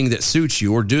anything that suits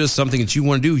you or do something that you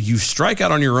want to do, you strike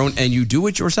out on your own and you do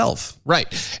it yourself.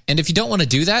 Right. And if you don't want to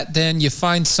do that, then you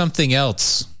find something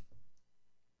else.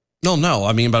 No.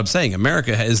 I mean, but I'm saying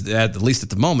America has, at least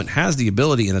at the moment, has the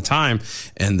ability and the time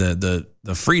and the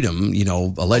freedom,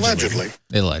 allegedly,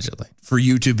 for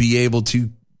you to be able to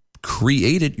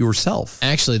create it yourself.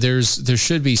 Actually, there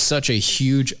should be such a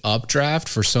huge updraft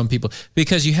for some people,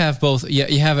 because you have both. Yeah,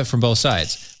 you have it from both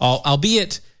sides.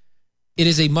 Albeit, it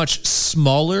is a much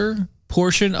smaller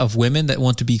portion of women that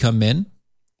want to become men.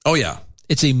 Oh yeah,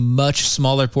 it's a much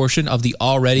smaller portion of the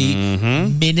already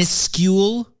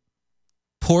minuscule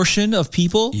portion of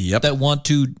people that want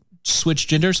to switch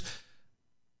genders.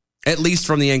 At least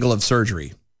from the angle of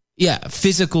surgery. Yeah,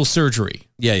 physical surgery.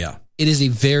 Yeah. It is a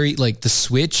very, the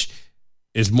switch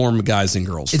is more guys than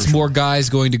girls. It's more guys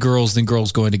going to girls than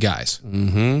girls going to guys.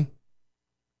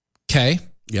 Okay.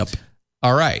 Yep.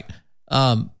 All right.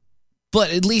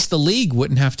 But at least the league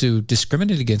wouldn't have to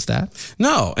discriminate against that.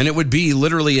 No, and it would be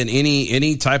literally in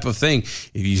any type of thing.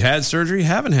 If you had surgery,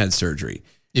 haven't had surgery.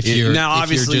 If you're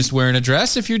just wearing a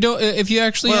dress, if you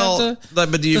actually have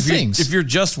the things. If you're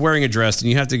just wearing a dress, then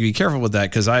you have to be careful with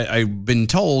that, because I've been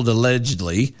told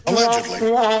allegedly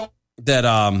that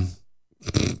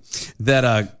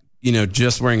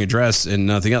just wearing a dress and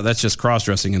nothing else, that's just cross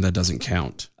dressing, and that doesn't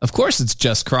count. Of course, it's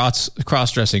just cross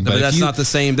dressing, but that's not the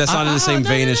same. That's not in the same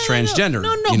vein as transgender.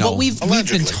 No. But we've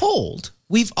been told.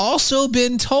 We've also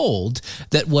been told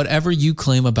that whatever you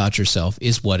claim about yourself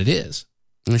is what it is.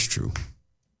 That's true.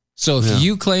 So if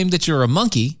you claim that you're a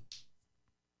monkey,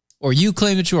 or you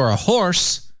claim that you're a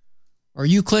horse, or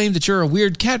you claim that you're a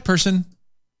weird cat person,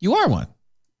 you are one.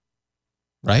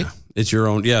 Right? Yeah, it's your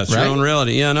own. Yeah, it's your own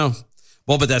reality. Yeah, no.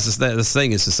 Well, but that's the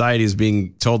thing is, society is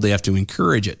being told they have to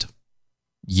encourage it.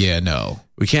 Yeah, no.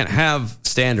 We can't have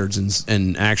standards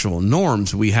and actual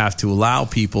norms. We have to allow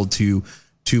people to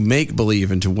to make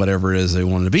believe into whatever it is they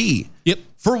want to be. Yep.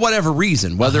 For whatever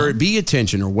reason, whether it be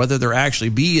attention or whether there actually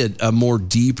be a more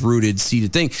deep-rooted,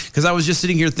 seated thing. Because I was just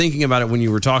sitting here thinking about it when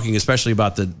you were talking, especially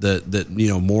about the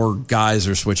more guys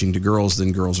are switching to girls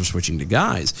than girls are switching to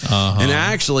guys. And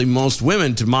actually, most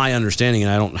women, to my understanding,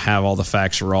 and I don't have all the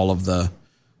facts or all of the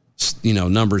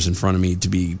numbers in front of me to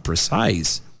be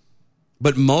precise,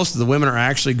 but most of the women are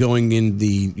actually going in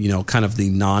the kind of the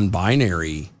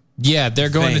non-binary. Yeah, they're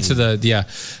going into the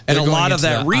and a lot of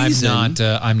that reason,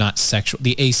 I'm not sexual,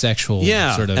 the asexual.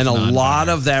 Yeah, sort of and a lot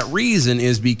of that reason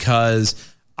is because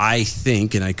I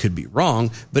think, and I could be wrong,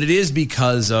 but it is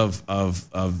because of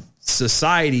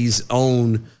society's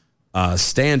own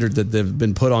standard that they've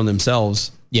been put on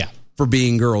themselves. Yeah, for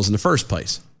being girls in the first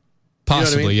place.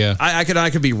 Possibly, you know what I mean? I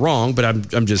could be wrong, but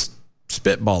I'm just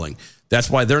spitballing. That's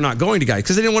why they're not going to guys,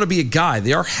 because they didn't want to be a guy.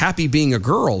 They are happy being a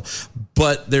girl,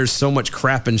 but there's so much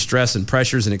crap and stress and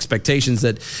pressures and expectations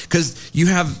that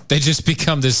they just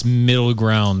become this middle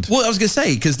ground. Well, I was going to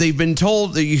say, because they've been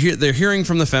told that they're hearing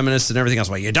from the feminists and everything else.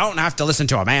 Well, you don't have to listen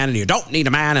to a man, and you don't need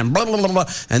a man, and blah blah blah blah.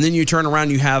 And then you turn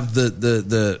around, you have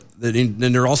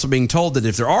and they're also being told that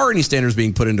if there are any standards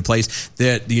being put into place,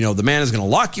 that the man is going to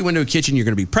lock you into a kitchen, you're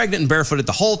going to be pregnant and barefooted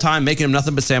the whole time, making him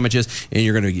nothing but sandwiches, and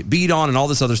you're going to get beat on and all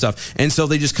this other stuff. And so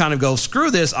they just kind of go,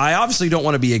 screw this. I obviously don't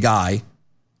want to be a guy,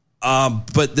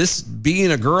 but this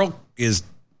being a girl is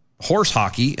horse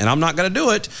hockey, and I'm not going to do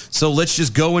it. So let's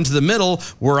just go into the middle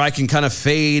where I can kind of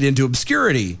fade into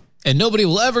obscurity, and nobody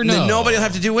will ever know. Nobody will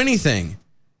have to do anything.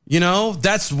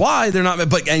 That's why they're not.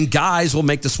 And guys will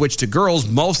make the switch to girls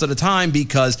most of the time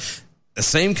because the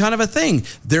same kind of a thing.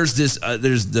 There's this.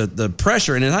 There's the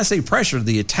pressure, and as I say pressure,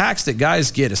 the attacks that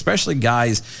guys get, especially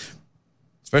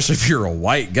if you're a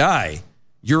white guy,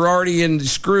 you're already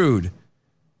screwed.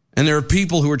 And there are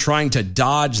people who are trying to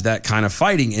dodge that kind of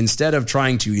fighting instead of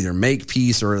trying to either make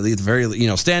peace or at the very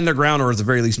stand their ground, or at the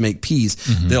very least make peace.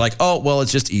 Mm-hmm. They're like, oh well,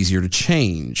 it's just easier to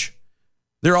change.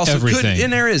 There are also good,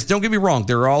 and there is, don't get me wrong,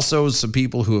 there are also some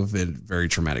people who have been in very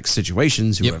traumatic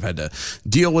situations, who have had to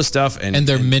deal with stuff. And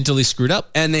they're mentally screwed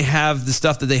up. And they have the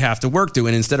stuff that they have to work through.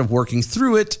 And instead of working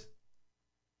through it,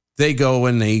 they go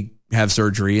and they have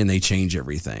surgery and they change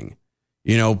everything.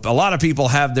 A lot of people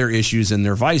have their issues and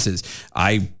their vices.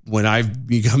 When I've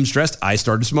become stressed, I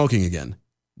started smoking again.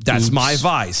 That's my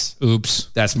vice.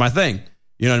 That's my thing.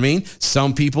 You know what I mean?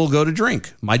 Some people go to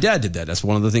drink. My dad did that. That's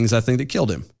one of the things I think that killed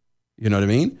him. You know what I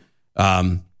mean?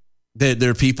 There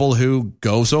are people who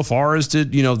go so far as to,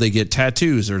 they get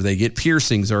tattoos or they get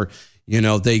piercings or,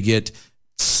 they get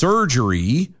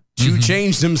surgery to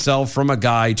change themselves from a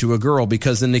guy to a girl,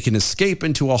 because then they can escape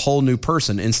into a whole new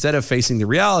person instead of facing the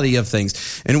reality of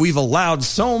things. And we've allowed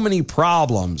so many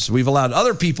problems. We've allowed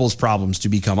other people's problems to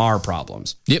become our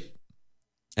problems. Yep.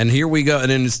 And here we go.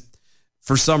 And then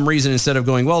for some reason, instead of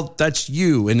going, well, that's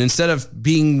you. And instead of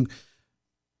being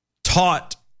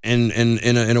taught and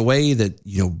in a way that,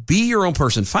 be your own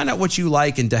person, find out what you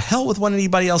like, and to hell with what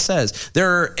anybody else says. There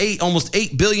are almost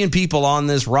 8 billion people on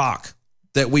this rock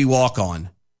that we walk on.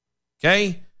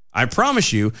 Okay. I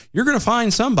promise you're going to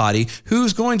find somebody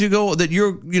who's going to go that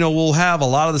will have a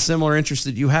lot of the similar interests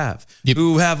that you have,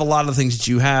 who have a lot of the things that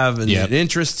you have, and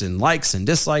interests and likes and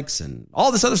dislikes and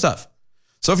all this other stuff.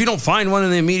 So if you don't find one in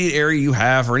the immediate area you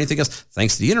have or anything else,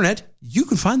 thanks to the internet, you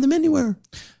can find them anywhere.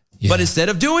 Yeah. But instead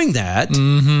of doing that,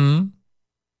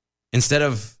 instead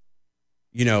of,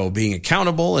 being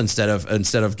accountable, instead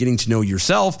of getting to know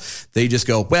yourself, they just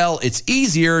go, well, it's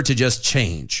easier to just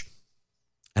change.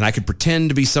 And I could pretend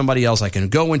to be somebody else. I can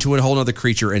go into a whole other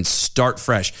creature and start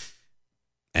fresh.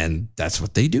 And that's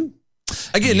what they do.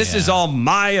 Again, this is all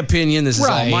my opinion. This is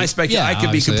all my speculation. I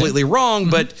could be completely wrong,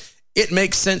 but it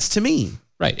makes sense to me.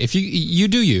 Right. If you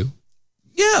do you.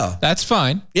 Yeah. That's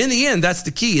fine. In the end, that's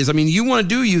the key you want to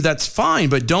do you, that's fine.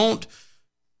 But don't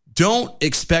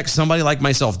expect somebody like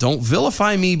myself. Don't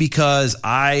vilify me because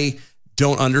I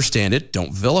don't understand it.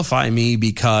 Don't vilify me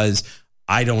because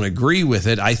I don't agree with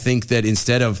it. I think that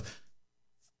instead of,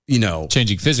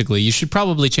 changing physically, you should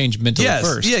probably change mentally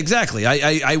first. Yeah, exactly.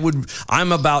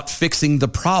 I'm about fixing the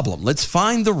problem. Let's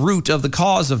find the root of the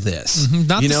cause of this.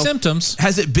 Not the symptoms.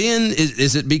 Has it been,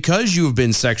 is it because you've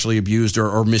been sexually abused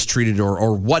or mistreated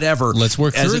or whatever? Let's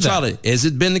work through that. Child, has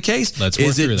it been the case? Let's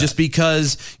work through that. Is it just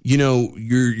because,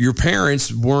 your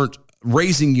parents weren't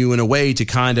raising you in a way to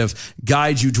kind of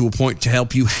guide you to a point to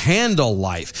help you handle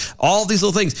life? All these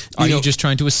little things. Are you just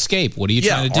trying to escape? What are you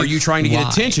trying to do? Are you trying to get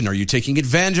attention? Are you taking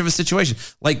advantage of a situation?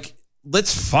 Like,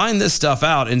 let's find this stuff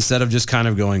out instead of just kind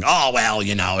of going, oh, well,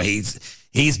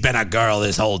 he's been a girl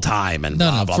this whole time and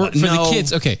blah, blah, blah. For the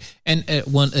kids. Okay. And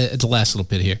the last little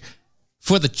bit here.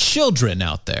 For the children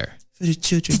out there, For the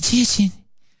children.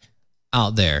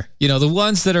 Out there. You know, the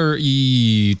ones that are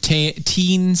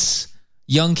teens,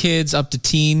 young kids up to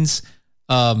teens.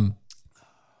 No.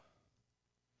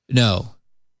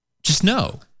 Just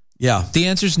no. Yeah. The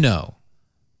answer is no.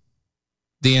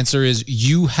 The answer is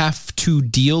you have to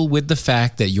deal with the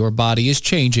fact that your body is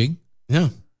changing. Yeah.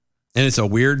 And it's a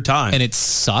weird time. And it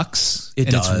sucks. It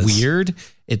does. It's weird.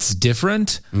 It's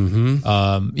different.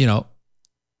 Mm-hmm. You know,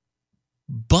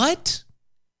 but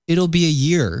it'll be a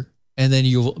year and then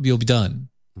you'll be done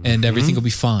and everything will be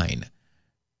fine.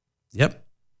 Yep.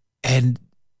 And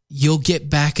you'll get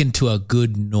back into a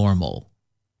good normal.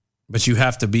 But you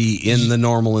have to be in the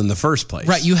normal in the first place.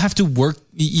 Right. You have to work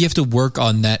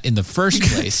on that in the first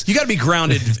place. You got to be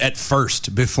grounded at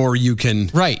first before you can.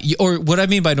 Right. Or what I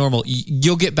mean by normal,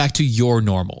 you'll get back to your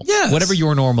normal. Yes. Whatever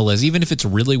your normal is, even if it's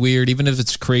really weird, even if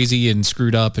it's crazy and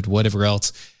screwed up and whatever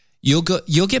else, you'll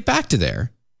get back to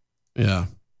there. Yeah.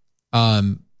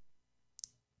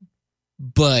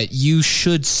 But you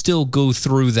should still go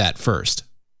through that first.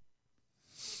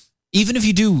 Even if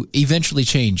you do eventually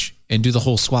change and do the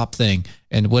whole swap thing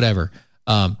and whatever,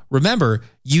 remember,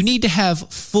 you need to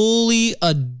have fully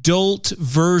adult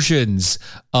versions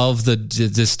of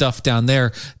the stuff down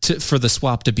there for the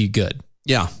swap to be good.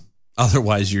 Yeah.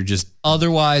 Otherwise,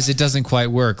 it doesn't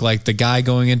quite work. Like the guy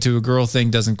going into a girl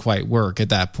thing doesn't quite work at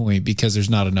that point because there's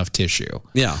not enough tissue.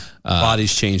 Yeah.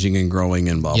 Body's changing and growing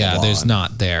and blah, blah, blah. Yeah, there's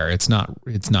not there. It's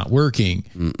not working.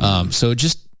 So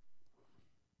just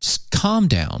calm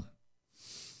down.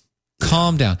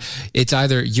 Calm down.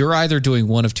 You're either doing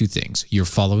one of two things. You're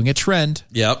following a trend.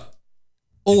 Yep.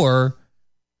 Or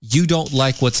you don't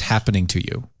like what's happening to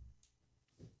you.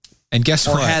 And guess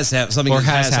what? Something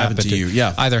has happened to you.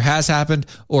 Yeah. Either has happened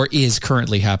or is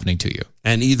currently happening to you.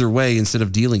 And either way, instead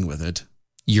of dealing with it,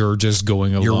 you're just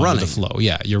going along with the flow.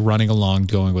 Yeah. You're running along,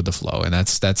 going with the flow. And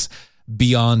that's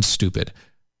beyond stupid.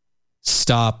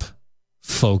 Stop,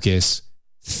 focus,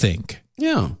 think.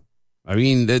 Yeah. I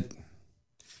mean,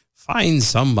 find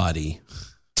somebody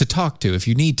to talk to if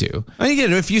you need to. I mean,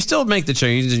 again, if you still make the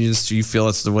change and you feel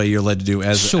it's the way you're led to do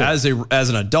as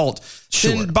an adult,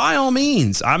 then by all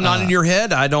means. I'm not in your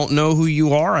head. I don't know who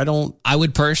you are. I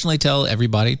would personally tell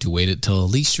everybody to wait until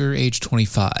at least you're age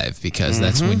 25 because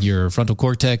that's when your frontal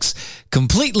cortex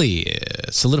completely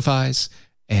solidifies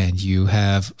and you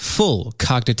have full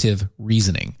cognitive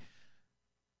reasoning.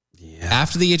 Yeah.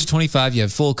 After the age of 25, you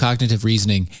have full cognitive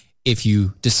reasoning if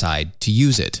you decide to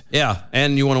use it. Yeah,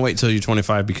 and you want to wait until you're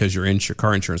 25 because your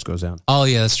car insurance goes down. Oh,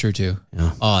 yeah, that's true, too.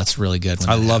 Yeah. Oh, it's really good.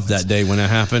 I love that day when it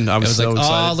happened. I was so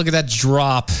excited. Oh, look at that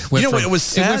drop. It was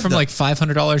sad. It went from like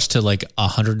 $500 to like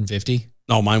 $150.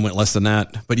 Oh, mine went less than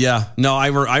that. But yeah, no, I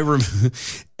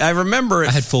remember it.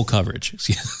 I had full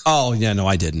coverage. Oh, yeah, no,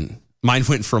 I didn't. Mine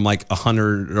went from like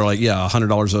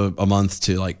 $100 a month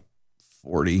to like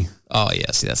 $40. Oh, yeah,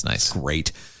 see, that's nice.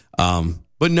 Great.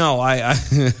 But no, I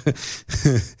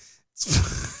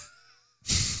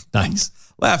nice.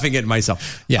 Laughing at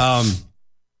myself. Yeah.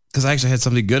 Because I actually had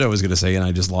something good I was going to say and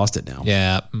I just lost it now.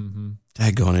 Yeah.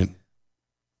 Daggone it.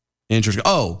 Interesting.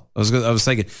 Oh, I was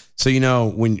thinking. So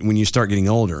when you start getting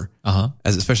older,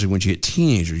 especially when you get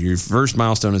teenager, your first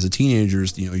milestone as a teenager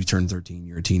is you turn 13,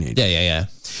 you're a teenager. Yeah. And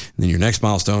then your next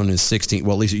milestone is 16.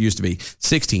 Well, at least it used to be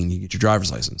 16. You get your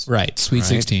driver's license. Right. Sweet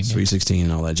 16. Sweet 16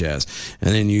 and all that jazz.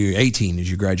 And then 18 is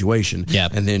your graduation. Yeah.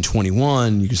 And then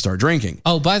 21, you can start drinking.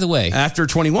 Oh, by the way, after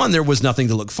 21, there was nothing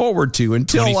to look forward to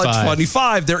until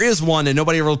 25. There is one, and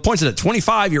nobody ever points at it.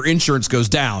 25, your insurance goes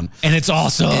down, and it's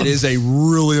awesome. It is a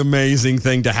really amazing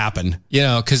thing to happen.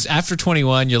 Because after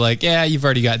 21, you're like, yeah, you've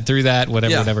already gotten through that,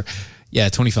 whatever. Yeah,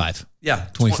 25. Yeah,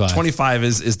 25. 25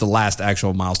 is the last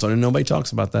actual milestone, and nobody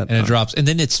talks about that. And it drops, and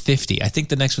then it's 50. I think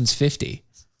the next one's 50.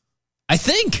 I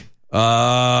think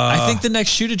the next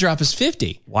shoe to drop is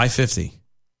 50. Why 50?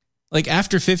 Like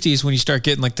after 50 is when you start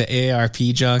getting like the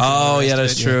AARP junk. Oh, yeah,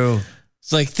 that's true.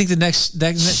 It's like, I think the next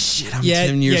shit, I'm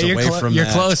 10 years away from that. You're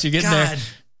close. You're getting there.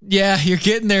 Yeah, you're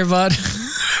getting there, bud.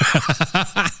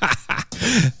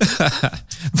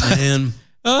 Man.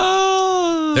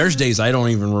 There's days I don't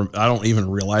even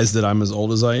realize that I'm as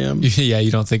old as I am. Yeah,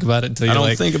 you don't think about it until I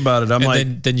don't think about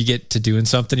it. Then you get to doing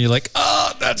something. You're like,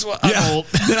 oh, that's what I'm old.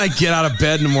 Then I get out of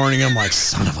bed in the morning. I'm like,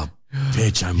 son of a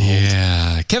bitch, I'm old.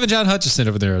 Yeah. Kevin John Hutchison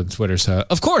over there on Twitter. So,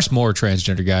 of course, more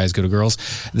transgender guys go to girls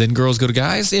than girls go to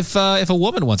guys. If a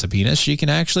woman wants a penis, she can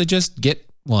actually just get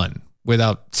one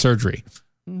without surgery.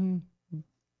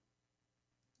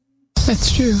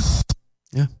 That's true.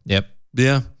 Yeah. Yep.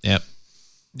 Yeah.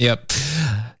 Yep.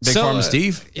 Big Farm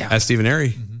Steve. Yeah. Ask Steve and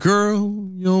Harry. Girl,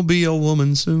 you'll be a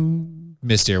woman soon.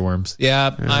 Missed earworms.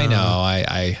 Yeah, I know.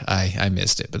 I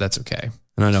missed it, but that's okay.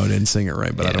 And I know I didn't sing it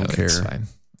right, but I don't care. It's fine.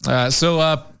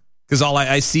 Because all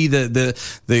I see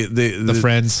the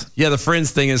Friends. Yeah, the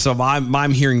Friends thing is, so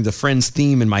I'm hearing the Friends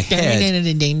theme in my head.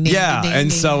 Yeah,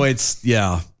 and so it's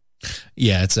Yeah,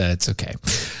 it's okay.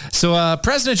 So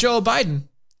President Joe Biden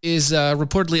is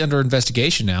reportedly under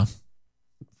investigation now.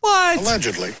 What?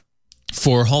 Allegedly.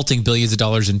 For halting billions of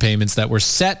dollars in payments that were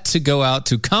set to go out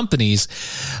to companies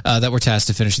that were tasked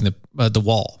to finishing the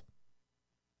wall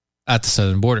at the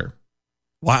southern border.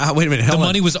 Wow, wait a minute. The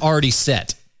money was already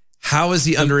set. How is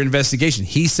he under investigation?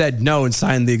 He said no and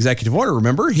signed the executive order,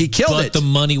 remember? He killed it. But the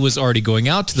money was already going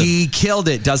out to them. He killed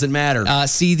it. Doesn't matter.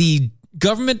 See, the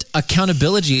Government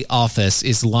Accountability Office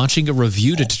is launching a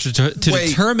review to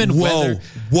determine whether...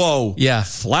 Whoa. Yeah.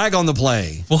 Flag on the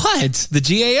play. What? The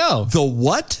GAO. The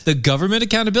what? The Government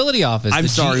Accountability Office. I'm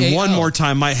sorry. GAO. One more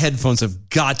time. My headphones have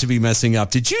got to be messing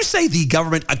up. Did you say the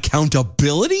Government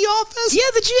Accountability Office?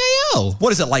 Yeah, the GAO.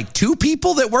 What is it, like 2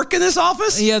 people that work in this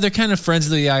office? Yeah, they're kind of friends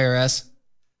of the IRS.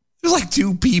 There's like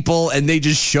 2 people, and they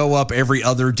just show up every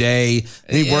other day.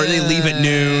 They leave at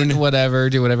noon. Do whatever.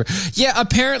 Yeah,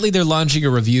 apparently they're launching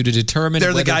a review to determine.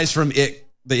 They're the guys from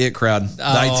the IT crowd, the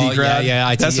IT crowd.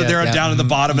 Yeah, that's what they're down at the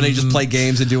bottom, and they just play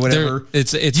games and do whatever.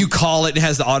 It's you call it, it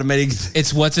has the automated.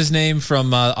 It's what's his name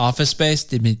from Office Space,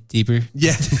 Deeper.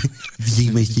 Yeah,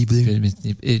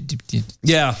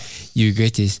 yeah. You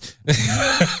regret this.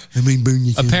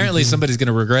 Apparently, somebody's going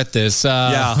to regret this.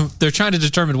 Yeah, they're trying to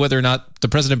determine whether or not the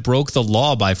president broke the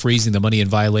law by freezing the money in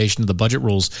violation of the budget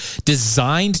rules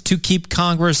designed to keep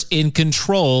Congress in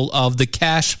control of the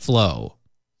cash flow.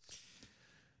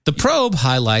 The probe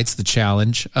highlights the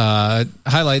challenge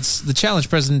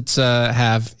presidents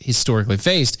have historically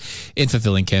faced in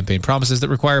fulfilling campaign promises that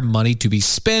require money to be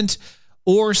spent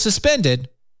or suspended,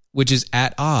 which is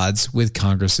at odds with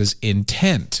Congress's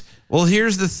intent. Well,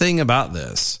 here's the thing about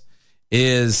this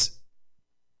is,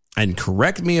 and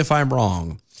correct me if I'm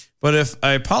wrong, but if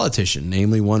a politician,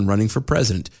 namely one running for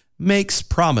president, makes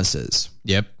promises.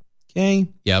 Yep. Okay.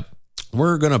 Yep.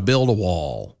 We're going to build a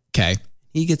wall. Okay.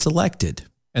 He gets elected.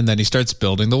 And then he starts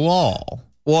building the wall.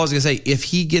 Well, I was going to say, if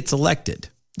he gets elected,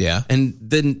 yeah, and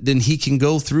then he can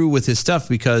go through with his stuff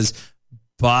because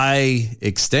by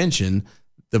extension,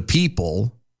 the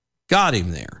people got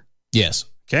him there. Yes.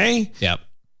 Okay? Yep.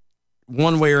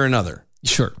 One way or another.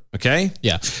 Sure. Okay?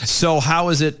 Yeah. So how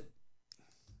is it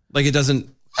like it doesn't...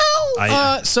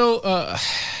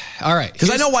 all right. Because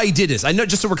I know why he did this. I know,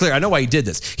 just so we're clear, I know why he did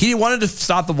this. He wanted to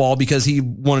stop the wall because he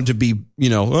wanted to be, I'm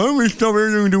going to stop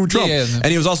everything to do with Trump. Yeah. And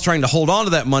he was also trying to hold on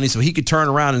to that money so he could turn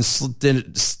around and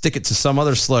stick it to some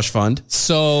other slush fund.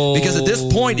 So, because at this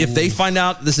point, if they find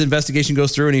out this investigation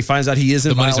goes through and he finds out he is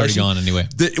in violation, the money's already gone anyway.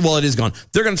 It is gone.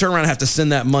 They're going to turn around and have to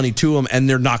send that money to him, and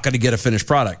they're not going to get a finished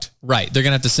product. Right. They're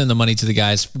going to have to send the money to the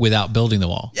guys without building the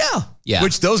wall. Yeah. Yeah.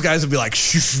 Which those guys would be like,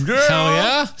 hell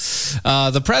yeah.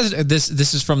 The president,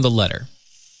 this is from the letter.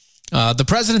 The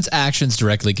president's actions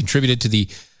directly contributed to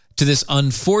this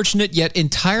unfortunate yet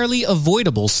entirely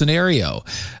avoidable scenario.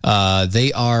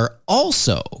 They are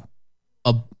also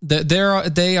a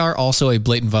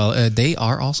blatant violation. They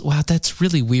are also, wow, that's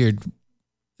really weird.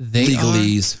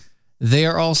 Legalese. They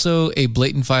are also a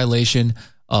blatant violation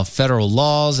of federal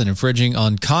laws and infringing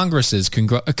on Congress's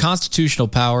constitutional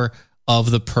power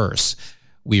of the purse.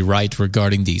 We write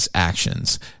regarding these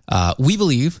actions. We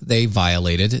believe they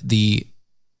violated the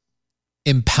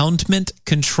Impoundment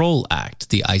Control Act,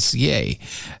 the ICA,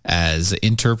 as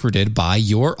interpreted by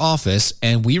your office,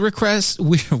 and we request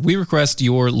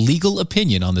your legal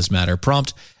opinion on this matter.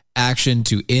 Prompt action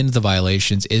to end the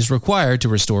violations is required to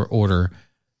restore order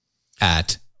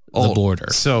at the border.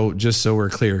 So, just so we're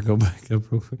clear, go back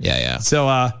up real quick. Yeah.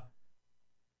 So,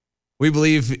 we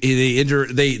believe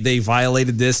they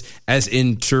violated this as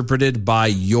interpreted by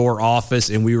your office,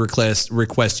 and we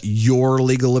request your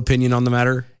legal opinion on the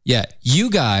matter. Yeah, you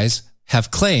guys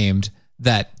have claimed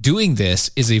that doing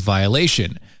this is a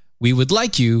violation. We would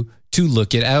like you to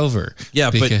look it over.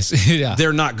 Yeah, because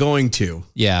they're not going to.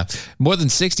 Yeah. More than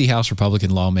 60 House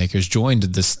Republican lawmakers joined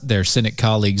their Senate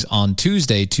colleagues on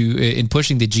Tuesday in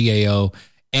pushing the GAO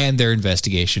and their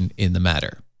investigation in the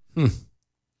matter.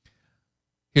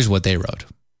 Here's what they wrote.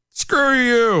 Screw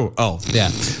you. Oh, yeah.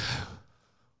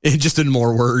 Just in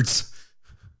more words.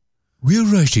 We're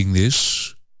writing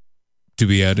this to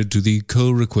be added to the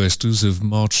co-requesters of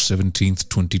March 17th,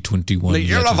 2021. The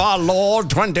year of our Lord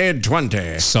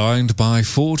 2020. Signed by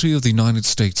 40 of the United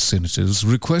States Senators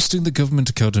requesting the Government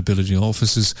Accountability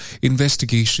Office's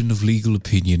investigation of legal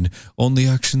opinion on the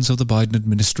actions of the Biden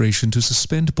administration to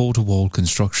suspend border wall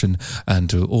construction and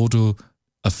to order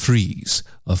a freeze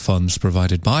of funds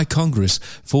provided by Congress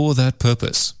for that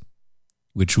purpose,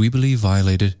 which we believe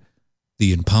violated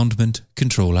the Impoundment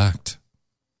Control Act.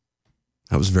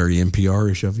 That was very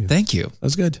NPR-ish of you. Thank you. That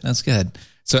was good. That's good.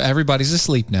 So everybody's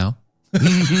asleep now.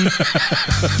 Perfect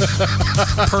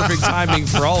timing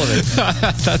for all of it.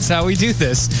 That's how we do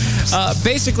this.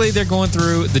 Basically, they're going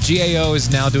through, the GAO is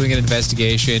now doing an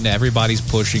investigation. Everybody's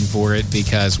pushing for it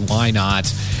because why not?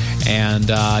 And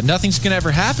nothing's going to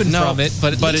ever happen from it,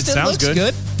 but at least it sounds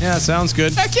good. Yeah, it sounds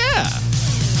good. Heck yeah.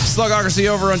 Slugocracy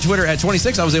over on Twitter. At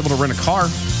 26, I was able to rent a car.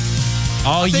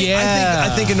 Oh,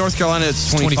 I think in North Carolina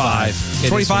it's 25.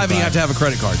 25 and you have to have a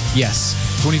credit card. Yes.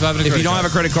 25 and a If you don't have a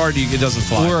credit card, it doesn't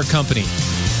fly. Or a company.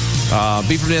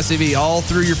 B from the SCV. All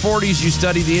through your 40s, you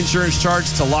study the insurance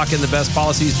charts to lock in the best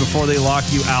policies before they lock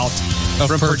you out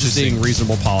from purchasing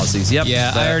reasonable policies. Yep.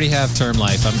 Yeah, I already have term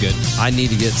life. I'm good. I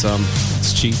need to get some.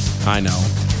 It's cheap. I know.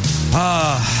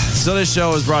 So this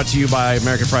show is brought to you by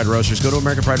American Pride Roasters. Go to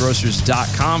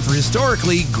AmericanPrideRoasters.com for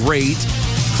historically great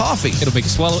coffee. It'll make you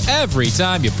swallow every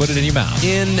time you put it in your mouth.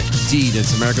 Indeed.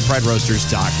 It's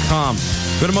AmericanPrideRoasters.com.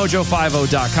 Go to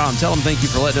Mojo50.com. Tell them thank you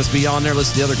for letting us be on there.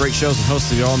 Listen to the other great shows and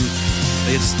hosts on.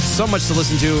 It's so much to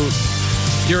listen to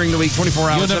during the week, 24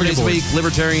 hours, 7 days a week.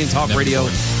 Libertarian Talk Radio.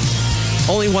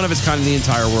 Only one of its kind in the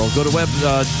entire world. Go to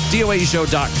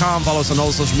DOAEshow.com. Follow us on all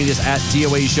the social medias at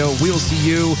DOAE Show. We will see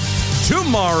you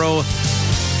tomorrow.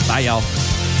 Bye, y'all.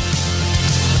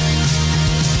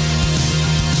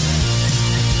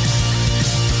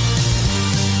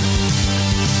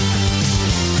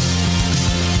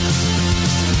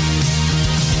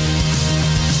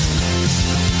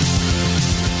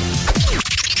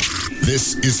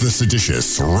 This is the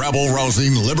seditious,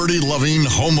 rabble-rousing, liberty-loving,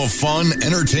 home of fun,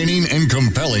 entertaining, and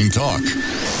compelling talk.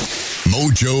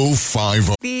 Mojo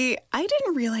 50. The I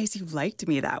didn't realize you liked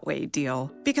me that way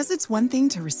deal. Because it's one thing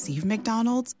to receive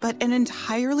McDonald's, but an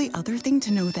entirely other thing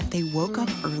to know that they woke up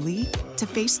early to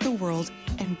face the world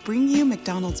and bring you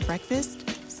McDonald's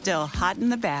breakfast still hot in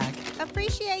the bag.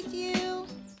 Appreciate you.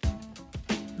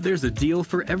 There's a deal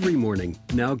for every morning.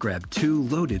 Now grab 2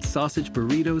 loaded sausage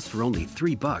burritos for only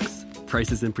 $3.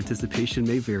 Prices and participation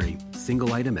may vary.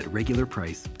 Single item at regular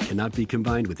price. Cannot be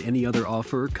combined with any other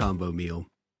offer or combo meal.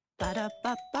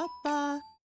 Ba-da-ba-ba-ba.